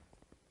thing,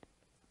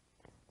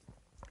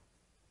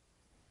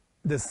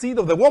 the seed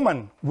of the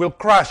woman will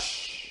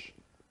crush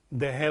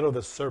the head of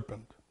the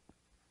serpent,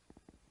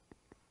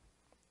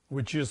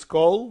 which is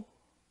called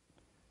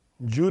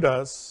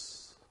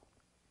Judas,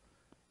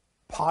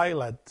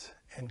 Pilate,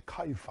 and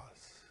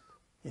Caiaphas,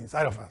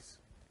 inside of us.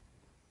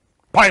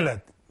 Pilate,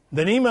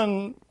 the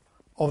demon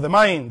of the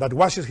mind that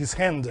washes his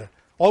hand,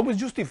 always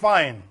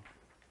justifying.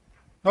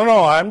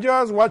 No, I'm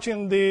just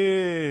watching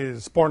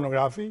this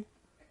pornography,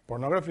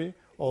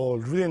 or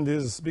reading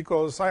this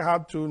because I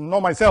have to know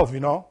myself,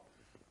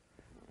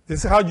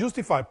 This is how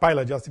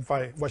Pilate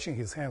justify washing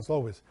his hands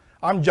always.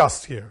 I'm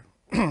just here.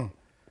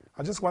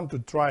 I just want to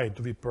try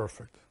to be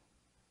perfect.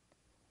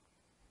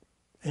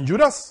 And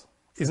Judas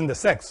is in the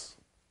sex.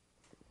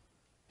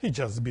 He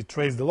just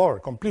betrays the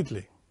Lord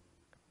completely.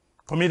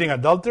 Committing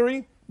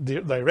adultery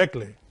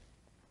directly.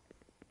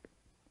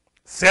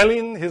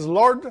 Selling his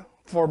Lord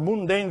for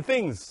mundane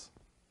things.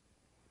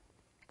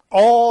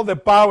 All the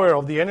power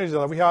of the energy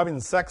that we have in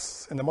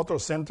sex in the motor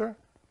center,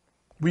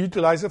 we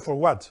utilize it for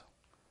what?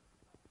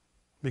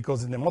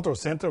 Because in the motor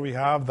center we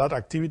have that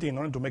activity in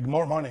order to make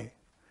more money.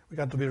 We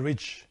got to be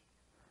rich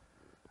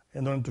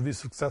in order to be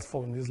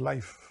successful in this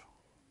life.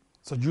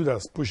 So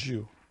Judas push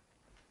you.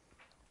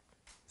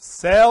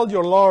 Sell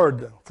your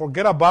Lord.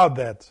 Forget about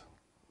that.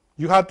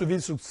 You have to be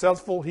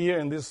successful here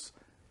in this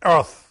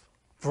earth.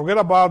 Forget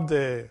about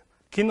the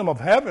kingdom of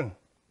heaven.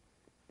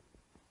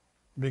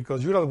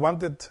 Because Judas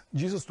wanted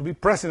Jesus to be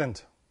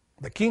president,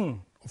 the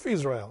king of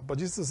Israel. But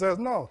Jesus says,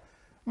 no,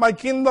 my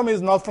kingdom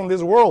is not from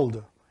this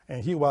world.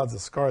 And he was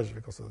discouraged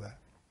because of that.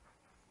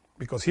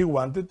 Because he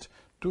wanted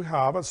to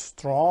have a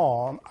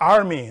strong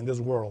army in this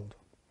world.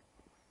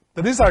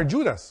 But these are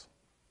Judas.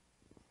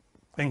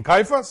 And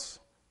Caiaphas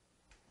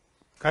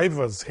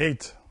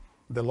hate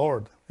the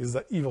Lord. Is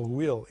the evil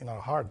will in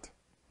our heart.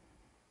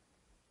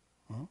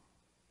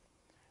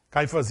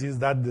 Caiaphas is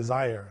that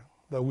desire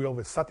that we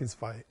always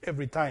satisfy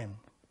every time.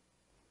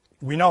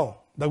 We know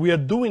that we are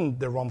doing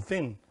the wrong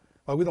thing,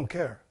 but we don't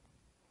care.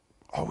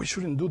 Oh, we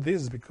shouldn't do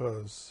this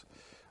because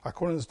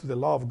according to the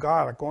law of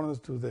God, according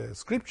to the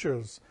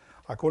scriptures,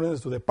 according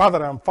to the path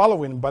that I'm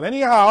following, but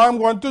anyhow, I'm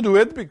going to do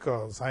it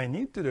because I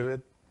need to do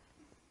it.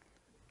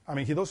 I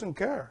mean, he doesn't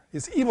care.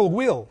 It's evil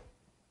will,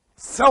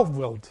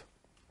 self-willed.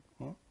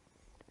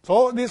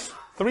 So these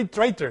three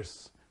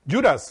traitors,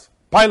 Judas,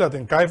 Pilate,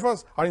 and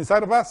Caiaphas, are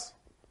inside of us.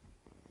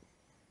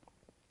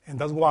 And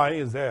that's why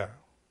it's there.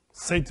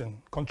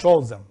 Satan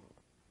controls them.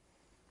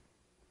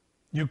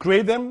 You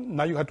create them,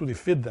 now you have to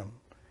defeat them.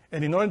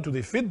 And in order to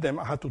defeat them,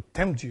 I have to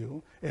tempt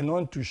you in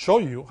order to show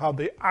you how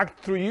they act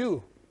through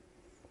you.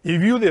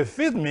 If you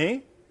defeat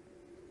me,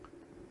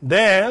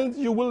 then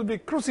you will be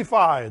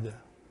crucified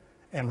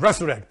and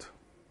resurrect.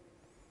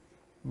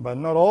 But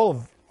not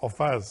all of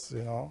us,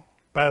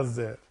 pass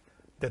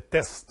the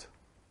test.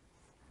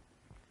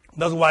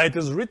 That's why it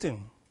is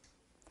written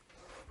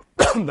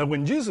that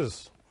when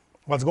Jesus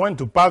was going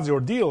to pass the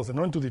ordeals and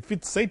going to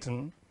defeat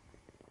Satan,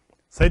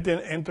 Satan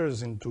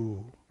enters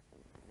into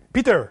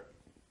Peter.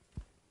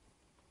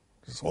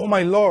 He says, oh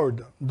my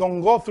Lord,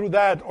 don't go through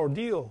that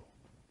ordeal.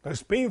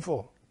 That's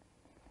painful.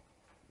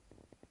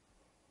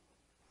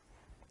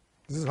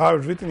 This is how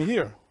it's written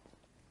here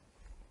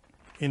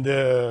in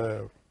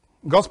the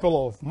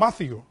Gospel of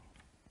Matthew.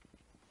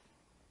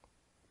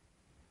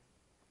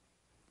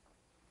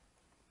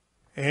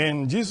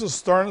 And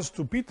Jesus turns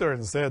to Peter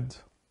and said,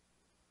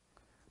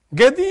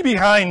 get thee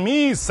behind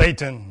me,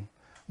 Satan.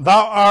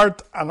 Thou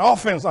art an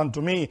offense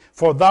unto me,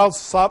 for thou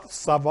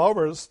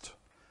savourest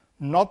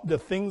not the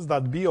things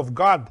that be of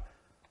God,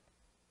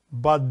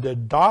 but the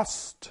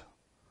dust,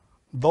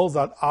 those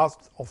that ask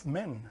of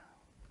men.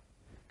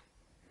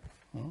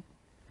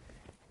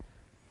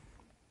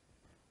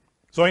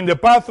 So in the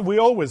path, we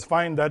always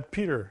find that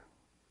Peter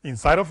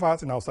inside of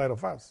us and outside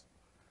of us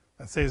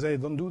that says, hey,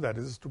 don't do that.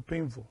 This is too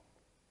painful.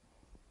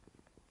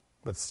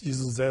 But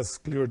Jesus says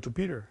clear to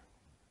Peter,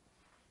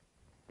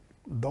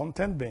 don't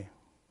tempt me.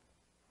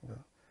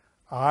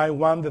 I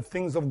want the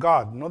things of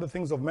God, not the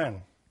things of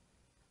men.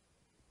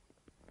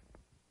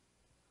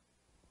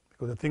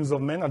 Because the things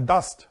of men are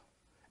dust.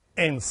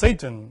 And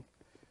Satan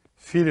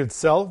feeds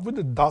itself with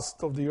the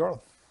dust of the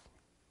earth.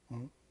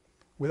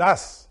 With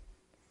us.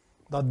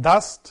 The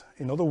dust,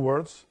 in other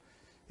words,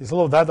 is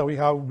all of that we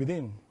have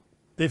within.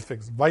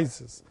 Defects,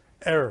 vices,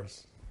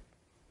 errors.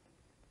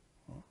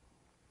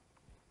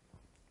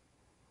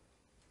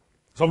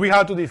 So we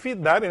have to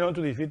defeat that in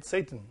order to defeat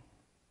Satan.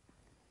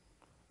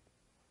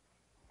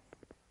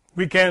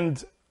 We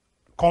can't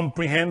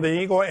comprehend the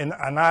ego and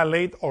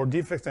annihilate our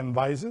defects and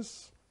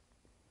vices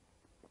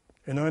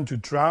in order to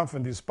triumph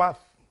in this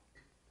path.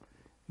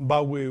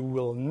 But we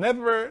will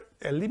never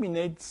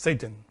eliminate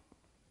Satan.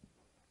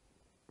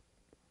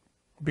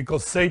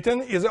 Because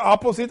Satan is the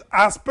opposite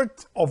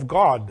aspect of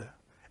God.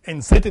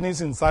 And Satan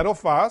is inside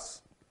of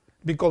us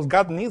because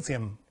God needs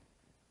him.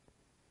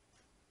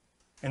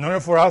 In order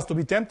for us to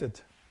be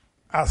tempted,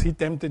 as he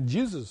tempted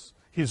Jesus.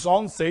 His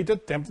own Satan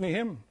tempting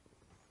him.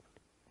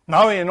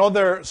 Now in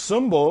other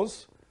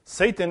symbols,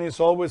 Satan is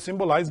always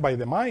symbolized by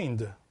the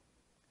mind.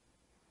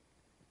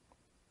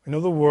 In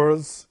other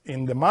words,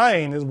 in the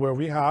mind is where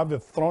we have the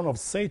throne of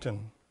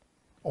Satan,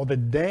 or the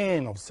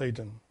den of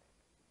Satan.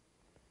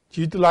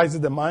 He utilizes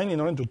the mind in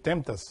order to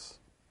tempt us.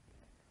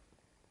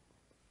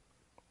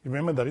 You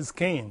remember that is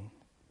Cain.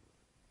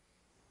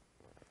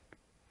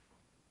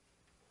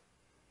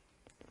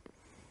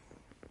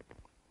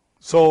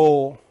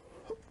 So,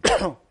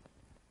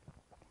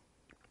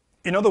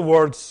 in other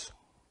words,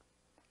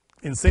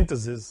 in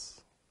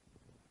synthesis,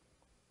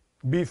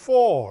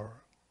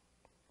 before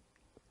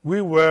we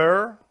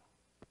were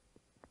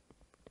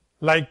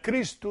like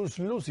Christus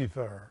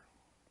Lucifer,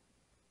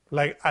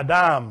 like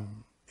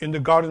Adam in the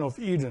Garden of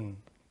Eden,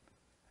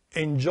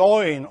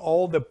 enjoying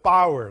all the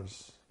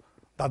powers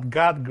that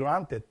God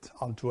granted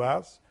unto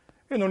us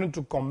in order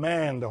to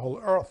command the whole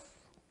earth.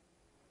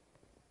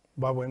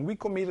 But when we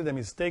committed the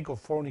mistake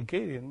of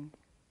fornicating,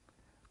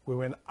 we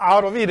went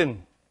out of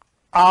Eden,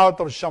 out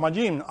of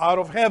Schamayim, out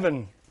of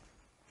heaven,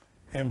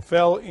 and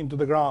fell into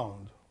the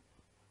ground.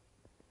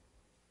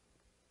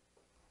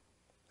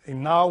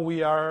 And now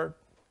we are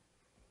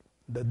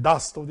the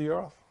dust of the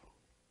earth.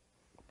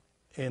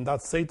 And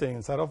that Satan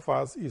inside of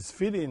us is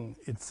feeding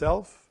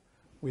itself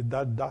with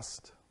that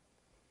dust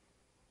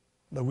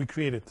that we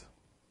created.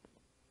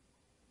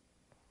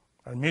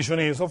 Our mission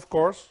is, of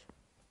course,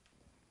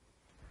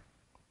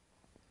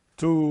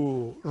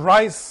 to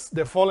rise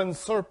the fallen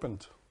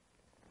serpent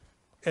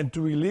and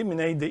to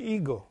eliminate the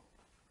ego.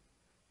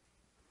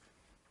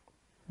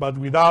 But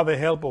without the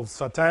help of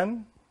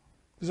Satan,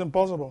 it's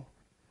impossible.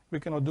 We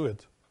cannot do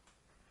it.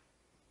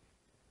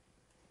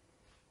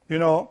 You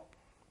know,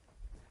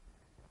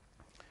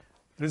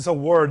 there is a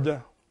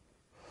word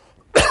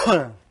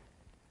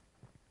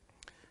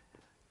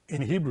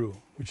in Hebrew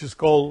which is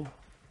called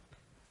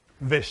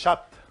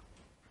Veshat.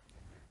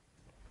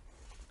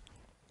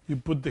 You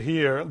put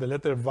here the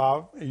letter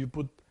Vav, and you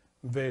put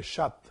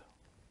Veshat.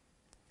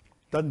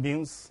 That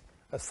means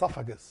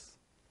esophagus.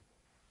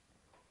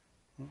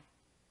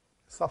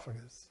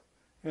 Esophagus.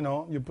 You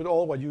know, you put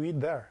all what you eat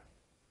there.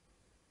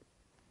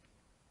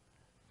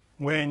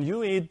 When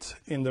you eat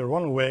in the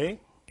wrong way,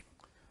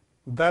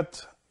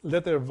 that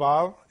letter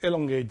Vav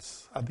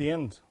elongates at the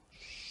end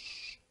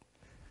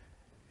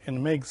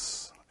and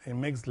makes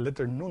the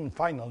letter Nun,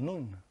 final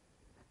Nun.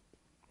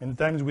 Many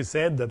times we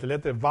said that the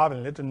letter Vav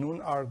and letter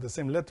Nun are the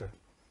same letter.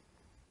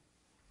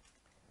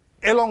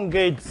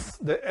 Elongates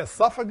the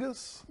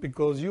esophagus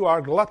because you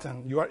are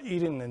glutton, you are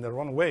eating in the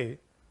wrong way.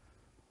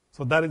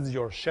 So that is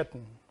your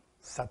Satan,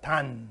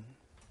 Satan.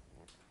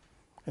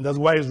 And that's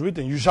why it's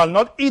written, you shall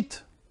not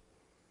eat.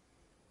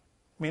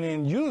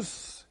 Meaning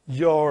use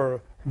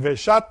your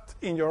Veshat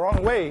in your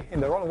own way, in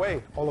the wrong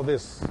way, all of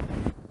this.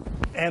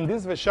 And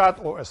this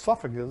Veshat or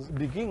esophagus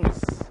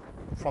begins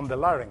from the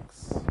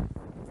larynx.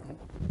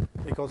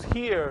 Because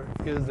here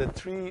is the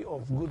tree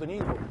of good and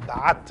evil,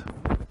 that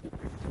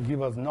to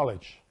give us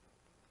knowledge.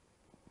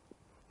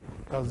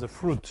 That's the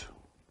fruit,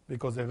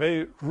 because the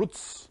very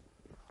roots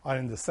are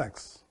in the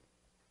sex.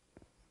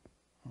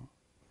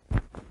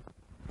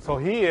 So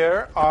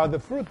here are the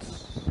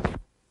fruits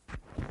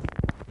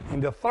in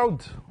the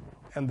throat,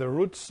 and the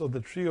roots of the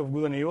tree of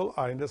good and evil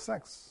are in the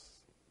sex.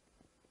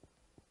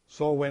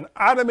 So when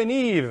Adam and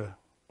Eve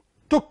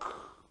took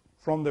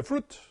from the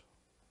fruit,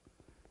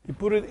 he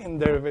put it in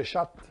their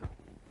veshat,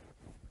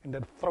 in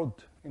their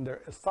throat, in their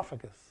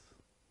esophagus.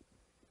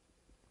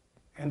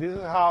 And this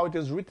is how it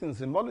is written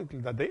symbolically,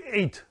 that they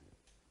ate.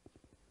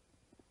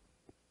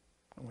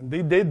 When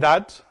they did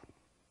that,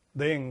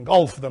 they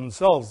engulfed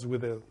themselves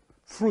with the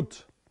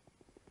fruit.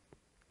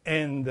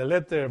 And the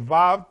letter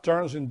Vav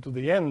turns into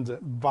the end,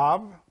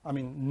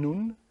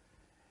 Nun,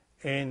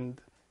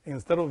 and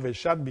instead of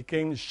Veshat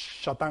became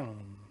Shatan.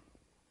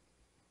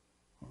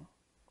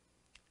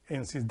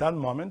 And since that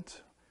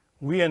moment,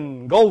 we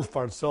engulf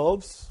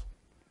ourselves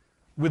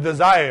with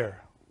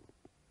desire.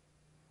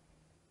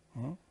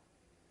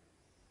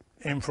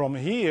 And from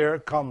here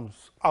comes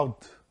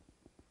out.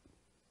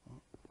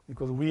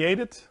 Because we ate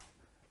it,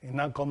 and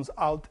now comes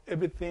out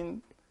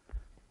everything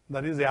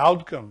that is the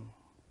outcome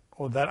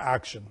of that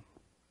action.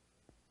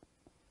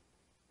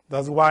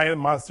 That's why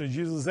Master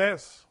Jesus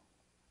says,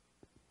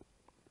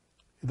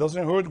 it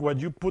doesn't hurt what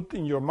you put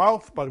in your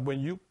mouth, but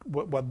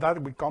what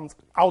that becomes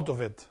out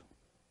of it.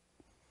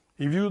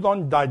 If you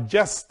don't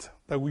digest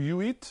that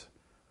you eat,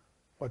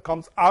 what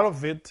comes out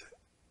of it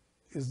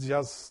is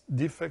just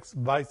defects,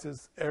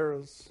 vices,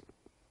 errors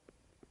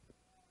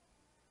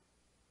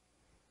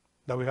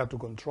that we have to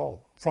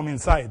control from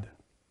inside.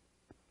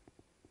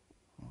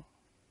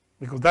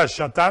 Because that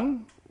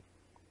Shatan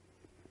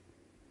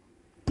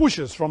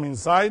pushes from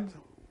inside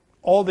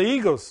all the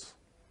egos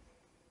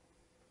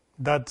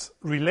that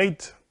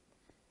relate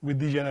with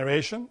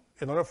degeneration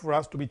in order for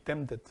us to be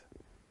tempted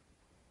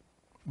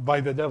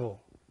by the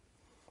devil.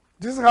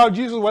 This is how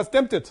Jesus was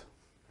tempted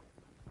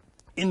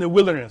in the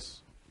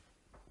wilderness.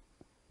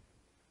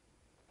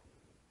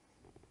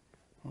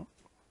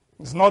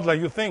 It's not like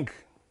you think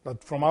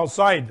that from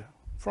outside,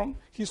 from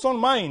his own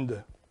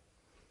mind,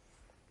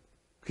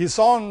 his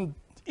own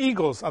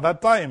egos at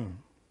that time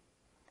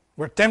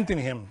were tempting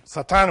him.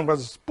 Satan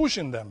was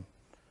pushing them.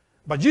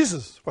 But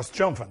Jesus was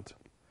triumphant.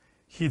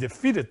 He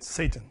defeated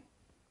Satan.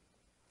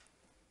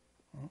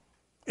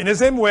 In the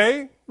same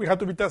way, we have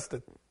to be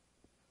tested.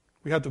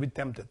 We have to be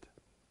tempted.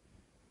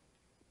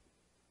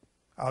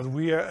 Are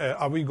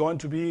we going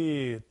to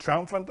be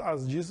triumphant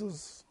as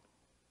Jesus?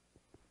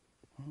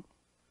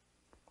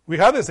 We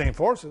have the same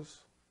forces,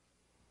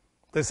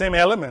 the same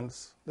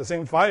elements, the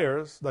same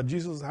fires that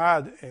Jesus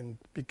had and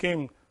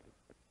became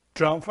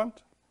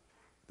triumphant.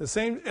 The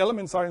same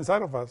elements are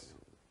inside of us.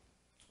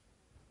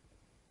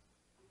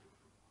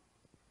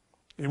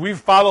 If we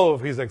follow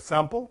his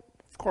example,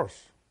 of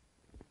course,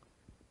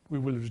 we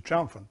will be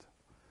triumphant.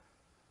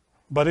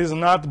 But it's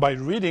not by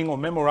reading or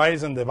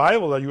memorizing the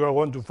Bible that you are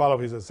going to follow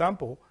his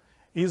example.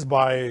 It's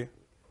by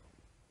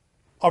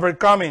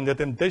overcoming the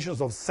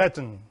temptations of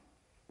Satan,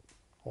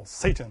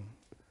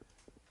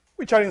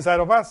 which are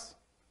inside of us,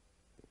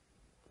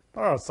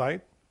 not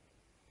outside.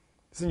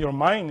 It's in your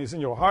mind, it's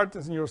in your heart,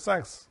 it's in your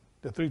sex,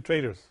 the three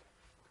traitors.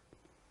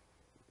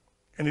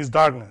 And it's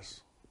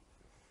darkness.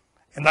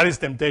 And that is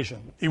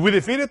temptation. If we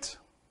defeat it,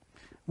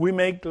 we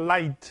make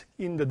light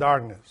in the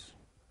darkness.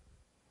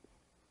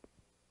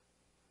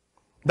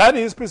 That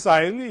is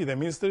precisely the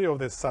mystery of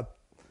the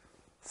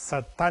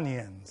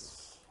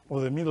Satanians,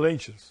 of the Middle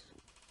Ages,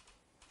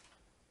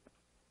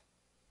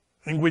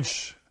 in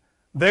which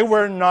they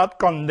were not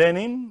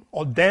condemning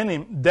or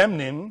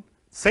damning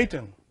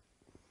Satan,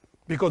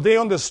 because they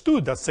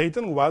understood that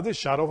Satan was the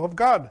shadow of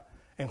God,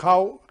 and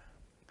how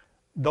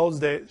those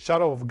the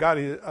shadow of God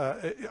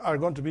are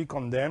going to be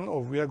condemned,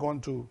 or we are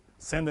going to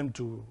send them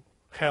to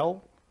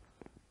hell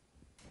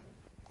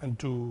and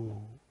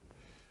to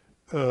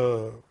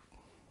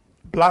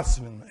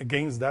blaspheme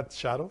against that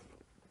shadow.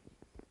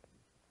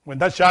 When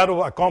that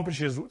shadow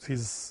accomplishes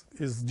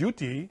his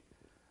duty,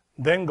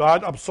 then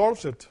God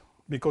absorbs it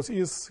because he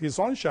is his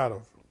own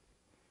shadow.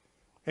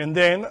 And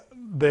then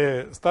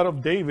the Star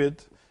of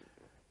David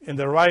in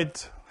the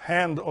right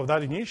hand of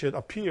that initiate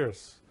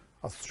appears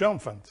as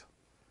triumphant.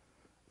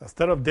 The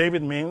Star of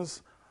David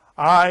means,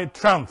 I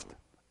triumphed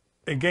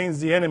against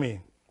the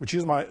enemy, which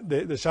is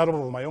the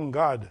shadow of my own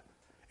God.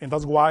 And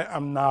that's why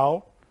I'm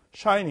now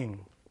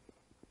shining.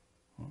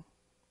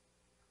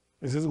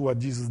 This is what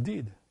Jesus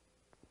did.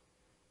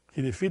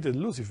 He defeated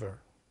Lucifer,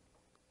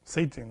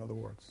 Satan, in other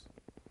words.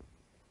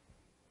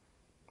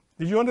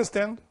 Did you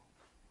understand?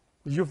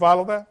 Did you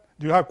follow that?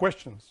 Do you have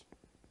questions?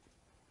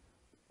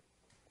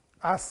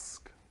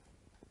 Ask.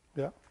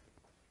 Yeah?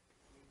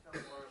 Can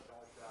you tell more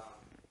about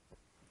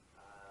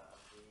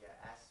the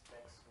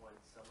aspects when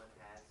someone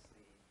has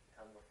the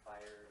tongue of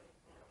fire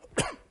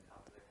coming on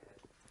top of their head?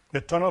 The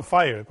tongue of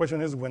fire. The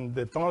question is when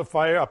the tongue of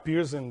fire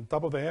appears on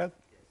top of the head?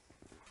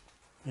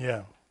 Yes.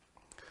 Yeah.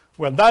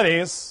 Well, that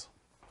is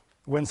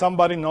when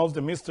somebody knows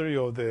the mystery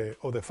of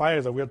the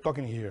fires that we are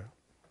talking here.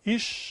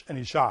 Ish and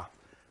Isha.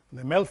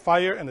 The male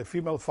fire and the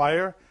female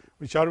fire,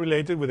 which are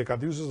related with the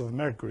caduceus of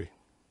Mercury.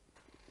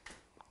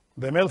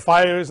 The male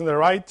fire is on the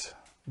right,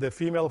 the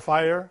female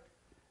fire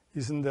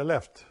is in the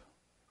left.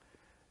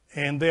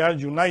 And they are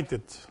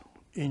united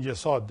in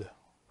Yesod.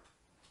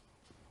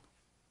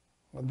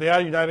 When they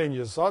are united in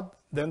Yesod,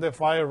 then the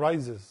fire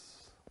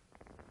rises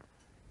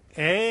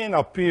and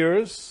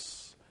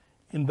appears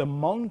in the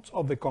mount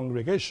of the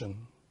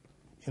congregation,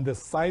 in the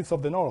sides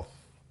of the north,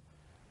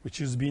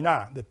 which is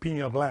Binah, the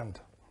pineal gland.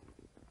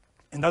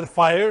 And that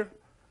fire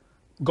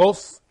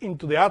goes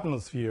into the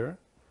atmosphere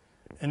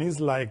and is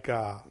like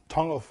a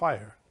tongue of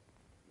fire.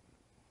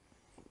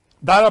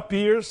 That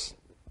appears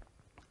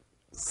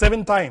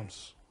 7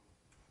 times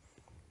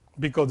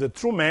because the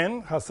true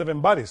man has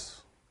 7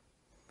 bodies.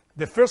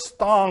 The first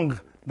tongue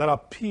that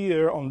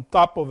appears on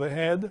top of the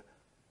head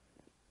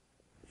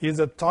is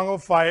a tongue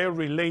of fire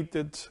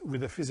related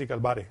with the physical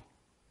body.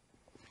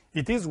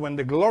 It is when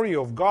the glory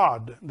of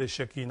God, the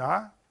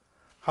Shekinah,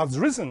 has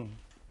risen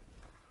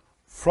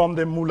from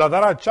the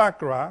Muladhara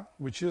chakra,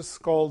 which is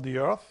called the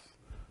earth,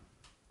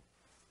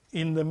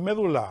 in the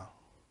medulla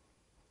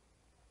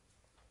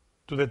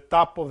to the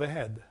top of the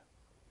head.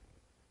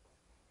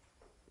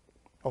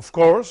 Of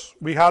course,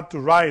 we had to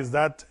rise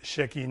that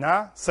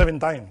Shekinah 7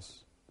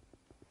 times,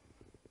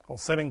 or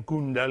 7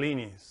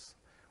 kundalinis.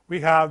 We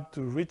have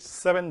to reach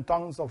 7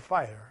 tongues of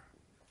fire.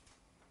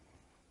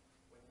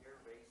 When you're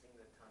raising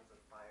the tongues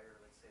of fire,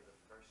 let's say the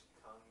first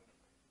tongue,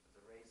 is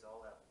it raised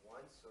all at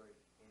once or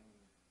in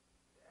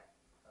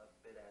a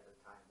bit at a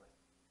time,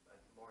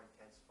 like more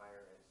intense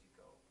fire as you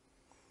go?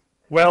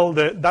 Well,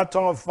 that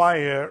tongue of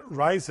fire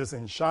rises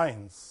and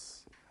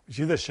shines, which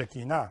is the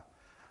Shekinah.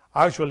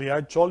 Actually,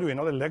 I told you in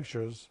other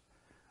lectures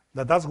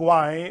that that's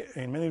why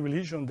in many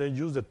religions they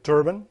use the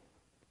turban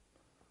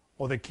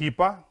or the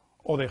kippah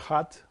or the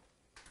hat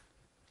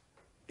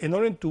in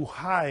order to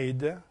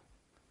hide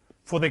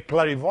for the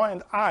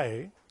clairvoyant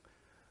eye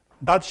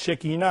that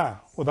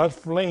Shekinah or that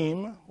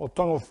flame or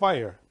tongue of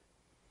fire,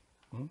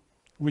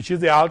 which is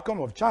the outcome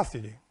of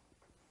chastity.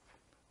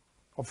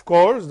 Of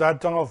course,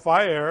 that tongue of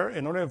fire,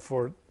 in order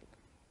for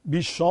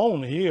be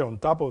shown here on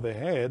top of the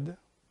head,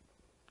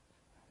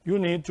 you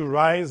need to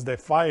rise the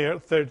fire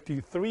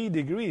 33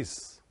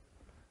 degrees,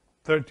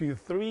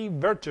 33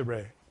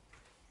 vertebrae,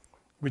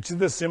 which is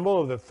the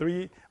symbol of the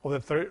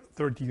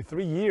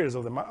 33 years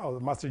of the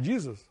Master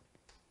Jesus.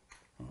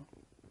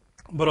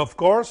 But of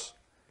course,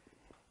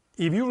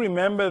 if you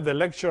remember the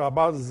lecture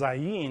about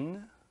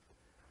Zayin,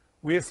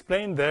 we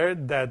explained there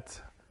that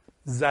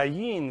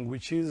Zayin,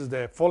 which is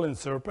the fallen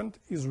serpent,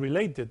 is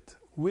related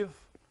with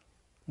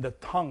the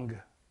tongue,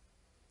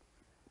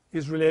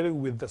 is related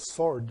with the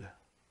sword.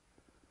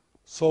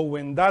 So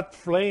when that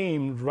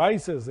flame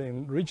rises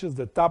and reaches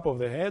the top of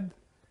the head,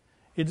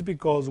 it's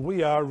because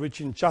we are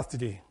reaching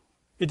chastity.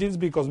 It is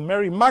because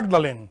Mary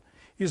Magdalene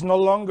is no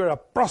longer a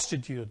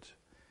prostitute.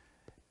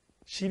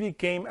 She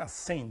became a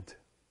saint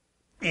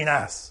in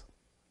us,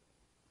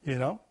 you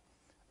know?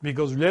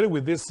 Because related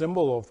with this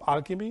symbol of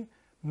alchemy,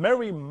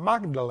 Mary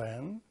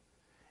Magdalene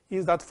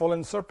is that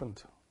fallen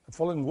serpent, a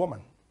fallen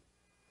woman.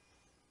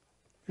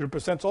 It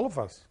represents all of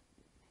us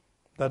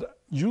that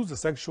use the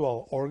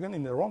sexual organ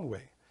in the wrong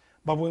way.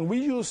 But when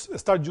we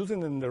start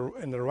using it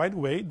in the right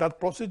way, that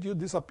prostitute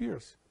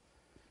disappears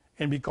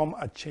and become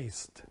a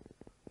chaste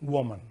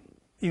woman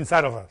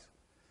inside of us.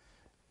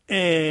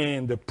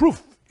 And the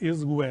proof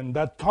is when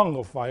that tongue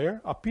of fire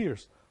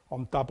appears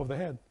on top of the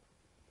head.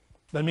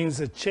 That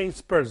means a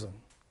chaste person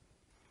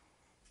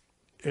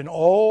in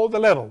all the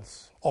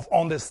levels of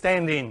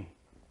understanding.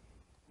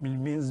 It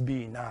means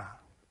Binah.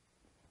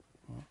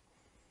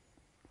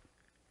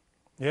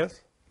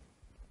 Yes?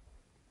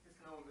 It's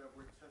known that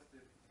we're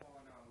tested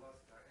on our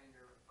lust, our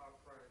anger, our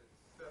pride,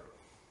 etc.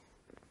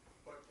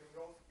 But can we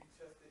also be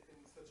tested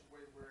in such a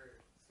way where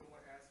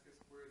someone asks us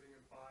where they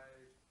can buy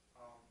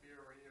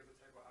beer or any other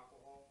type of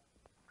alcohol?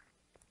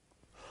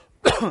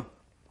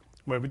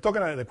 Well, we're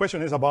talking. The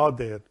question is about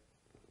the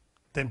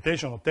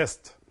temptation or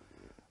test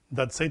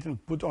that Satan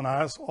put on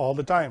us all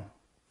the time.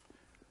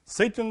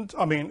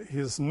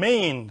 His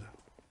main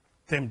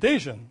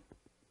temptation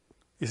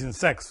is in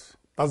sex.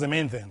 That's the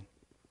main thing.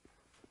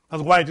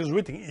 That's why it is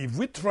written, if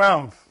we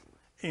triumph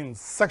in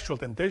sexual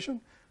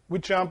temptation, we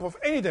triumph of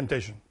any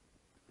temptation.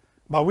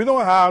 But we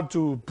don't have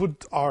to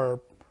put our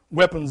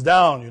weapons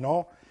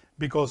down,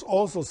 because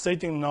also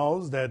Satan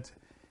knows that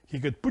he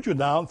could put you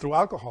down through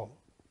alcohol.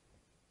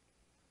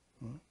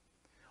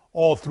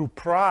 Or through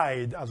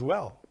pride as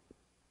well.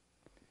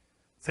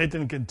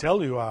 Satan can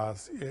tell you,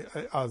 as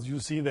you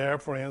see there,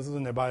 for instance,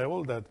 in the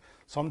Bible, that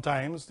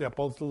sometimes the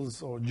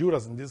apostles, or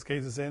Judas in this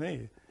case, is saying,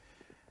 hey,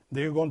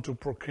 they're going to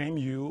proclaim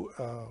you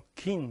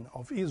king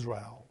of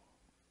Israel,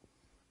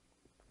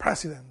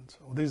 president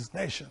of this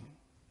nation.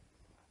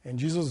 And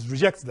Jesus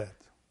rejects that,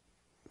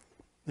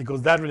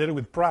 because that related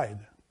with pride.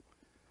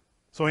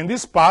 So in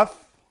this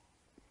path,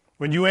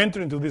 when you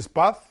enter into this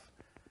path,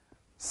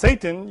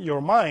 Satan, your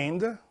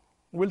mind,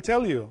 will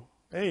tell you,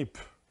 hey,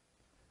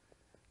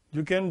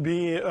 you can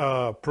be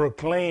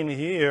proclaimed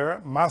here,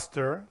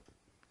 master,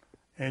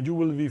 and you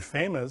will be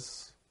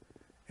famous,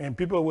 and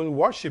people will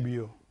worship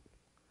you.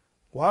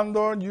 Why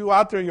don't you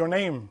utter your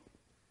name?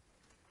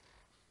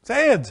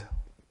 Say it.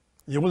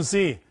 You will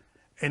see.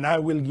 And I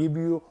will give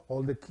you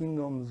all the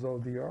kingdoms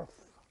of the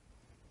earth.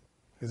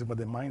 This is what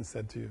the mind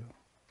said to you.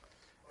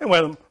 And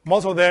well,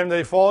 most of them,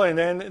 they fall, and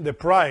then the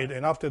pride.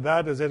 And after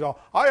that, they said, oh,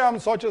 I am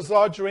such and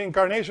such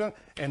reincarnation.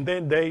 And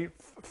then they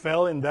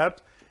fell in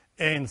that.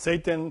 And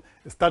Satan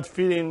started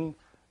feeding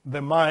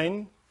the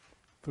mind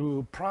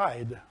through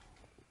pride.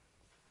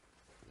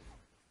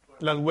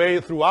 That way,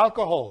 through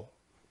alcohol.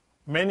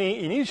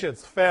 Many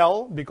initiates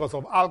fell because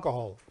of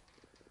alcohol.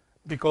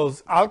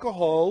 Because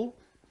alcohol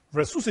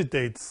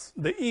resuscitates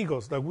the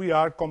egos that we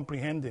are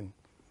comprehending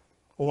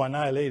or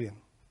annihilating.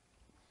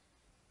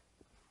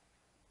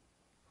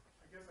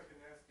 I guess I can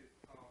ask it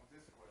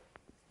this way.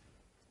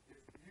 If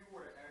you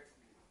were to ask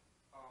me,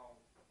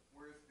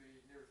 where's the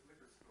nearest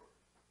liquor store?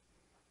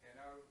 And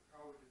I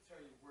would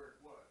tell you where it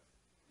was,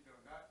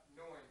 not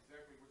knowing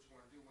exactly what you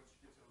want to do once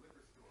you get to the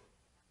liquor store.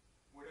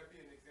 Would that be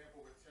an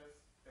example of a test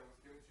that was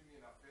given to me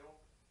and I failed?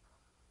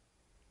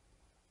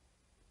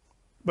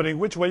 But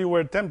in which way you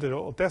were tempted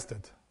or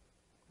tested?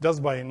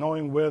 Just by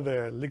knowing where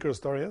the liquor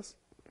store is?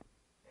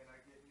 And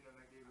I gave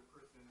the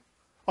person...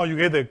 Oh, you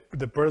gave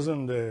the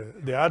person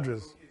the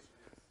address.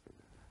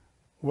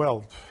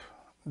 Well,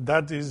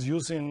 that is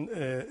using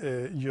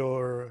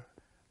the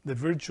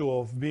virtue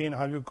of being,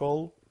 how you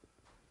call,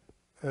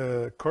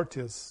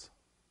 courteous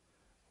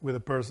with a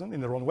person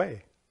in the wrong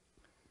way.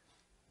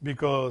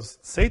 Because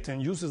Satan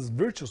uses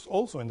virtues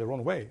also in the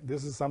wrong way.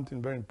 This is something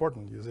very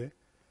important, you see.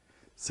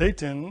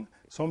 Satan,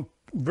 some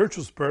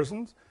virtuous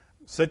persons,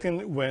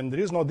 Satan, when there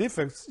is no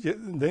defects,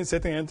 then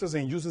Satan enters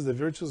and uses the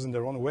virtues in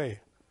the wrong way.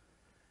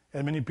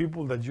 And many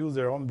people that use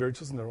their own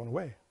virtues in the wrong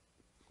way.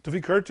 To be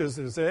courteous,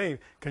 they say, hey,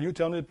 can you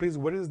tell me, please,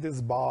 what is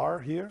this bar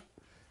here?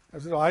 I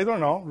said, I don't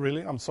know,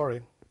 really, I'm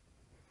sorry.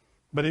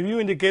 But if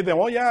you indicate them,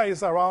 oh yeah,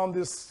 it's around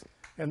this,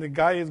 and the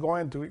guy is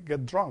going to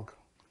get drunk.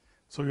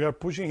 So you are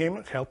pushing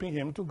him, helping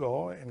him to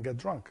go and get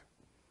drunk.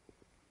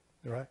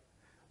 Right?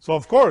 So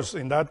of course,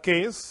 in that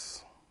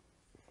case,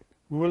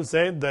 we will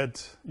say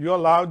that you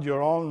allowed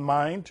your own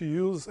mind to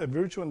use a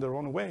virtue in the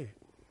wrong way.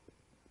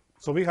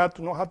 So we have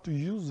to know how to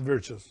use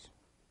virtues.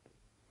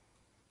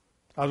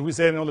 As we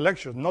said in all the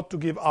lectures, not to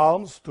give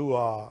alms to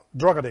a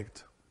drug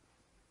addict.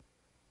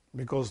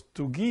 Because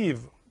to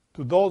give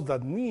to those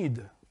that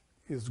need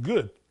is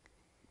good.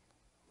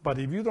 But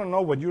if you don't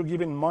know when you're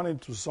giving money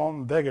to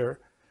some beggar,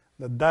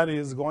 that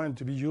is going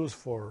to be used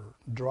for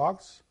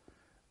drugs,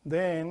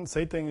 then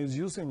Satan is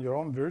using your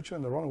own virtue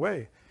in the wrong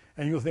way.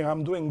 And you think,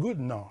 I'm doing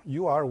good. No,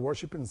 you are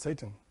worshiping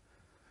Satan.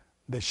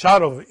 The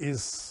shadow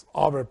is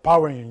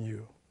overpowering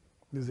you.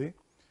 You see?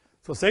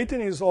 So Satan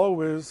is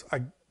always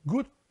a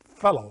good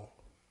fellow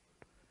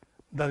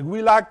that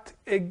will act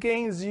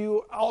against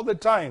you all the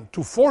time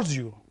to force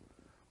you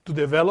to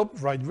develop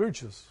right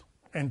virtues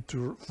and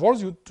to force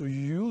you to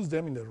use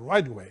them in the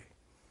right way.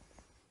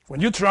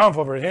 When you triumph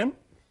over him,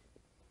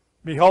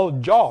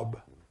 behold Job.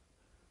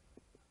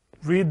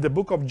 Read the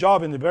book of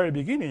Job in the very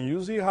beginning.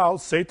 You see how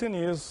Satan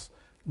is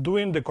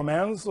doing the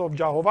commands of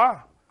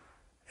Jehovah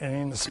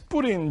and is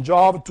putting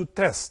Job to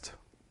test.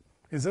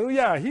 He said, oh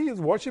yeah, he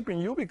is worshiping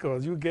you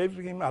because you gave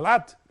him a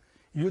lot.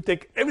 You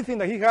take everything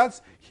that he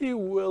has, he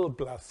will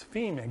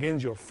blaspheme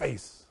against your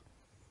face.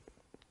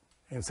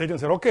 And Satan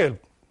said, okay,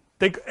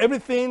 take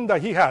everything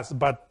that he has,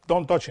 but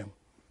don't touch him.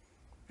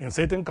 And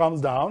Satan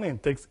comes down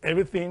and takes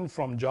everything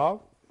from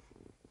Job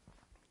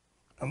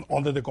and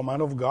under the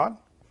command of God.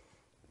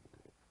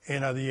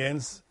 And at the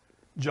end,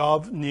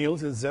 Job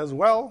kneels and says,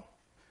 well,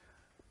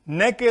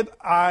 naked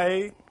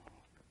I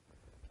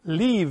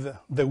leave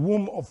the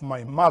womb of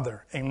my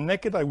mother, and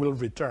naked I will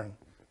return.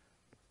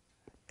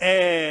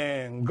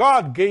 And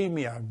God gave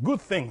me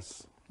good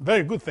things,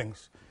 very good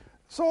things.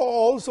 So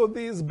also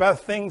these bad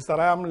things that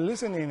I am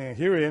listening and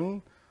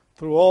hearing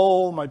through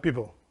all my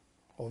people,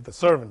 all the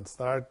servants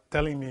that are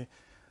telling me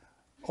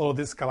all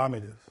these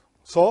calamities.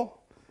 So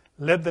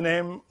let the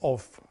name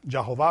of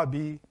Jehovah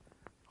be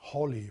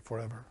holy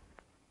forever.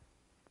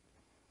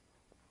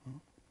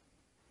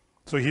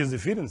 So he is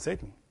defeating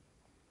Satan.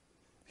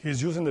 He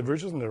is using the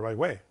virtues in the right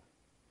way.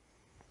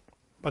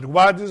 But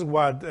what is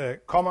what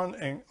common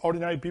and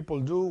ordinary people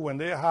do when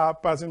they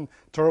have passing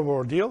terrible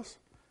ordeals?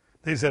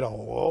 They said,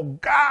 oh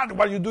God,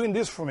 why are you doing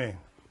this for me?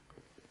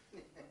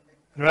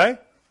 Right?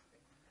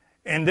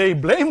 And they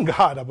blame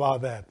God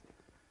about that.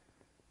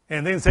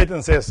 And then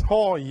Satan says,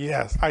 oh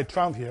yes, I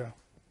triumphed here.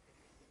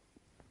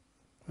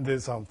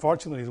 This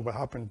unfortunately is what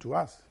happened to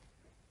us.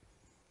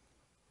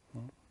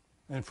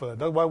 And for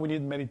that's why we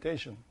need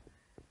meditation,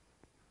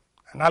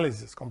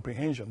 analysis,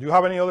 comprehension. Do you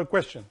have any other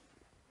question?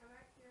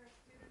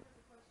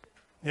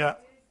 Yeah. Is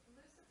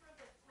Lucifer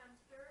the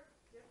tempter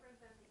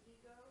different than the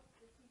ego?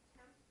 Does he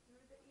tempt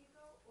through the ego,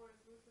 or is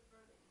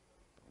Lucifer the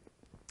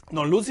ego?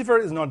 No, Lucifer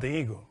is not the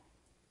ego.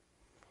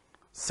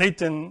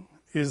 Satan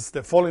is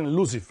the fallen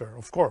Lucifer,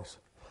 of course.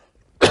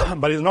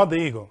 But it's not the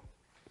ego.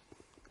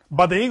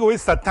 But the ego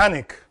is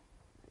satanic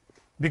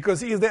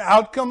because it is the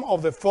outcome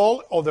of the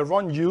fall of the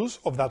wrong use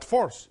of that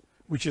force,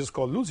 which is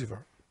called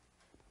Lucifer.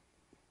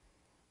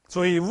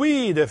 So if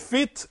we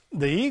defeat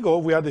the ego,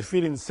 we are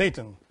defeating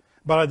Satan.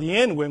 But at the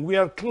end, when we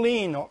are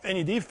clean of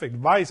any defect,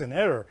 vice, and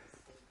error,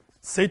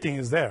 Satan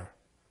is there.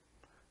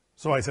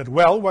 So I said,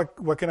 well,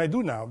 what can I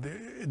do now?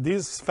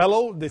 This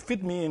fellow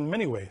defeat me in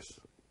many ways.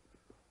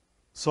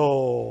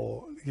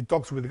 So he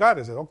talks with God.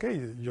 He said,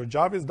 okay, your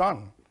job is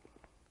done.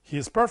 He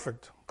is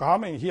perfect.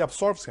 Come and he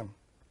absorbs him.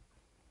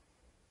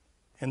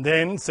 And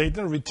then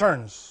Satan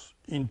returns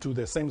into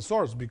the same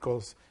source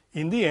because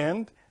in the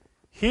end,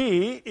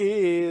 he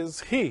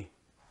is he.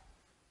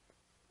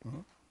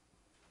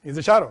 He's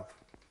the shadow.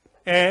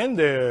 And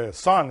the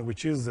son,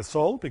 which is the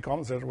soul,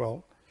 becomes,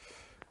 well,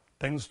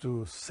 thanks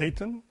to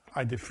Satan,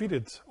 I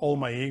defeated all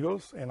my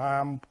egos, and I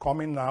am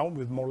coming now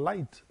with more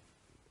light.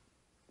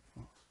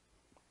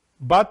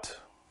 But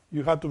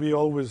you have to be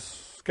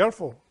always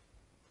careful,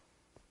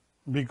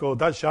 because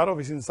that shadow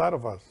is inside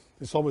of us.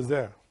 It's always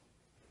there.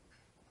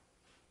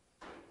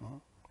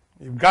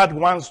 If God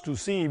wants to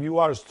see if you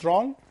are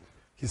strong,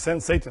 he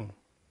sends Satan.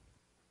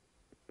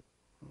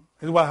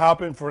 It's what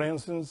happened, for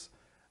instance,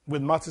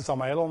 with Master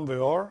Samael on the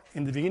Or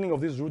in the beginning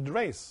of this root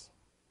race.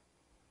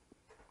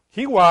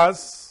 He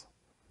was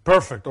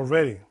perfect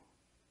already,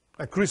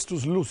 a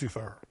Christus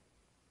Lucifer,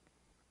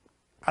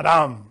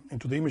 Adam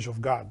into the image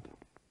of God.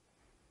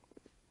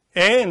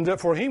 And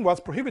for him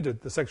was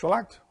prohibited the sexual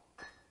act,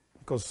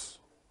 because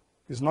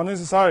it's not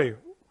necessary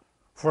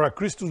for a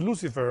Christus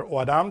Lucifer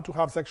or Adam to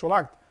have sexual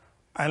act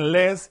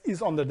unless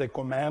it's under the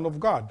command of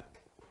God.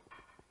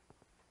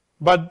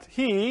 But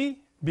he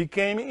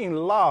became in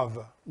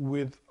love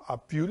with a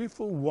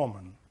beautiful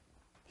woman,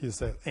 he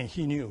said, and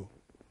he knew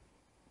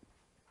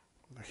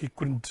he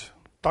couldn't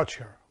touch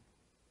her.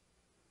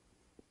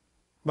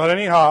 But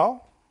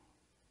anyhow,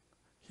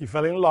 he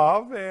fell in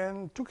love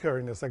and took her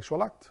in a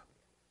sexual act.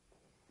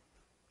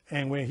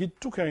 And when he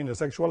took her in the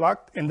sexual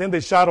act, and then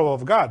the shadow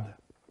of God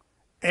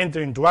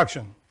entered into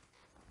action.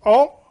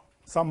 Oh,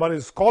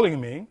 somebody's calling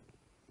me.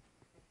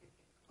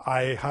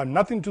 I had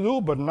nothing to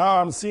do, but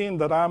now I'm seeing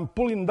that I'm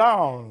pulling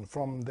down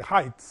from the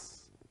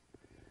heights.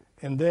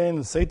 And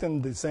then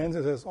Satan descends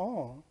and says,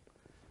 oh,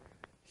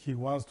 he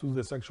wants to do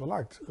the sexual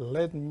act.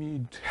 Let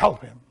me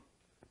help him.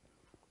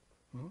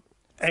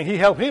 And he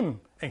helped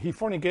him, and he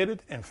fornicated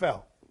and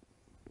fell.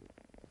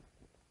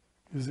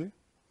 You see?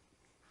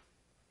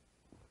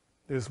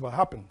 This is what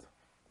happened.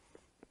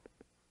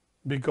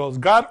 Because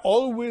God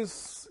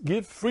always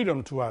gives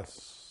freedom to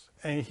us.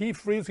 And he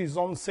frees his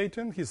own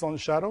Satan, his own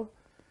shadow,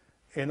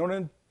 in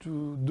order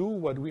to do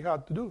what we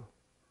had to do.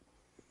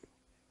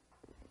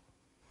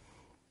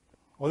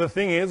 Other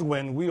thing is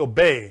when we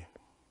obey,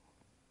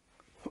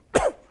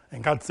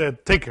 and God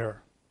said, take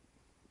her,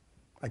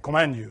 I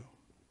command you,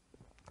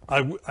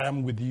 I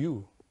am with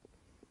you.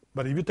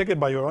 But if you take it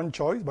by your own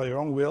choice, by your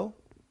own will,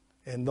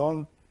 and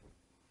don't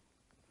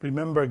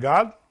remember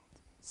God,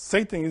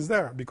 Satan is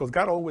there, because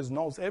God always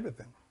knows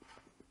everything.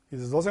 He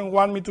doesn't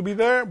want me to be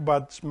there,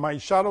 but my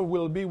shadow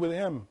will be with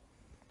him.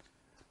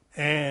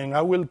 And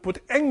I will put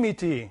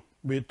enmity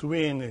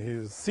between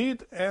his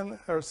seed and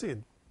her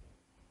seed.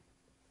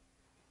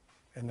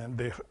 And then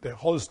the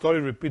whole story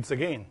repeats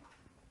again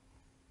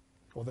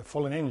of the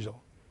fallen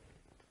angel.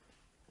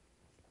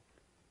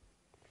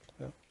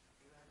 Yeah.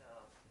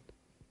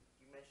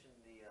 You mentioned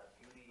the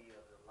beauty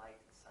of the light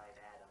inside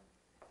Adam.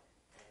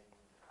 And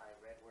I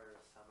read where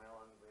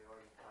Samael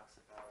already talks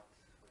about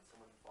when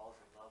someone falls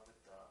in love with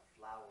the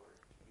flower,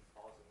 he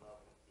falls in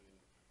love with the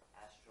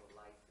astral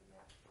light in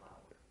that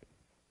flower.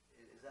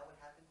 Is that what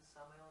happened to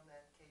Samael in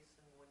that case?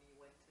 And when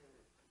he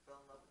fell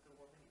in love with the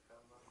woman, he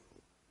fell in love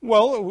with?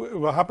 Well,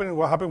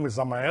 what happened with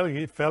Samael?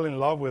 He fell in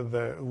love with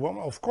the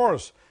woman. Of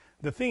course,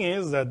 the thing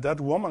is that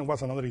woman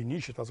was another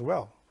initiate as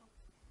well,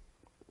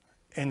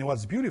 and it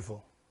was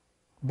beautiful.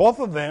 Both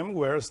of them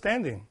were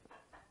standing.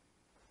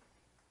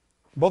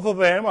 Both of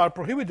them are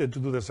prohibited to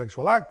do the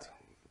sexual act,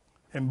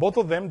 and both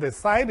of them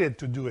decided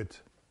to do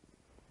it.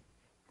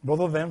 Both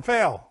of them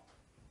fell.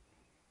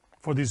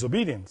 for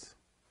disobedience.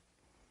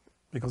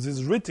 Because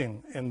it's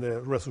written in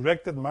the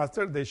resurrected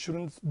master, they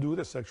shouldn't do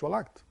the sexual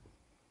act.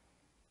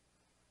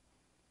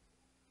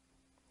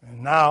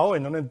 And now,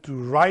 in order to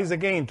rise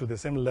again to the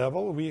same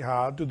level, we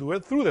had to do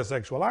it through the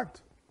sexual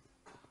act.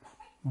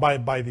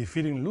 By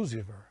defeating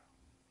Lucifer.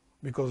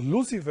 Because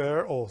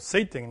Lucifer, or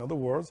Satan in other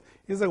words,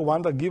 is the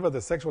one that gives us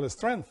the sexual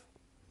strength.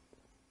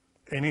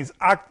 And his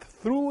act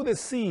through the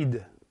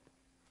seed.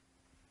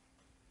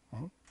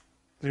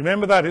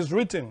 Remember that, it's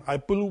written, I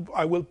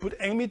will put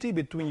enmity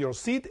between your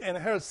seed and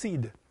her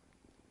seed.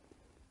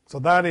 So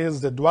that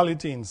is the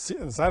duality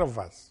inside of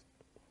us.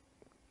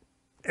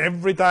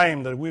 Every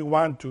time that we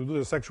want to do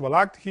the sexual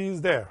act, he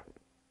is there.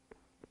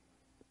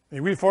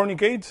 If we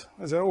fornicate,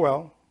 I say, oh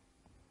well,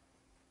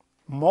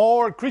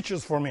 more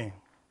creatures for me.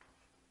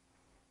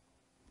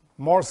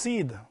 More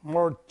seed,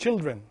 more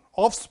children,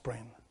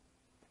 offspring.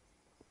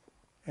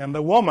 And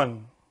the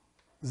woman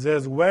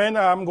says, when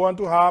I'm going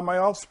to have my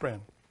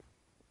offspring?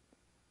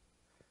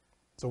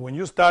 So when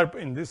you start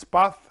in this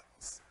path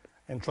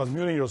and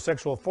transmuting your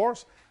sexual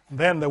force,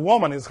 then the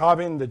woman is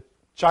having the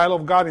child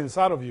of God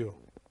inside of you.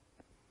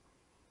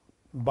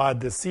 But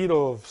the seed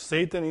of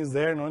Satan is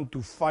there in order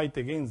to fight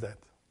against that.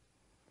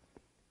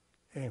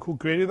 And who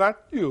created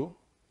that? You.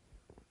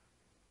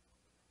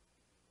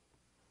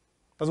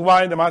 That's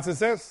why the Master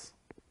says,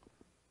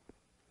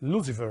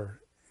 Lucifer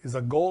is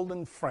a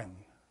golden friend.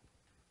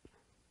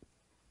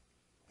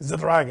 He's a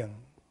dragon.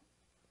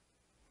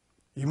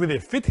 If we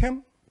defeat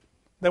him,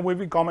 then we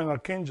become an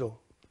archangel,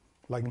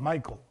 like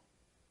Michael.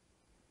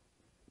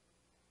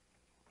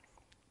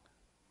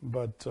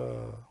 But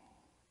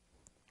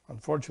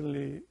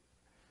unfortunately,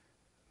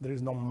 there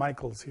is no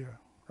Michaels here,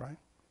 right?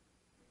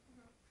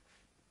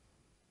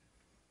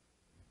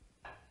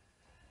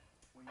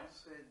 When you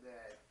said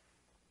that,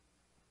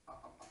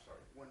 I'm sorry,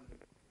 when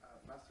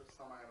Master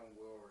Schamayim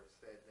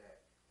said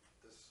that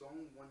the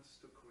son wants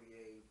to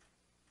create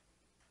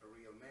a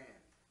real man,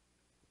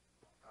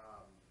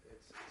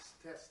 it's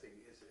testing.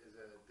 This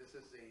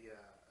is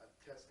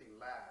a testing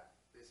lab,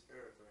 this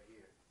earth right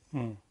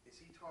here. Is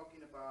he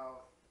talking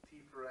about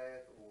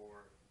Tiferet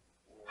or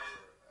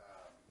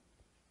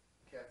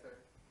Kether?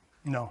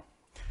 No.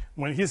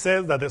 When he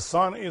says that the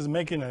sun is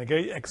making a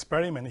great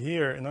experiment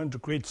here in order to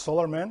create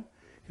solar man,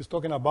 he's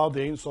talking about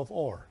the Ein Sof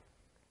Or.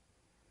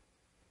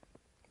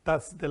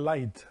 That's the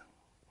light,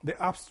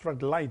 the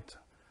abstract light,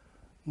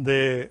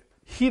 the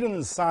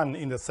hidden sun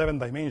in the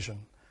seventh dimension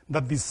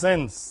that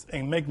descends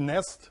and makes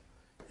nest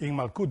in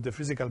Malkuth, the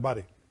physical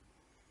body.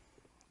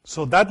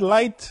 So that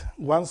light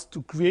wants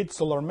to create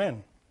solar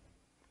man.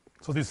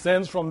 So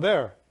descends from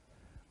there,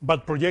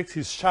 but projects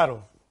his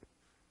shadow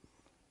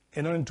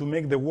in order to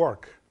make the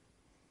work.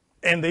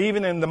 And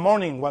even in the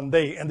morning one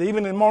day, and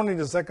even in the morning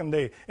the second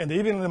day, and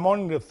even in the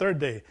morning the third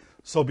day.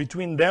 So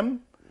between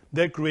them,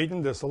 they're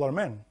creating the solar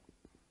man,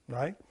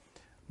 right?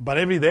 But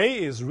every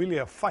day is really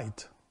a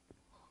fight,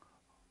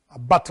 a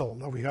battle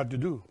that we have to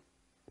do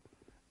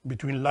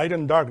between light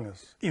and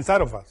darkness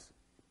inside of us.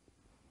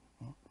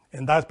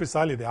 And that's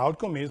precisely, the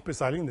outcome is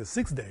precisely in the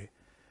sixth day.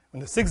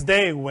 On the sixth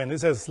day, when it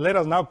says, let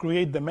us now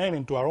create the man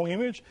into our own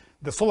image,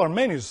 the solar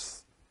man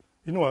is,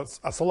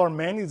 a solar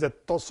man is a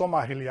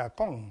tosoma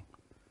heliakon.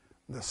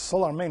 The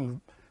solar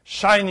man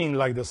shining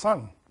like the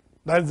sun.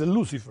 That is the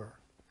Lucifer,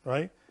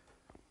 right?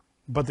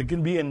 But he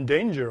can be in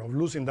danger of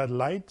losing that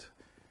light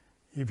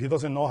if he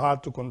doesn't know how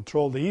to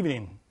control the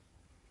evening.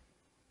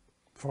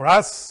 For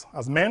us,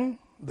 as men,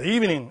 the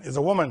evening is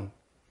a woman.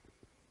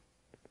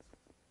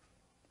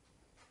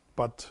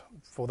 But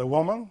for the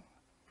woman,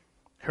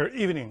 her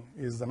evening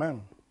is the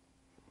man.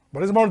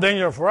 But it's more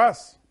dangerous for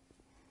us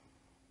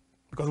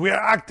because we are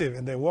active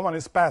and the woman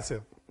is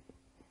passive.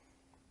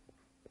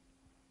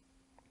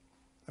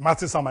 The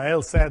Master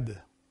Samael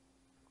said,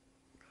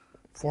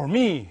 for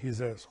me, he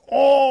says,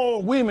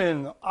 all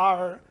women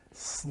are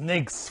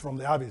snakes from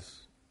the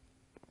abyss.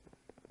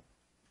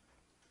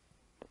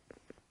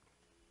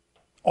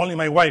 Only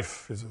my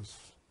wife, he says.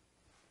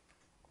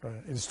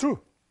 It's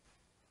true.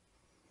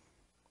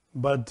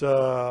 But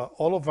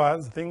all of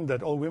us think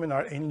that all women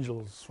are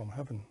angels from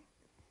heaven.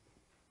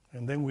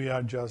 And then we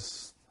are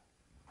just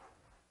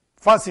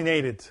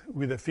fascinated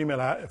with the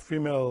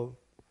female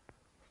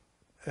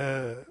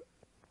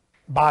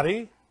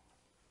body.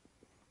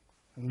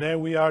 And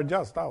then we are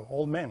just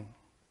all men.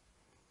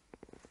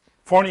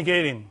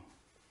 Fornicating.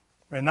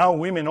 And now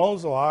women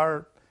also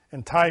are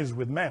enticed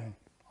with men.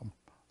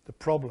 The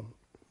problem.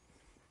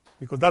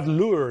 Because that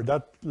lure,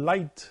 that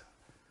light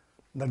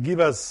that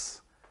gives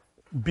us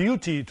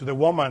beauty to the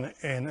woman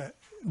and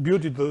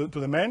beauty to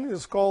the man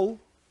is called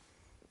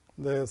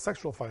the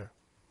sexual fire.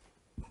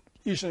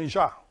 Ish and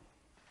Isha.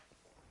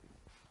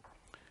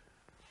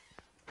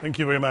 Thank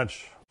you very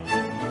much.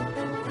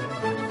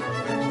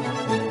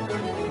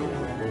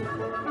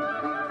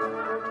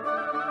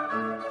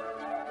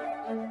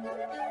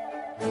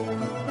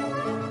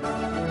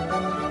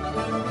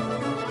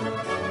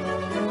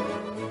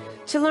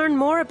 To learn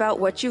more about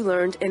what you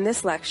learned in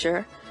this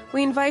lecture,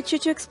 we invite you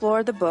to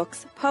explore the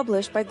books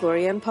published by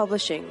Glorian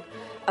Publishing,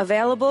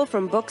 available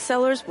from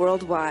booksellers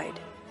worldwide.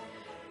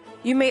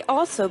 You may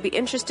also be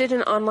interested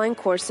in online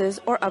courses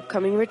or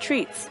upcoming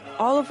retreats,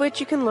 all of which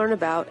you can learn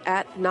about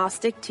at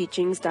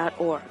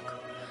gnosticteachings.org.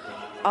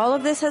 All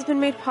of this has been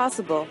made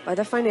possible by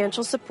the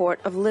financial support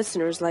of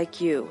listeners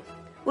like you.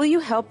 Will you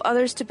help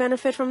others to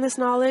benefit from this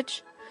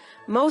knowledge?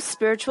 Most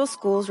spiritual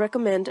schools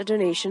recommend a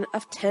donation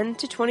of $10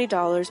 to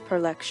 $20 per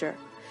lecture.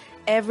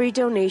 Every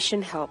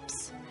donation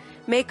helps.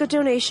 Make a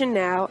donation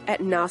now at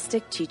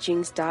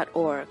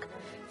gnosticteachings.org.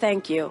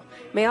 Thank you.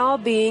 May all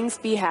beings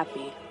be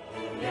happy.